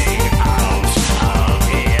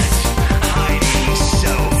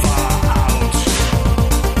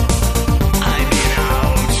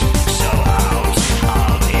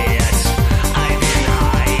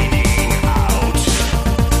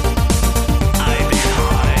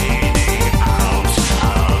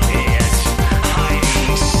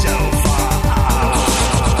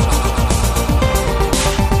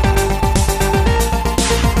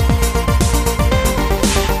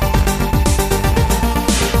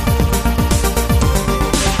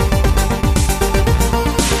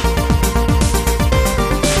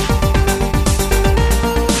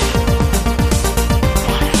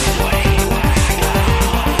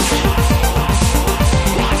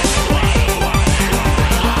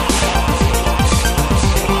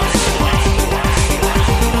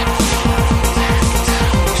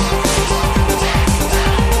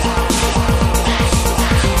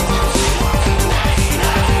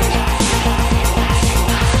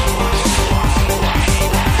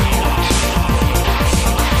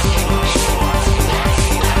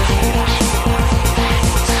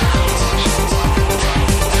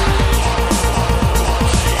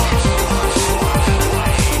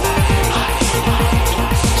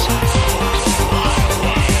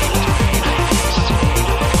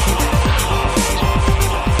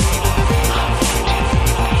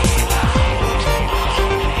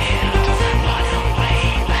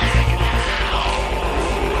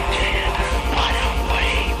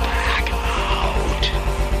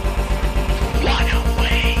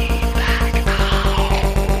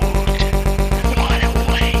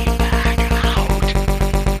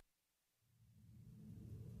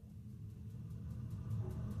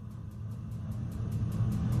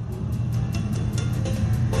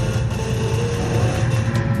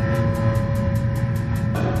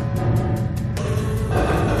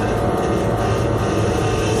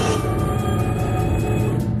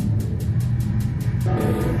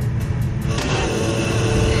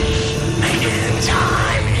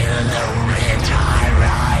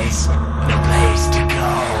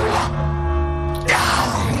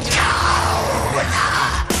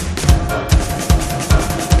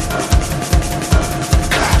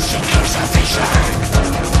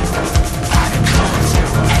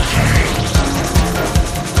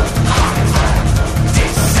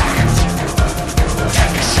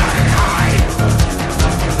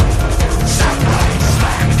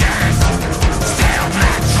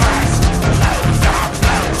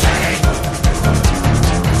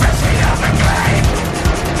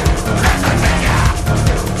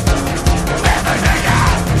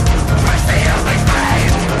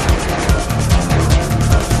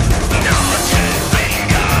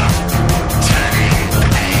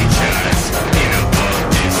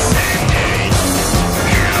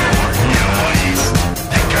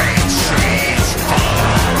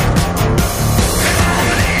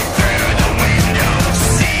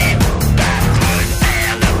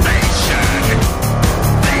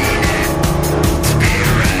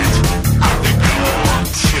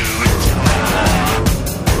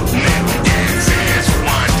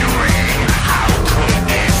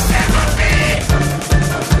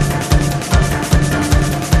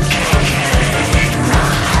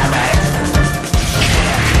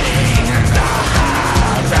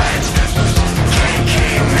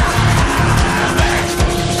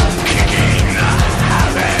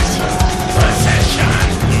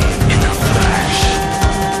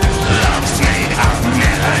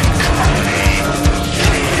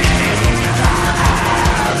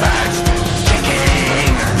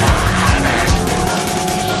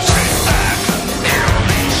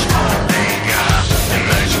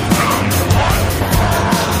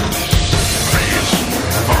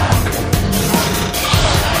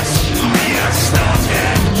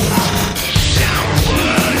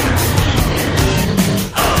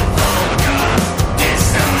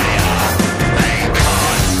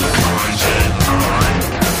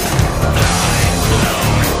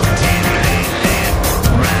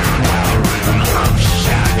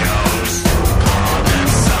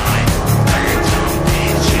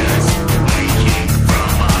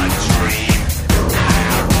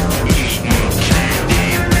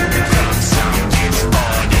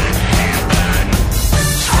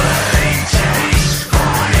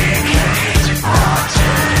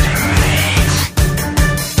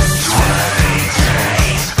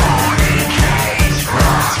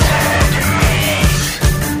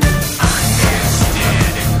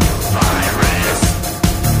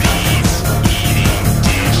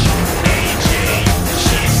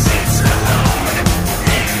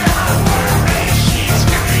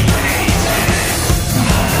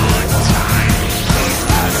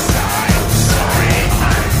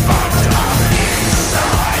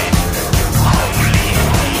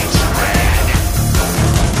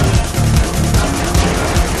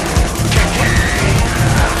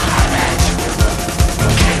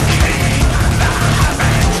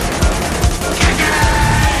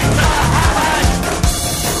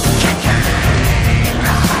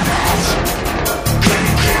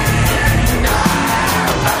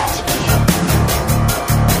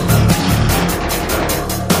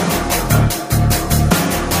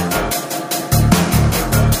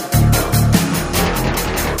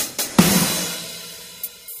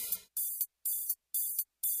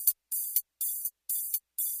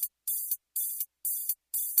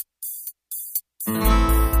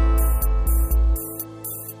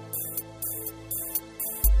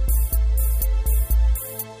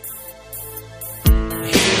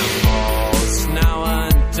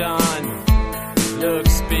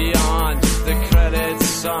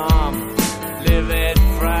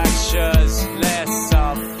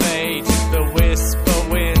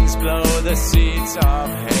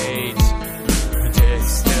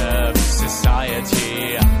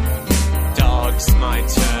 my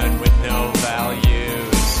turn with no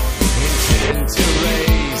values. Intent to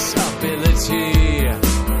raise ability.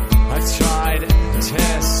 I tried,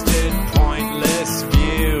 tested, pointless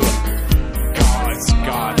view. God's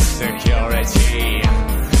got security.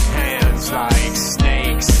 Hands like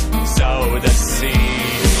snakes, sow the seed.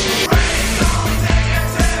 Raise on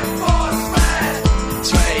negative force.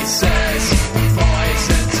 Traces,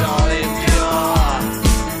 poisons all impure.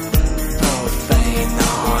 Profane the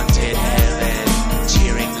haunted heaven.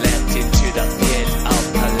 Cheering left into the pit of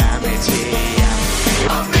calamity.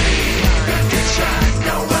 A mean condition,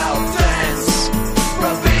 no offense.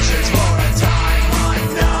 Provisions for a time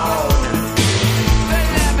unknown.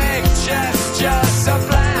 Polemic gestures of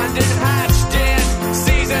bland and hatched in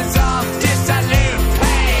seasons of dissolute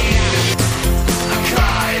pain. A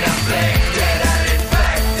cried, afflicted and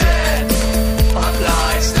infected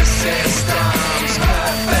applies the system's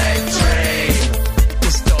perfect dream.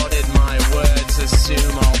 Distorted my words,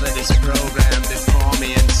 assume all that is programmed before me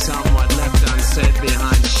and somewhat left unsaid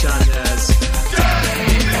behind shutters.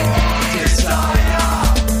 Dirty for desire,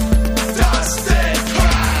 dusted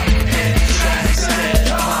crap, interested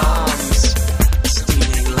arms.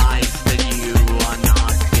 Stealing life that you are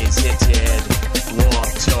not visited.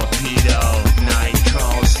 Warp torpedo, night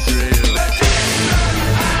crawls through.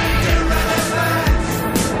 And irrelevant,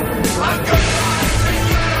 a goodbye to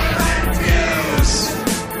human views.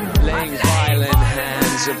 Laying violent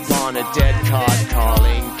hands upon a dead cart,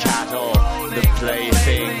 calling cattle. The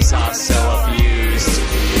playthings are so abused.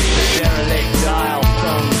 The derelict dial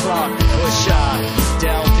phone clock pusher,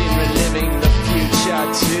 dealt in reliving the future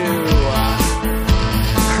too.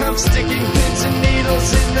 I'm sticking pins and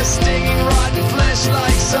needles in the stinging rotten flesh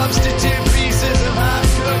like substitute pieces of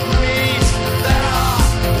half-cooked meat that are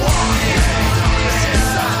walking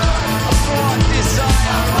pieces of what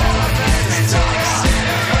desire relevance takes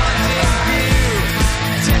in front of view,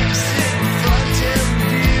 takes in front of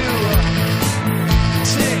view,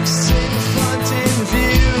 takes in front of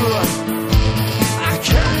view. A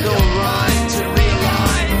candle rhyme to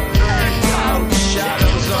realign, burned out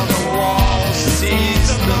shadows on the wall, seize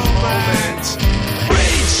the moment,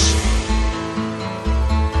 reach.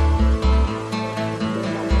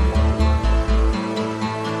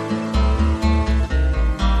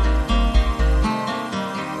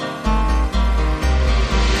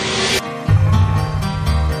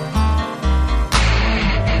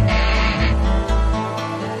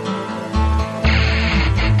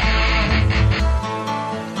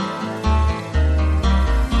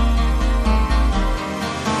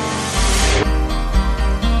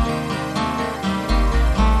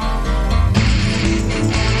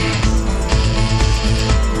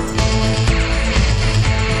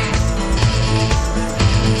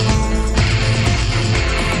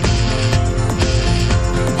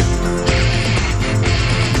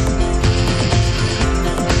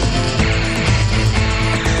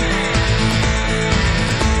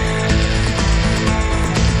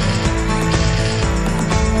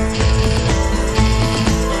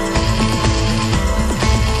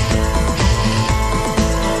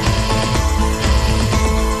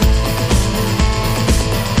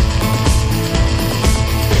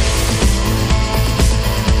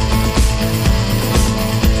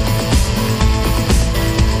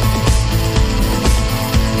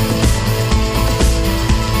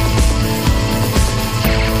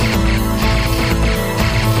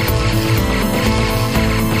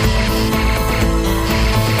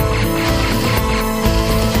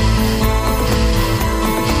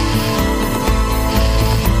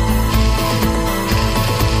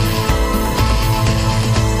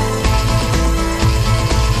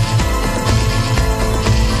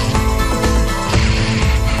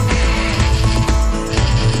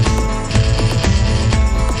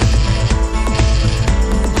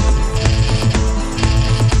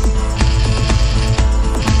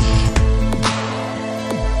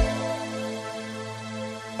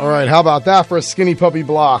 All right, how about that for a Skinny Puppy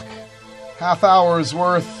block? Half hour's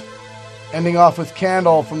worth, ending off with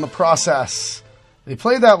Candle from The Process. They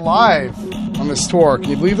played that live on this tour. Can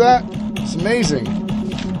you believe that? It's amazing.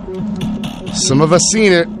 Some of us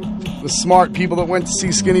seen it. The smart people that went to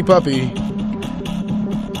see Skinny Puppy.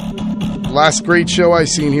 Last great show I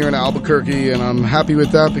seen here in Albuquerque, and I'm happy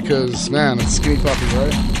with that because, man, it's Skinny Puppy,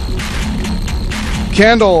 right?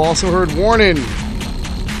 Candle also heard Warning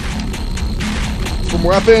from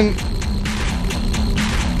Weapon,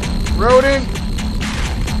 Rodent,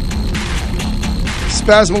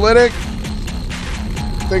 Spasmolytic.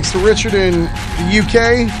 Thanks to Richard in the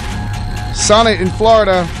UK, Sonnet in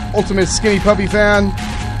Florida, ultimate Skinny Puppy fan.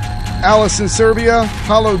 Alice in Serbia,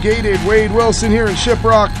 Hollow Gated, Wade Wilson here in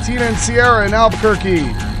Shiprock, Tina and Sierra in Albuquerque,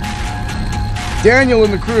 Daniel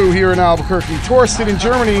and the crew here in Albuquerque, Torsten in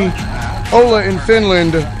Germany, Ola in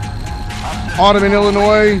Finland, Autumn in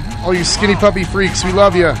Illinois, all you skinny puppy freaks, we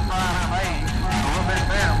love you.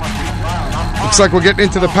 Looks like we're getting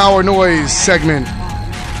into the Power Noise segment.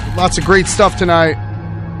 Lots of great stuff tonight.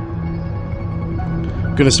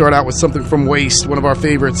 Going to start out with something from Waste, one of our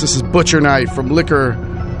favorites. This is Butcher Knife from Liquor,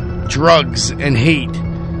 Drugs, and Hate.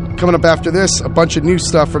 Coming up after this, a bunch of new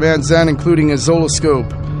stuff from Anzen, including a Zoloscope.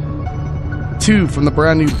 2 from the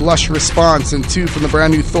brand new Blush Response and 2 from the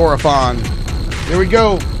brand new Thoraphon. Here we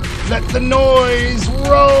go. Let the noise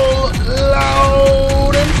roll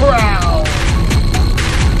loud and proud.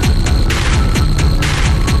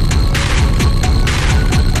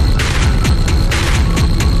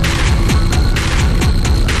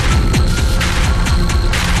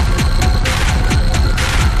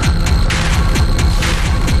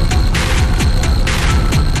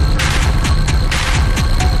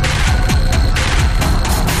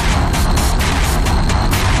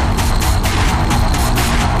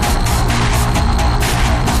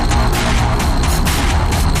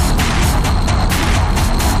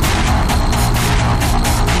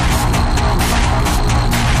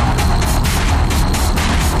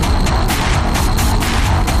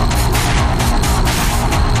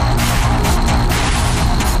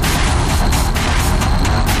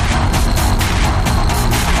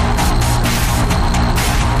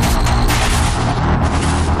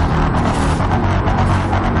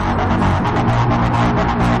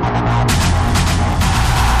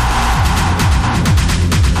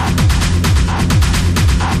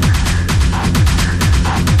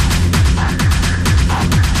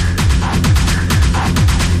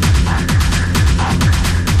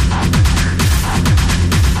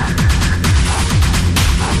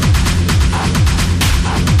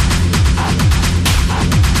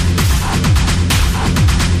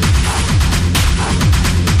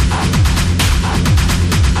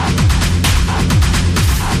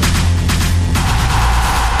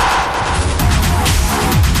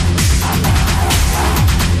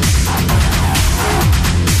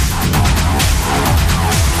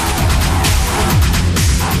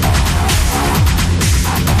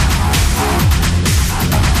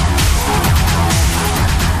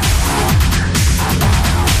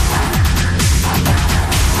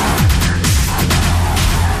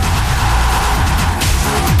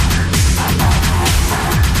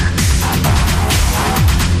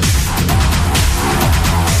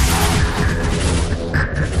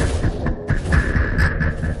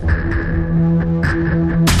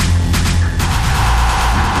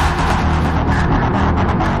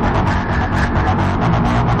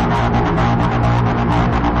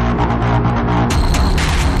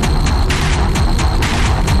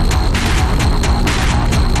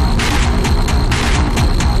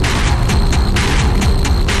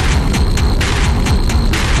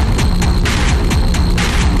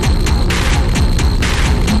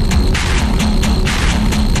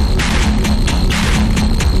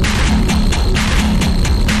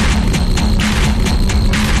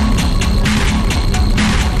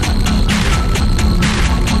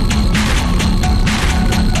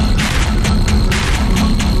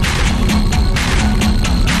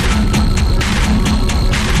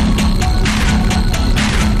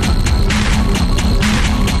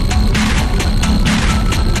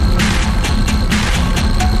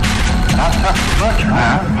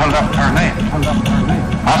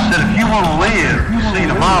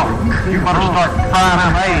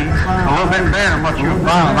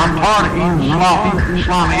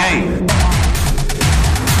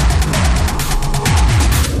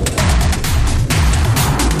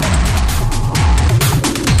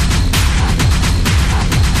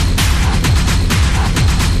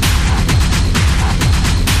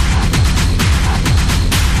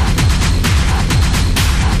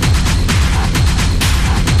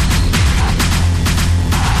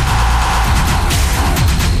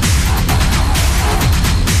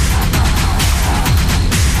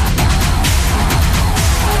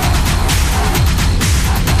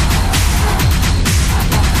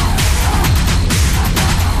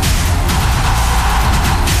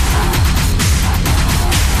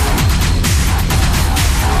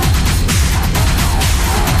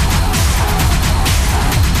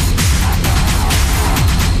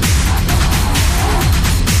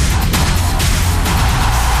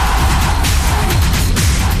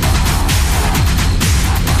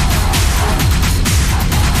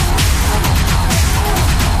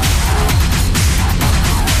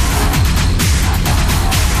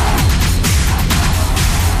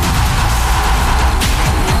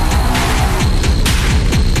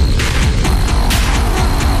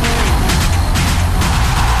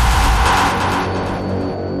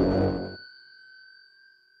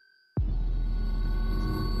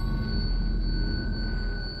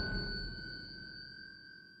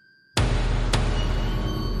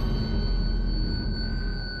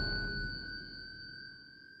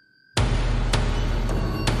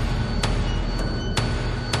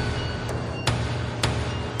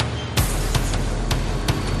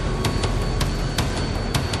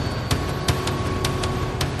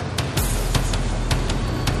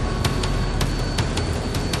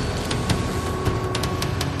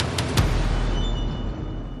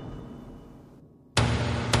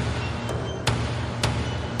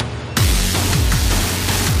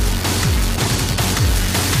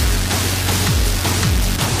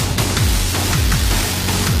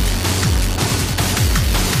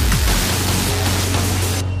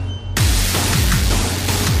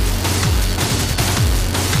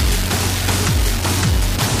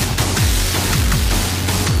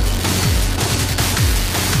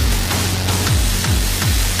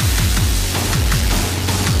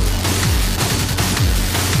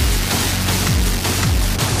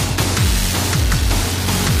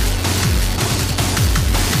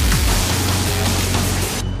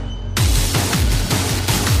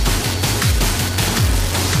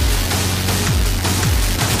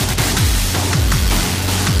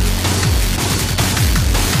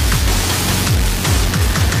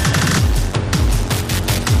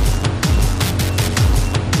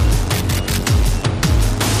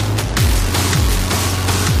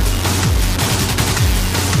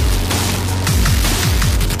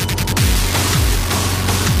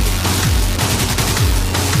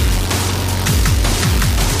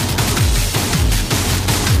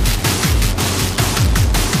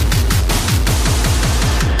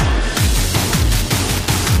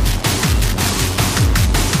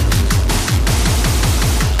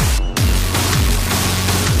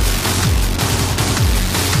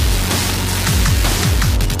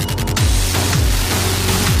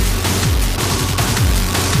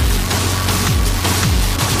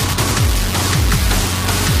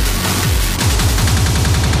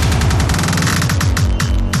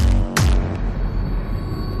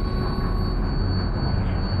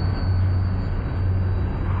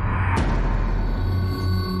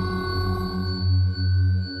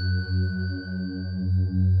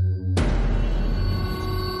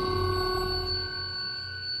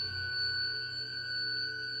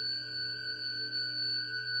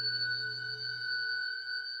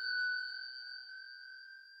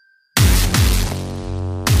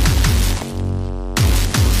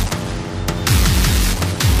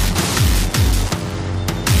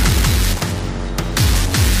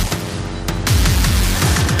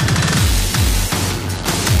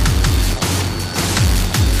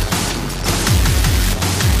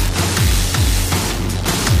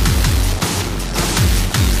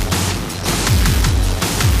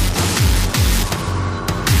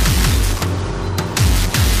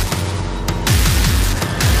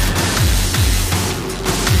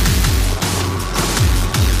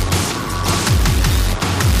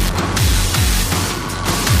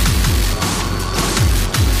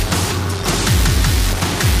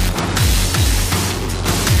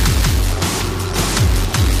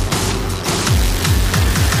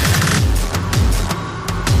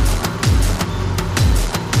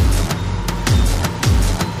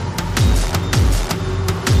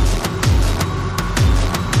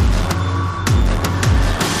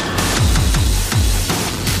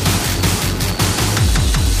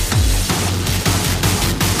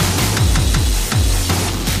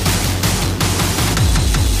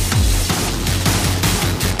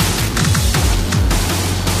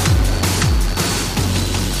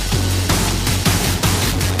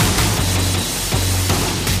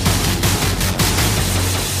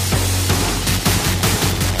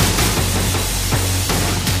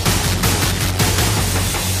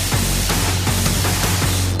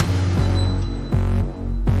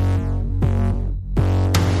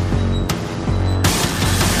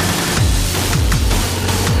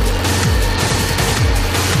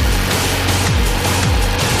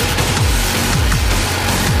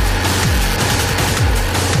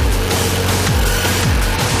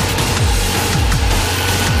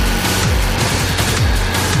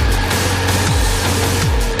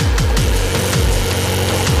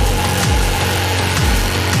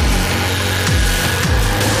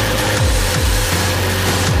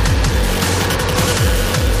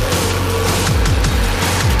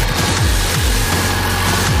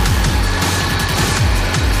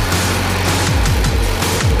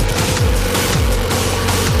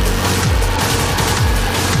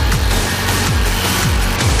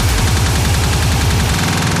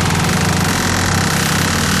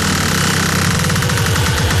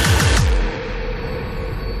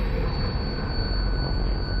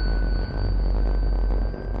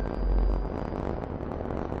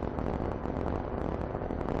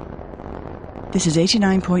 This is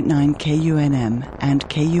 89.9 KUNM and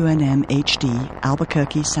KUNM HD,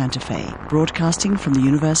 Albuquerque, Santa Fe, broadcasting from the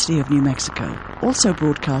University of New Mexico. Also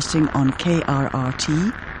broadcasting on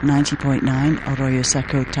KRRT 90.9 Arroyo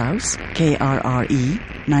Seco Taos, KRRE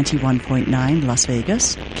 91.9 Las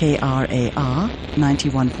Vegas, KRAR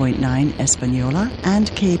 91.9 Española, and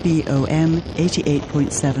KBOM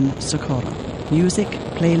 88.7 Socorro. Music,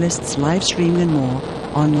 playlists, live streaming and more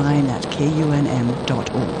online at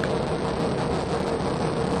kunm.org.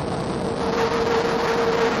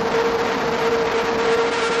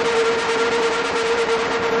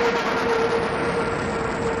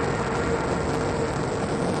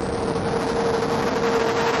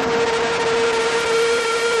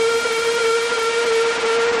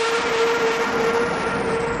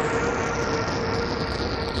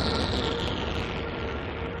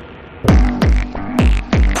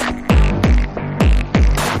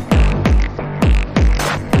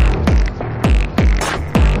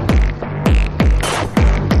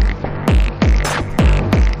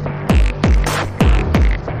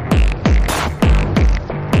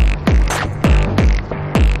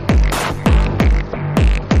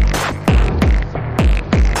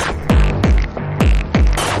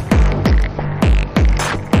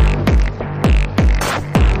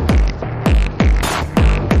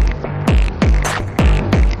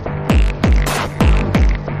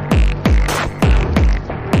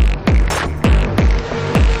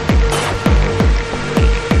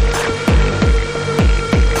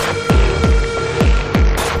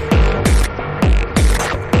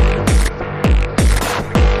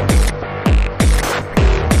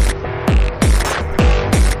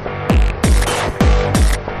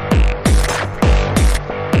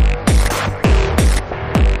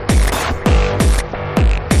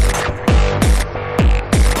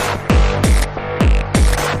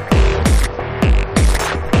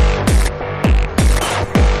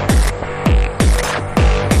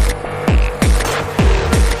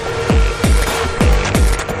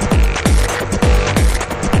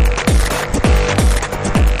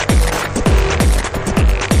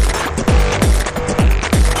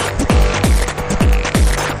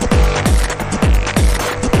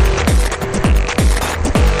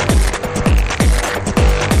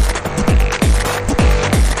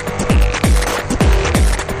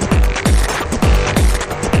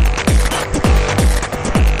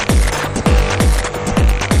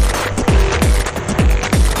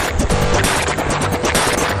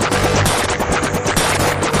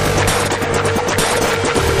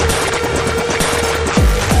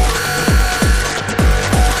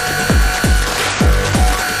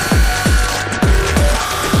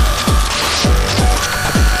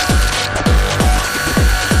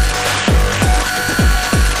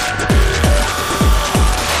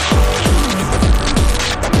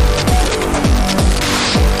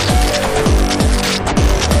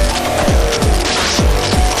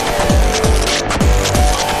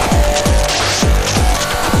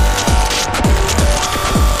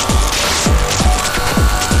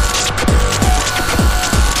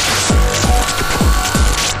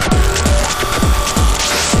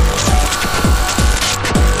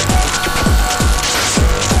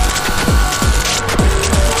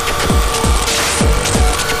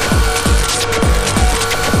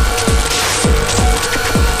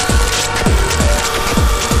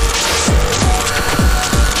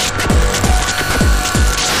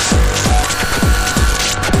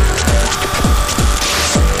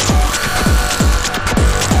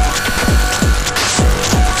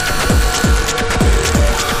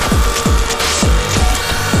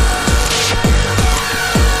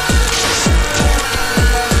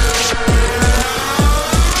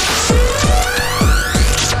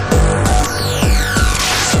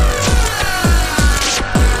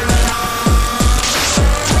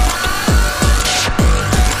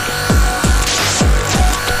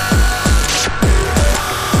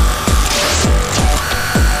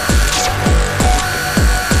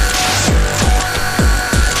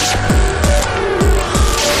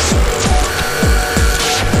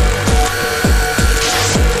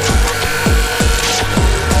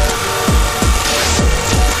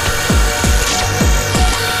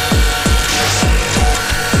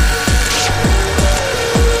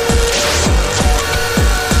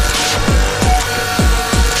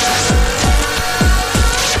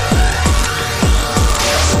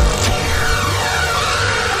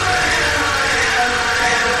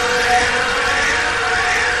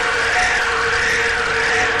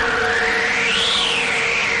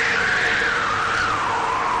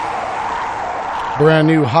 Brand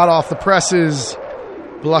new, hot off the presses,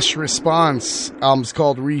 Blush Response. Album's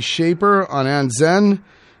called Reshaper on Anzen.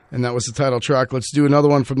 And that was the title track. Let's do another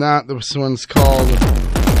one from that. This one's called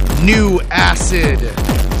New Acid.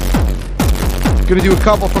 Gonna do a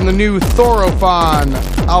couple from the new Thorophon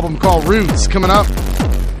album called Roots coming up.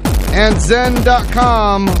 And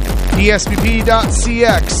Zen.com, DSPP.cx.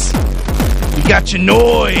 You got your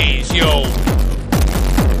noise, yo.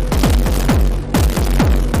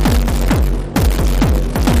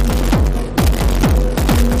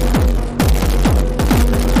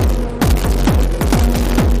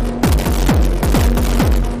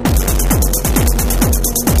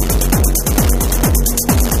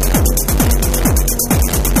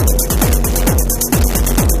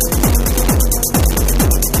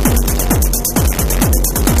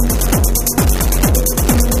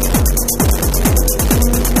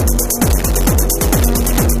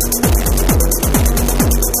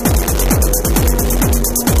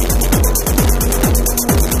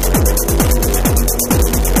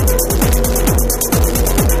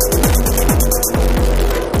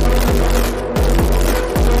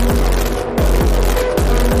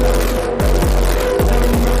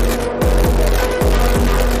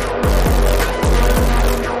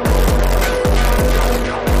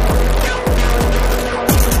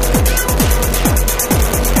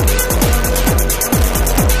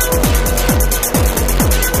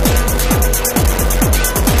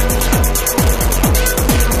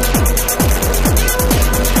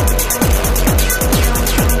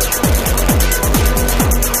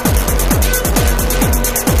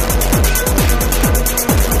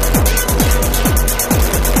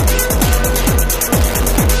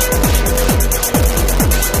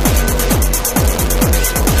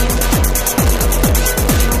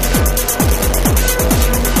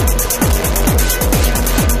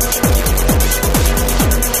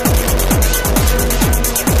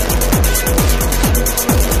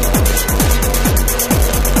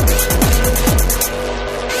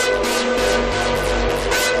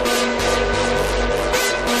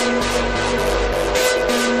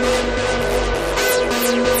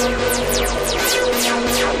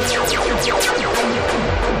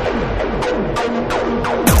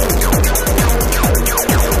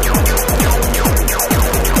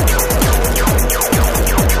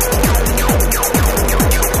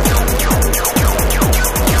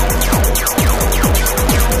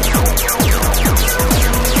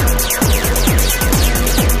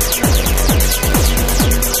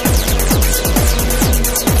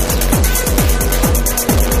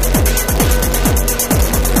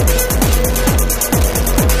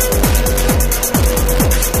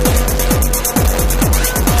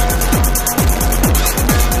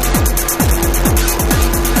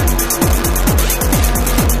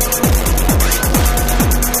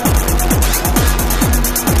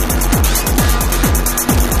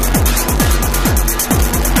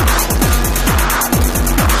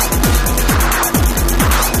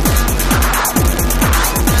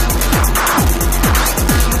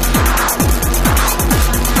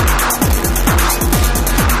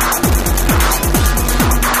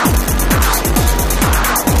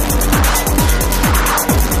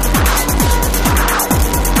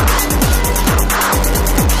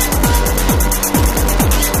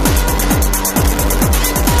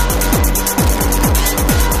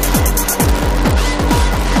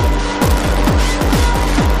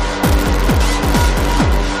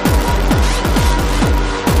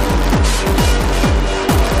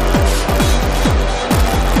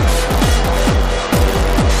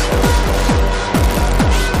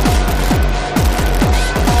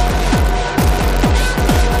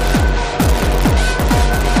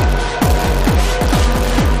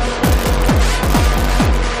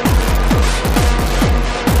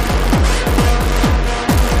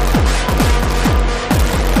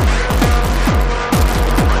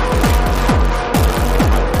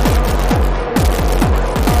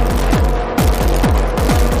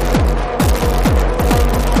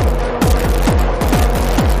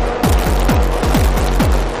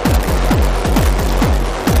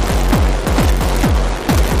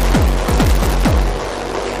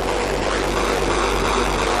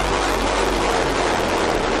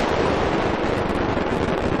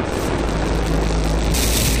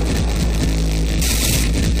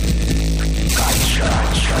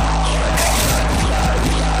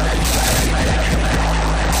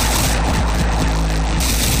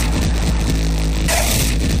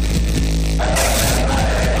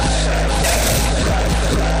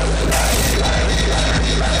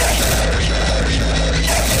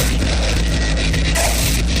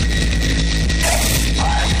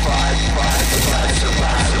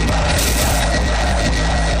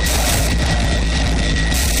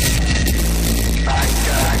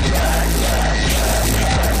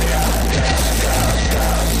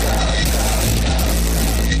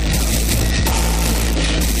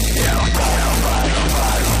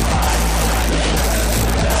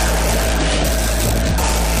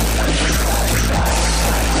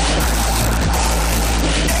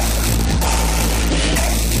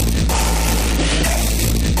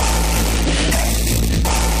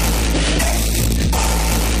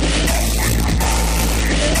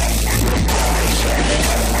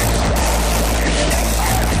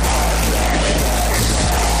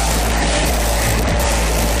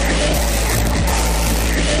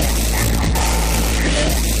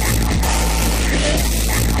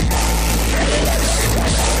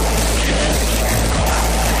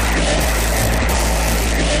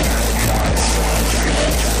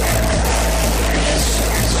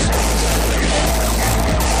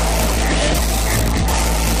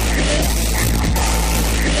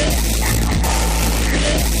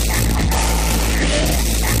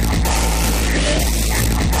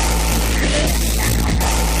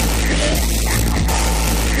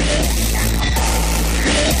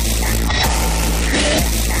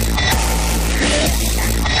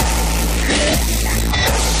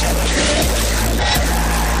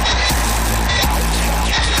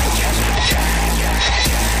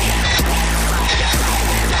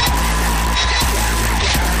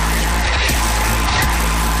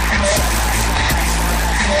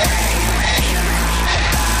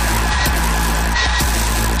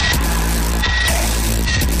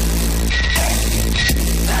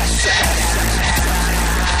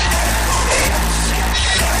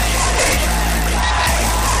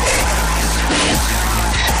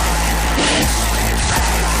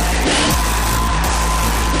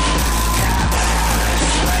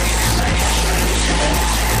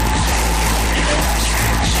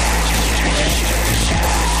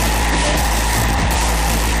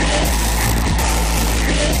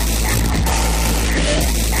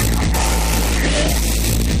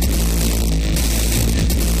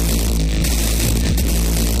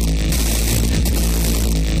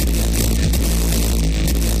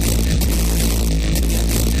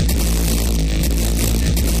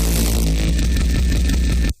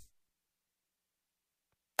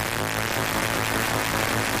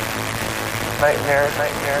 Nightmares,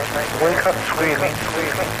 wake up screaming,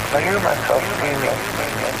 I hear myself screaming.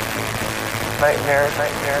 Nightmares,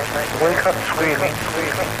 wake up screaming,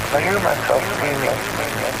 I hear myself screaming.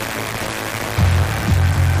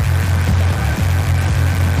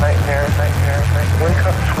 Nightmares, wake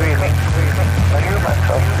up screaming, I hear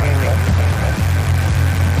myself screaming.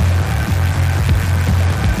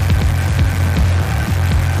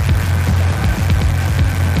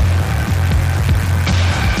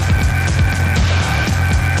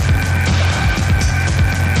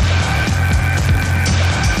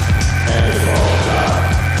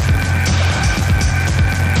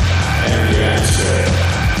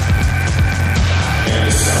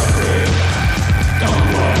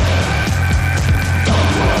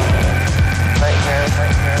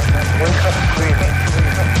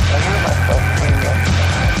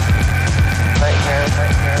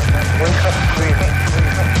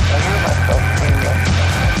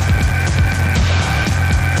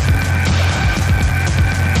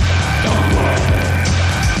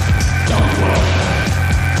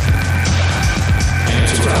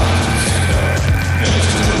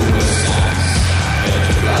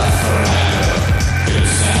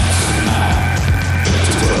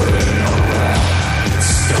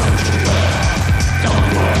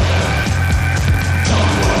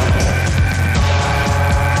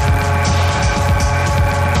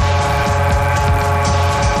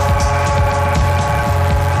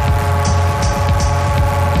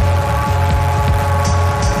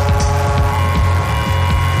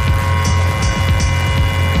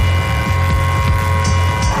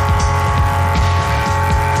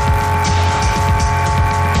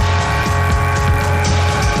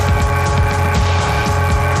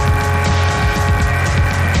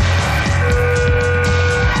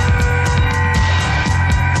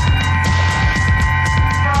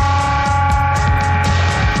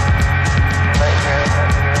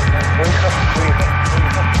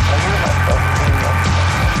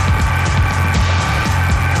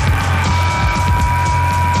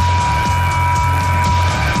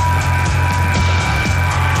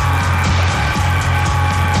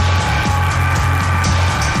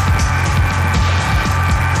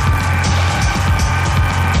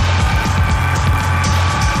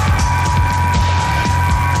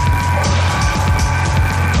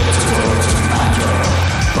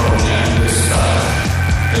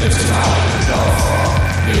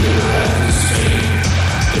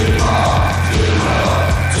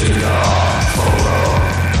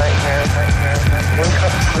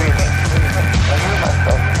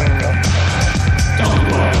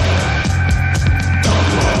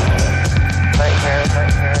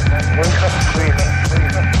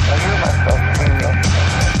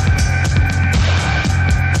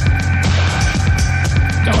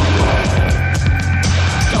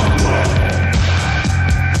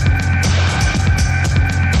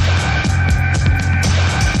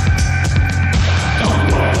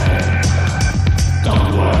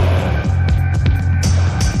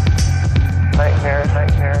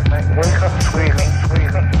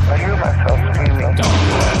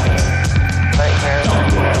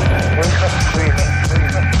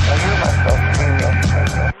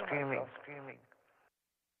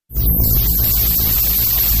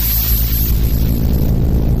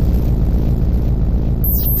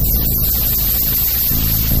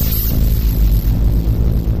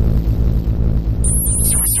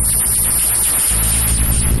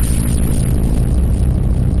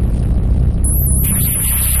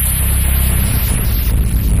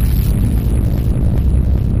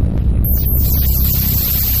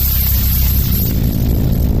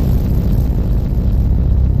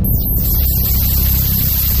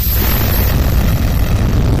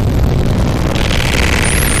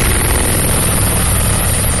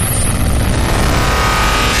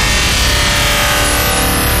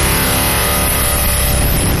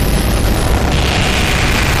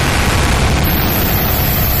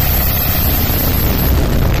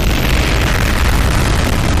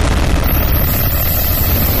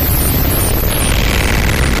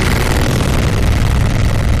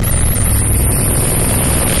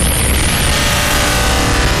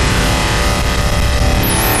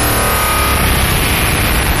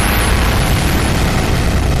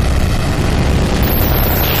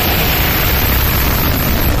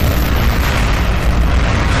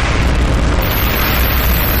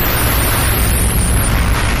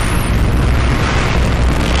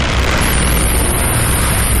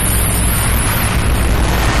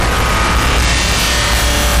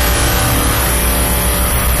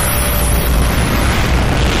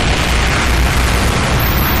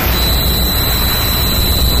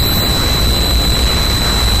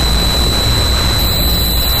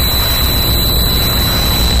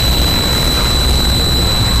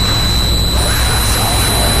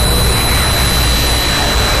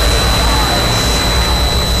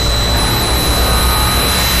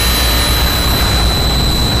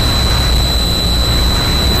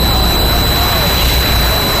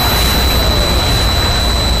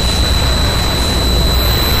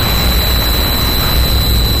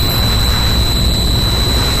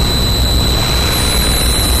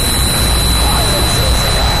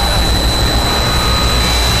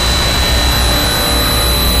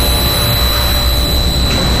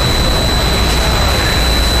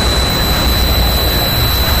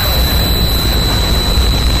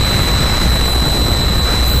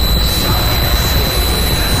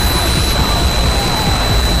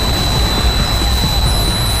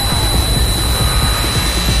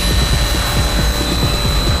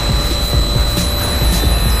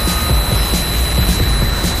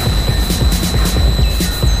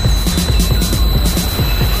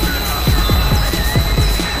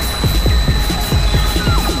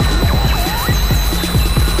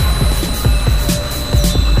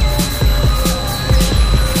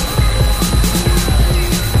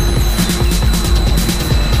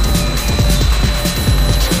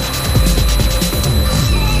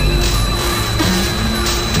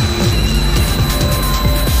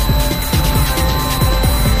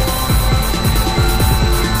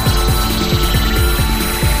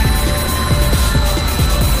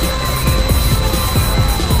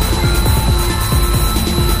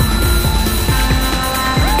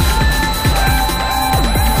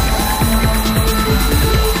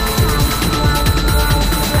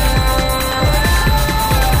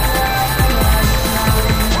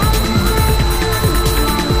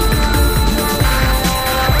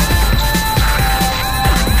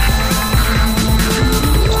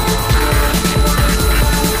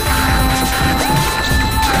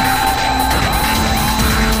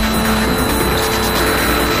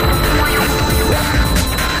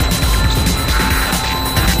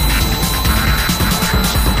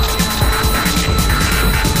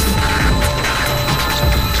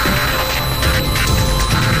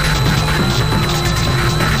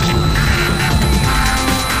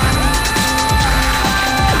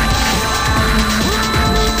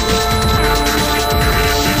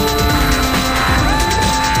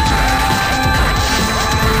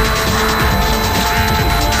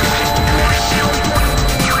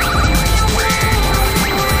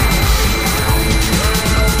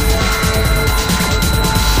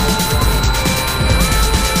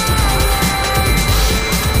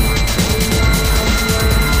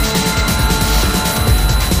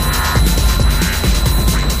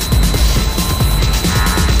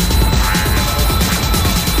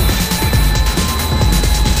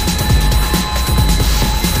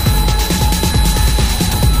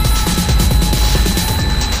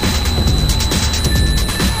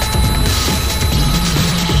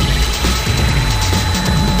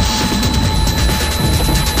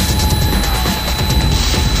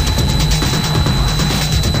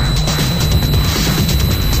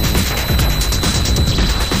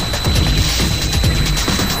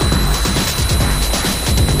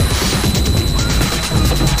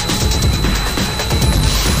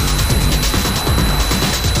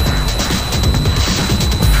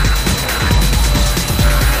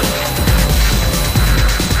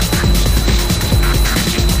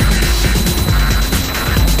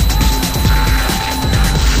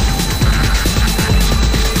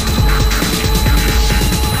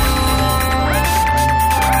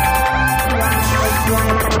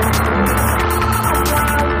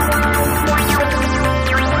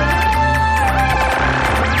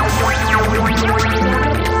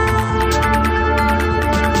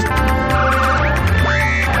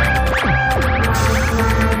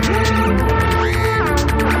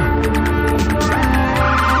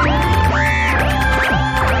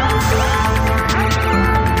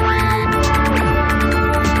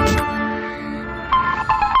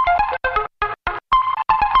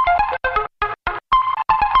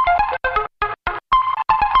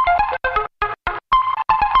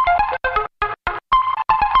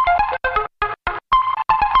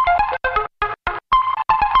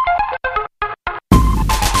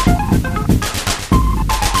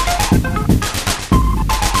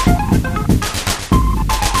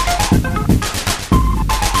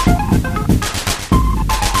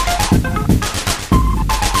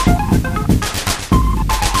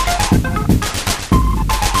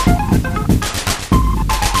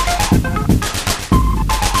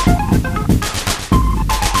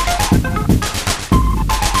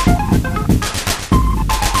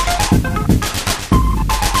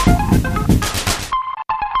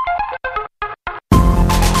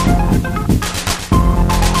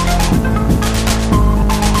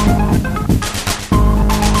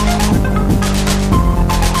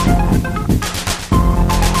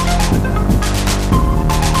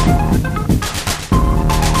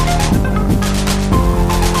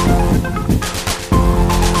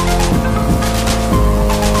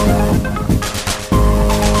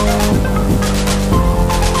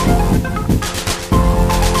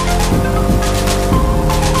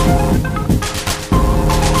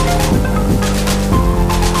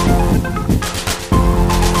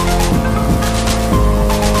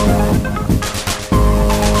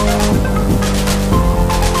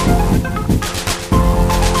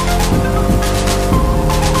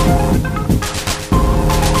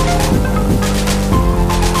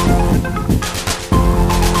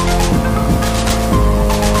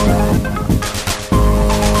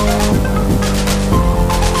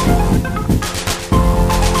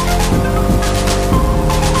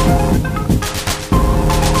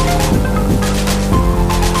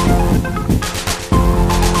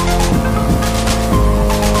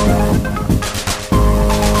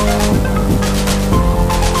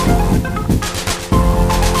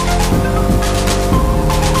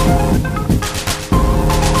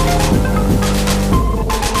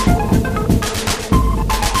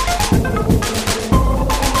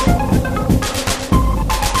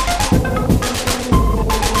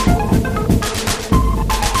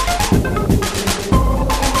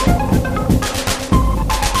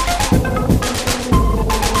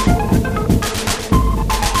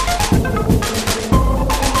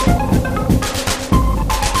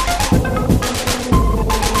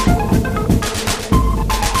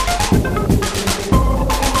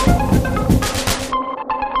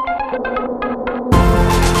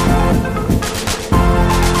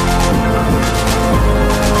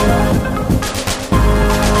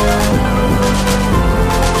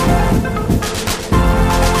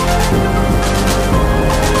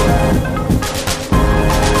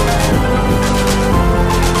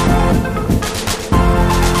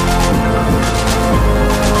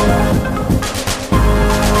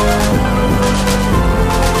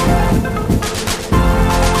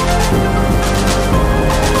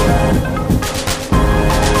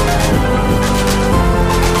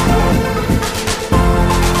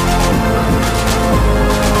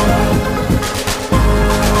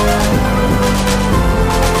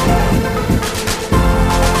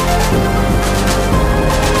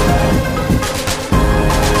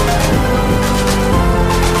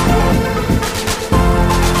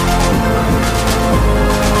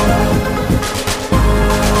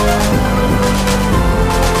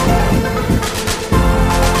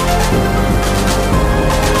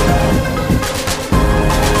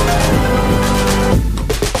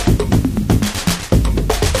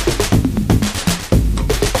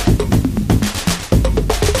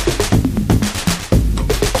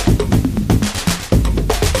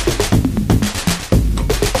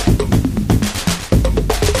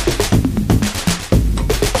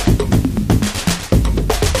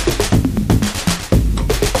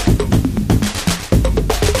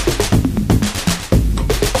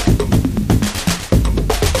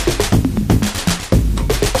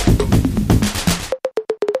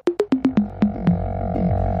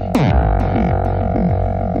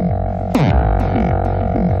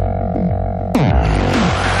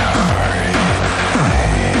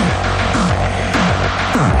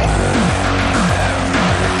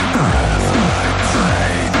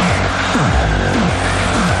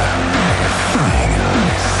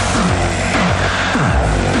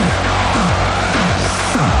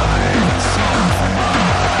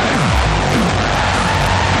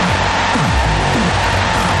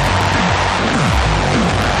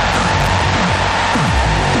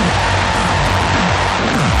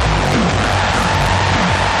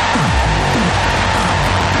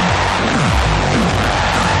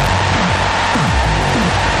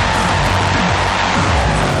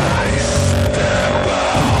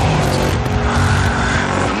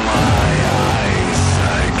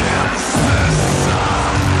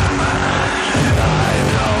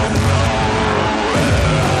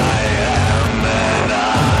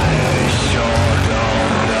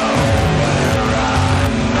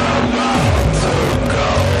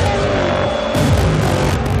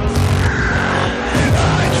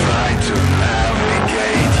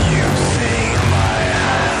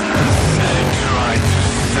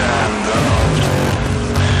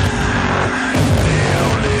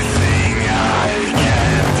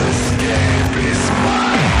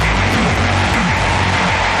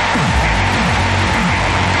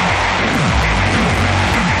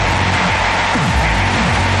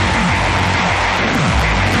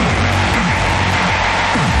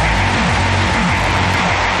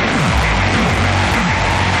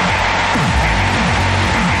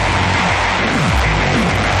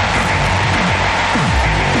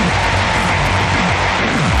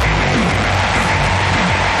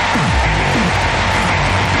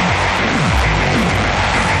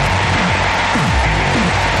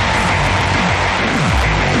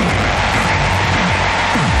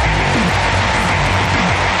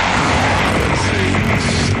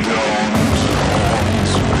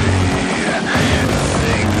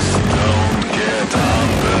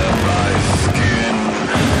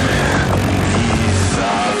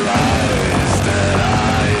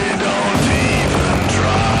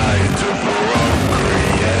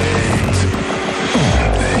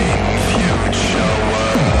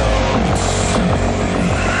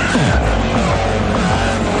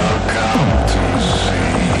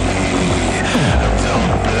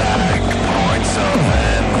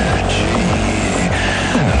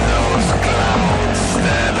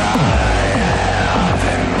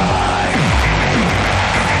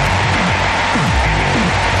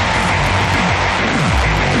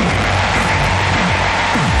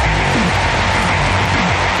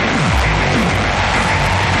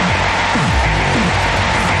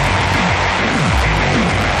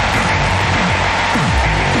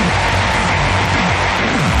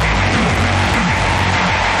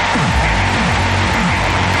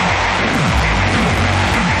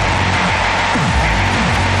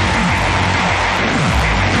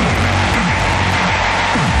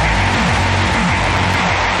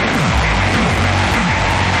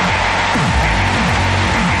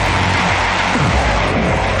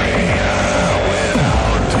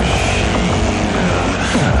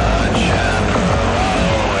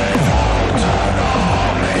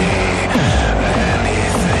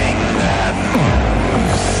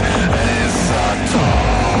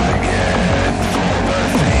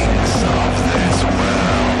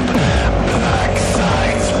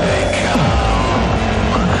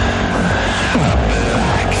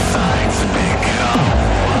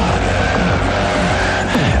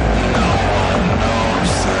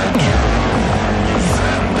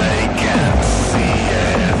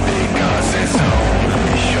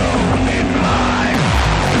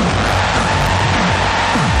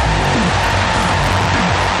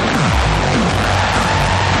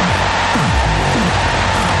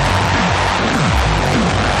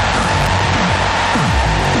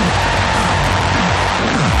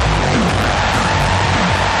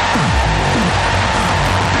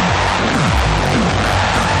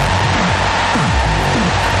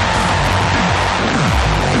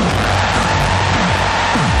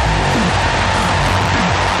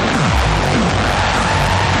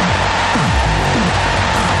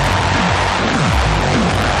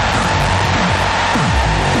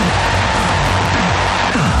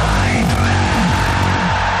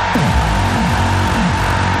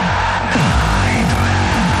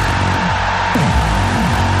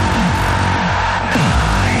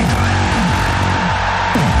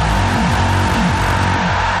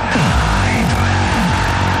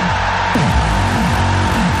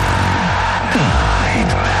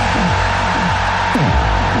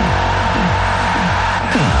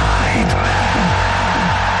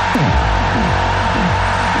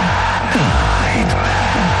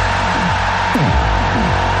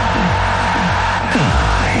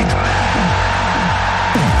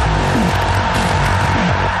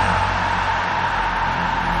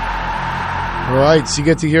 right, so you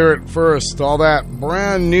get to hear it first. All that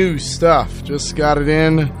brand new stuff. Just got it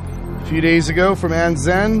in a few days ago from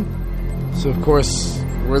Anzen. So, of course,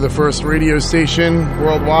 we're the first radio station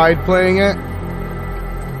worldwide playing it.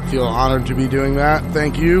 Feel honored to be doing that.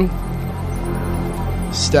 Thank you.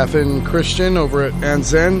 Stefan Christian over at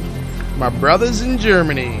Anzen. My brothers in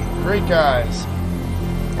Germany. Great guys.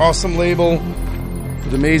 Awesome label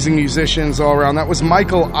with amazing musicians all around. That was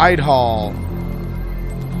Michael Eidhall.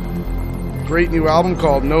 Great new album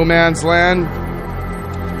called No Man's Land.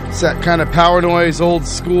 It's that kind of power noise, old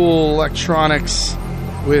school electronics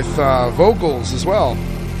with vocals as well.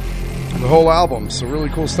 The whole album. So really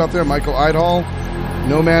cool stuff there. Michael Eidhall,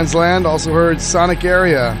 No Man's Land. Also heard Sonic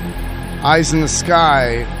Area, Eyes in the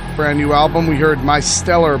Sky. Brand new album. We heard My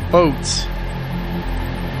Stellar Boat.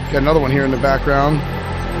 Got another one here in the background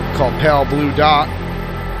called Pale Blue Dot.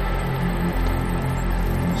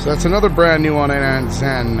 So that's another brand new one in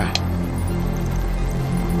Anzen.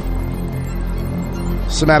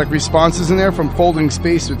 Somatic Responses in there from Folding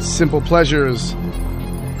Space with Simple Pleasures.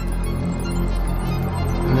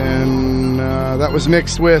 And then that was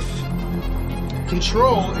mixed with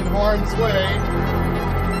Control in Harm's Way.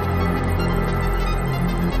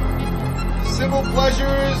 Simple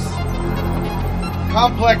Pleasures.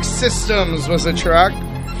 Complex Systems was a track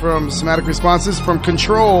from Somatic Responses from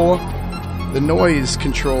Control, the Noise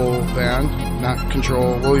Control band. Not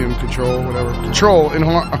Control, William Control, whatever. Control in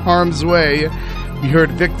Harm's Way. We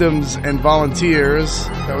heard Victims and Volunteers.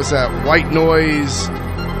 That was that white noise,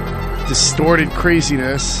 distorted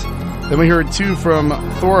craziness. Then we heard two from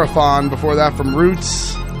Thorathon. Before that, from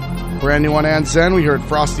Roots. Brand new on Anzen. We heard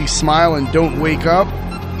Frosty Smile and Don't Wake Up.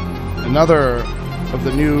 Another of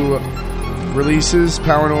the new releases,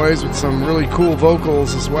 Power Noise, with some really cool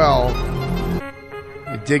vocals as well.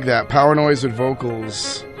 I dig that. Power Noise with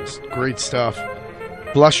vocals. Just great stuff.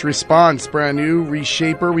 Blush Response, brand new.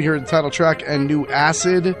 Reshaper, we heard the title track, and New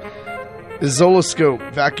Acid.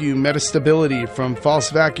 Zoloscope, Vacuum Metastability from False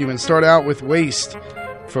Vacuum. And start out with Waste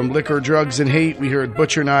from Liquor, Drugs, and Hate. We heard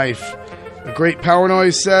Butcher Knife. A great Power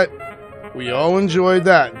Noise set. We all enjoyed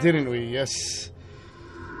that, didn't we? Yes.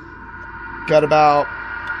 Got about,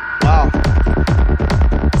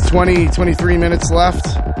 23 minutes left.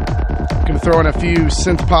 Gonna throw in a few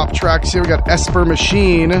synth pop tracks here. We got Esper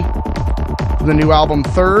Machine for the new album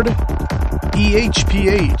Third.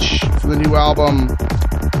 EHPH for the new album,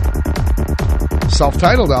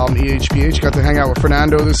 self-titled album EHPH. Got to hang out with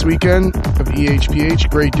Fernando this weekend of EHPH.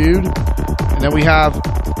 Great dude. And then we have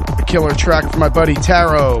a killer track from my buddy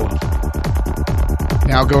Taro.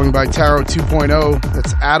 Now going by Taro 2.0.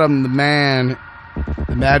 That's Adam the Man,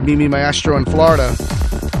 the Mad Mimi Maestro in Florida.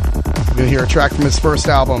 We're going to hear a track from his first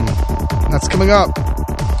album. That's coming up.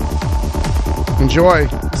 Enjoy.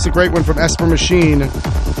 It's a great one from Esper Machine.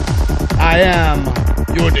 I am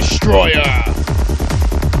your destroyer.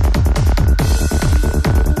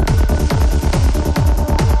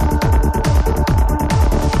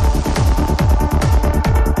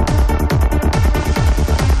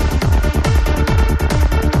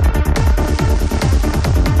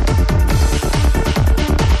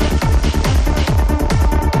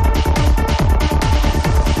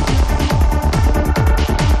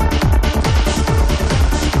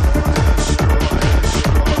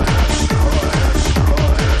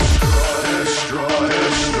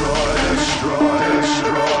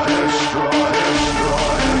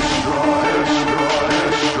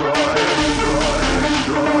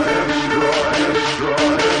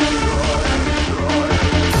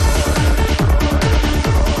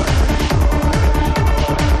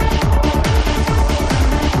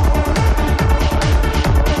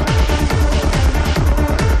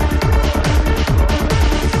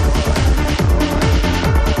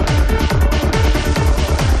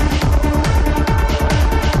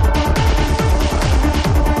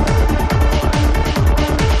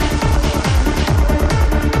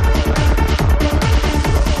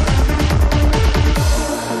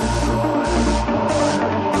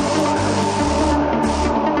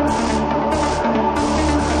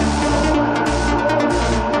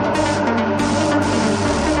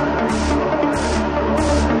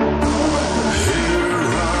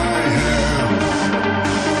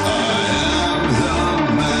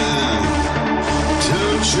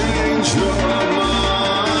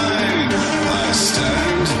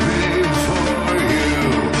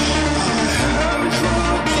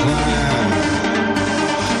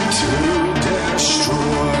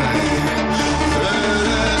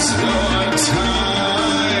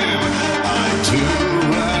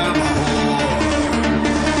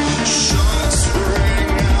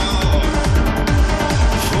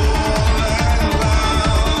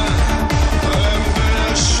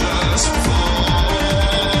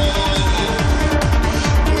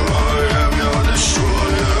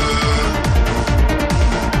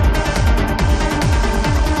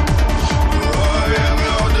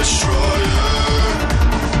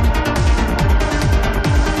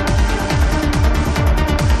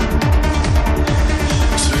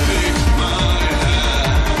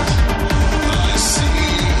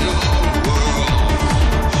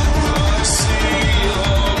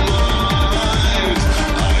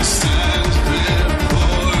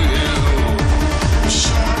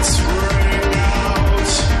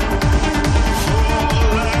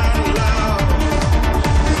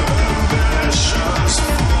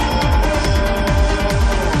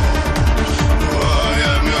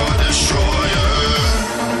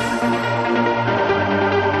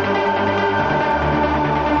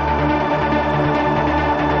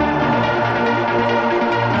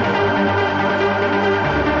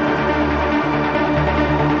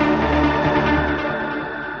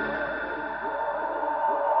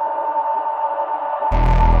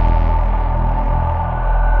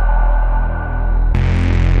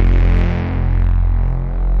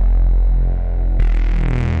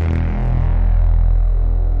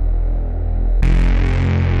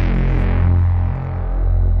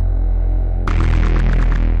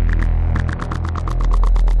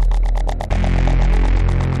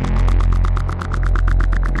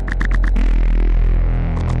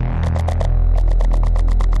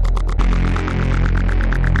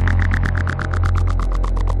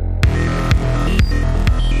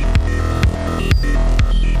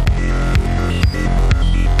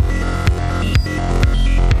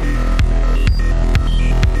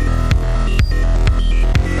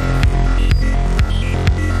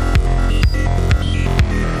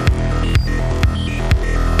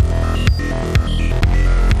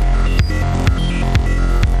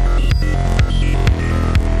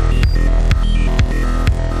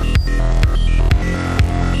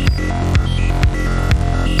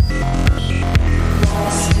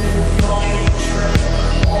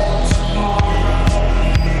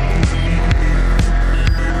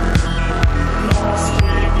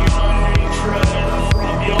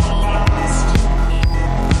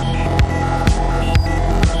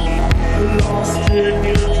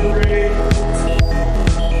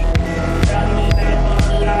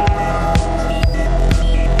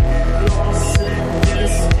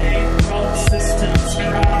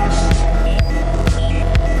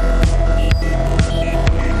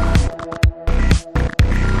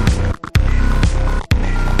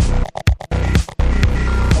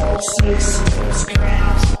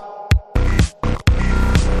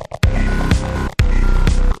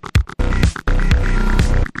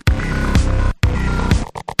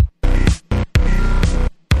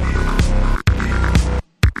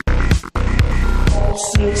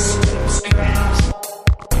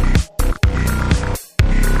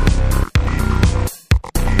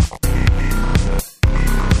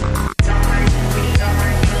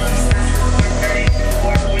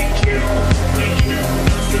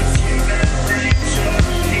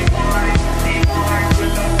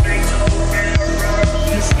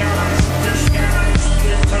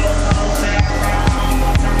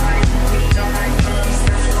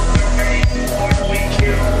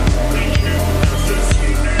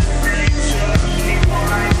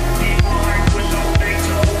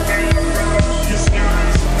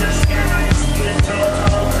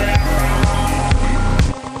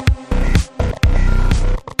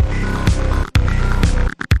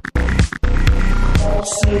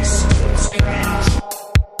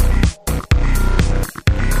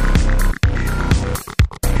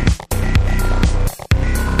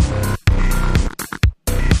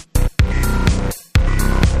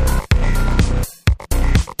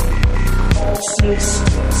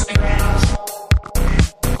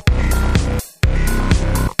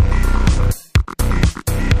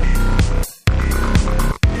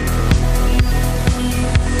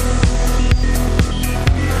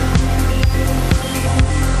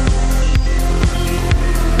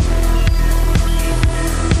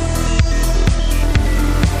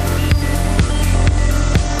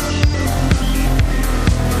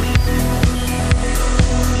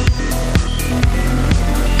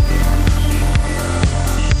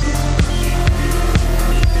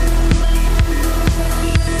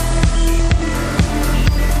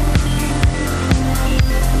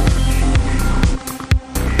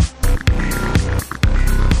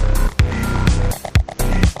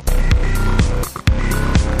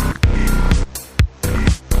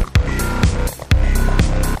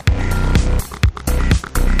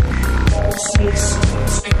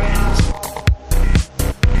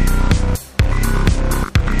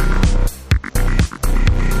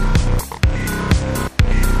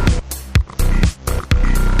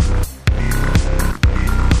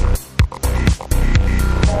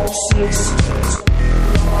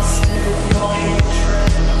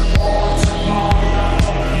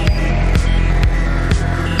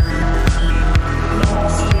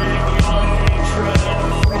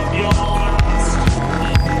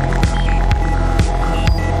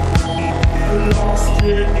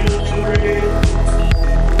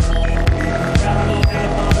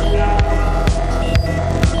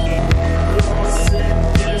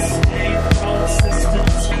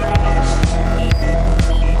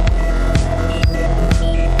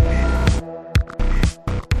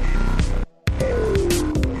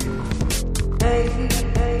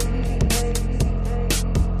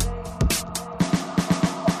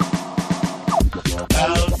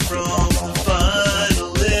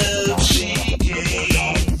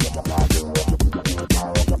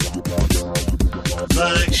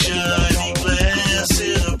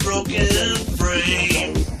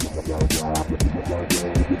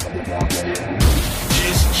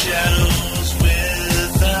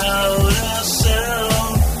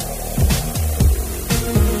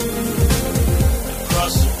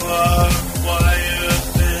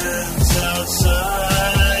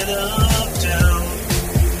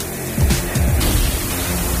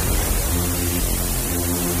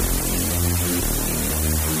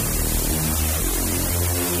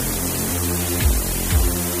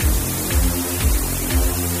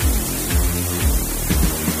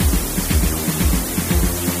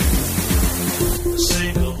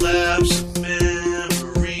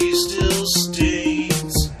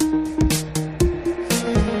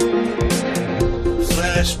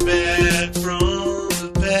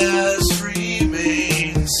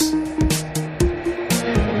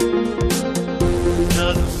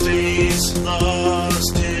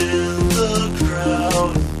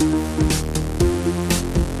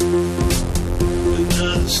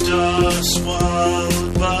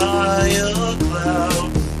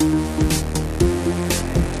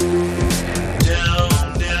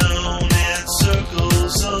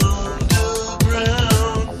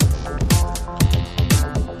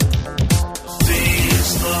 Face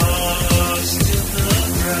lost in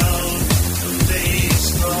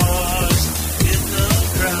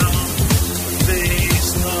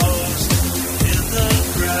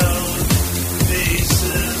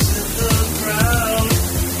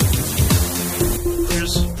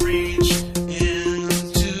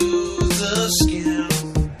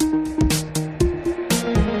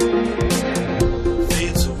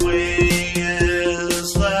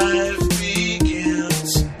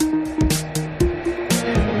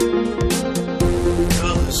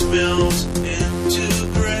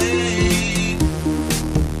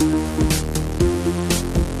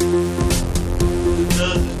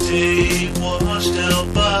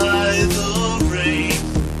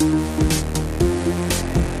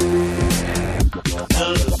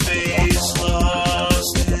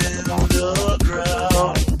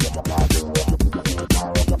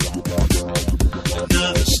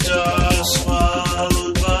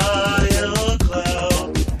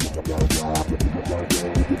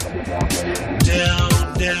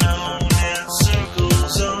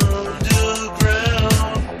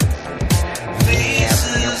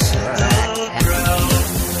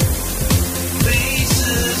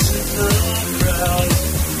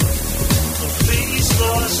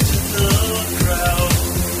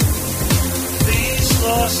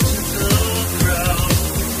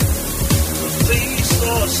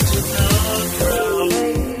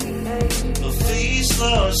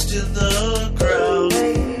in the crowd.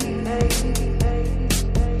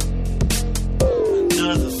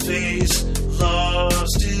 Another face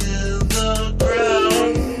lost in the crowd.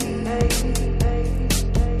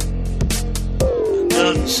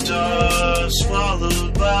 Another star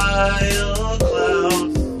swallowed by a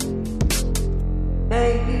cloud.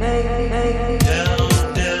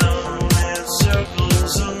 Down, down, in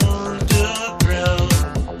circles underground.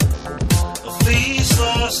 A face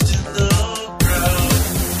lost in the crowd.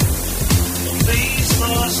 A face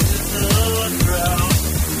lost in the crowd.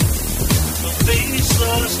 A face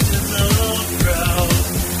lost in the crowd.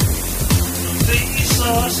 A face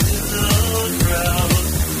lost in the crowd.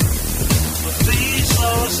 A face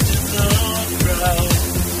lost in the crowd.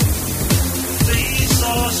 A face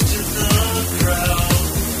lost in the crowd.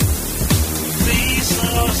 A face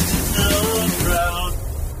lost in the crowd.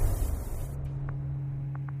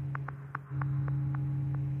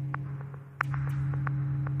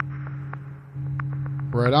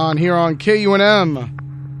 Right on here on KUNM.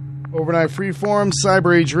 Overnight Freeform,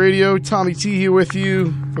 Cyber Age Radio. Tommy T here with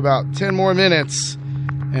you for about 10 more minutes.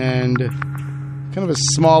 And kind of a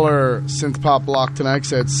smaller synth pop block tonight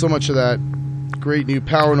because I had so much of that great new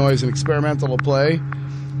power noise and experimental to play.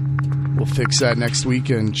 We'll fix that next week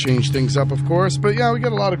and change things up, of course. But yeah, we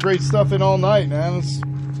got a lot of great stuff in all night, man. It's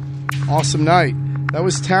an awesome night. That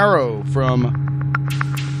was Taro from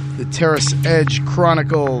the Terrace Edge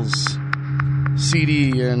Chronicles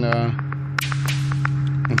CD, and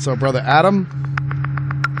it's our brother Adam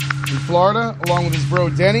in Florida, along with his bro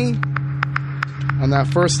Denny on that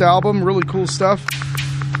first album. Really cool stuff.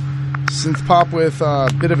 Synth pop with a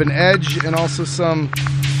bit of an edge and also some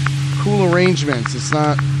cool arrangements. It's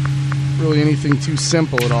not really anything too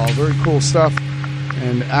simple at all. Very cool stuff.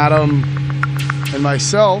 And Adam and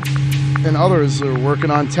myself and others are working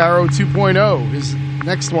on Taro 2.0, his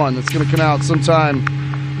next one that's going to come out sometime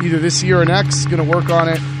either this year or next. Going to work on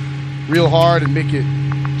it real hard and make it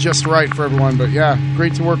just right for everyone. But yeah,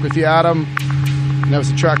 great to work with you, Adam. And that was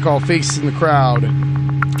a track called Face in the Crowd.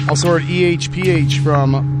 Also heard EHPH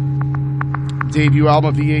from debut album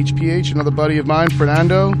of EHPH, another buddy of mine,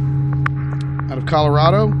 Fernando, out of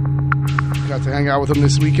Colorado. Got to hang out with him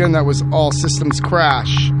this weekend. That was All Systems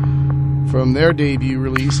Crash from their debut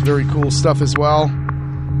release. Very cool stuff as well.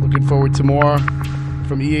 Looking forward to more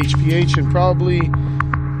from EHPH, and probably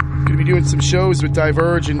going to be doing some shows with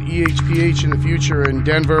Diverge and EHPH in the future in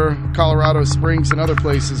Denver, Colorado Springs, and other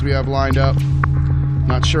places we have lined up.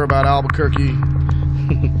 Not sure about Albuquerque.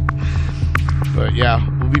 But yeah,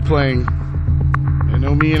 we'll be playing. I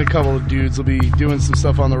know me and a couple of dudes will be doing some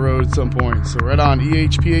stuff on the road at some point. So right on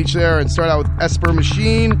EHPH there, and start out with Esper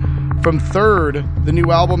Machine from Third, the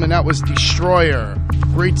new album, and that was Destroyer.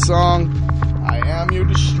 Great song. I am your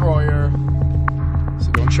destroyer.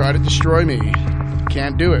 So don't try to destroy me.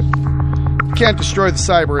 Can't do it. Can't destroy the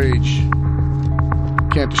Cyber Age.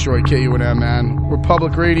 Can't destroy KUNM, man. We're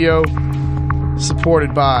public radio,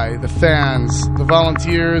 supported by the fans, the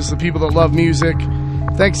volunteers, the people that love music.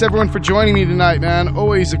 Thanks everyone for joining me tonight, man.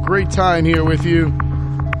 Always a great time here with you.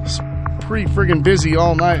 It's pretty friggin' busy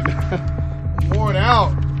all night. I'm worn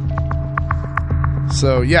out.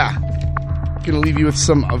 So yeah, gonna leave you with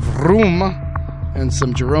some of Room and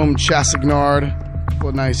some Jerome Chassignard. A couple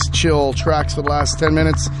of nice chill tracks for the last 10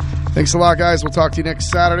 minutes. Thanks a lot, guys. We'll talk to you next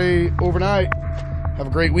Saturday overnight. Have a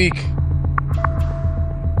great week.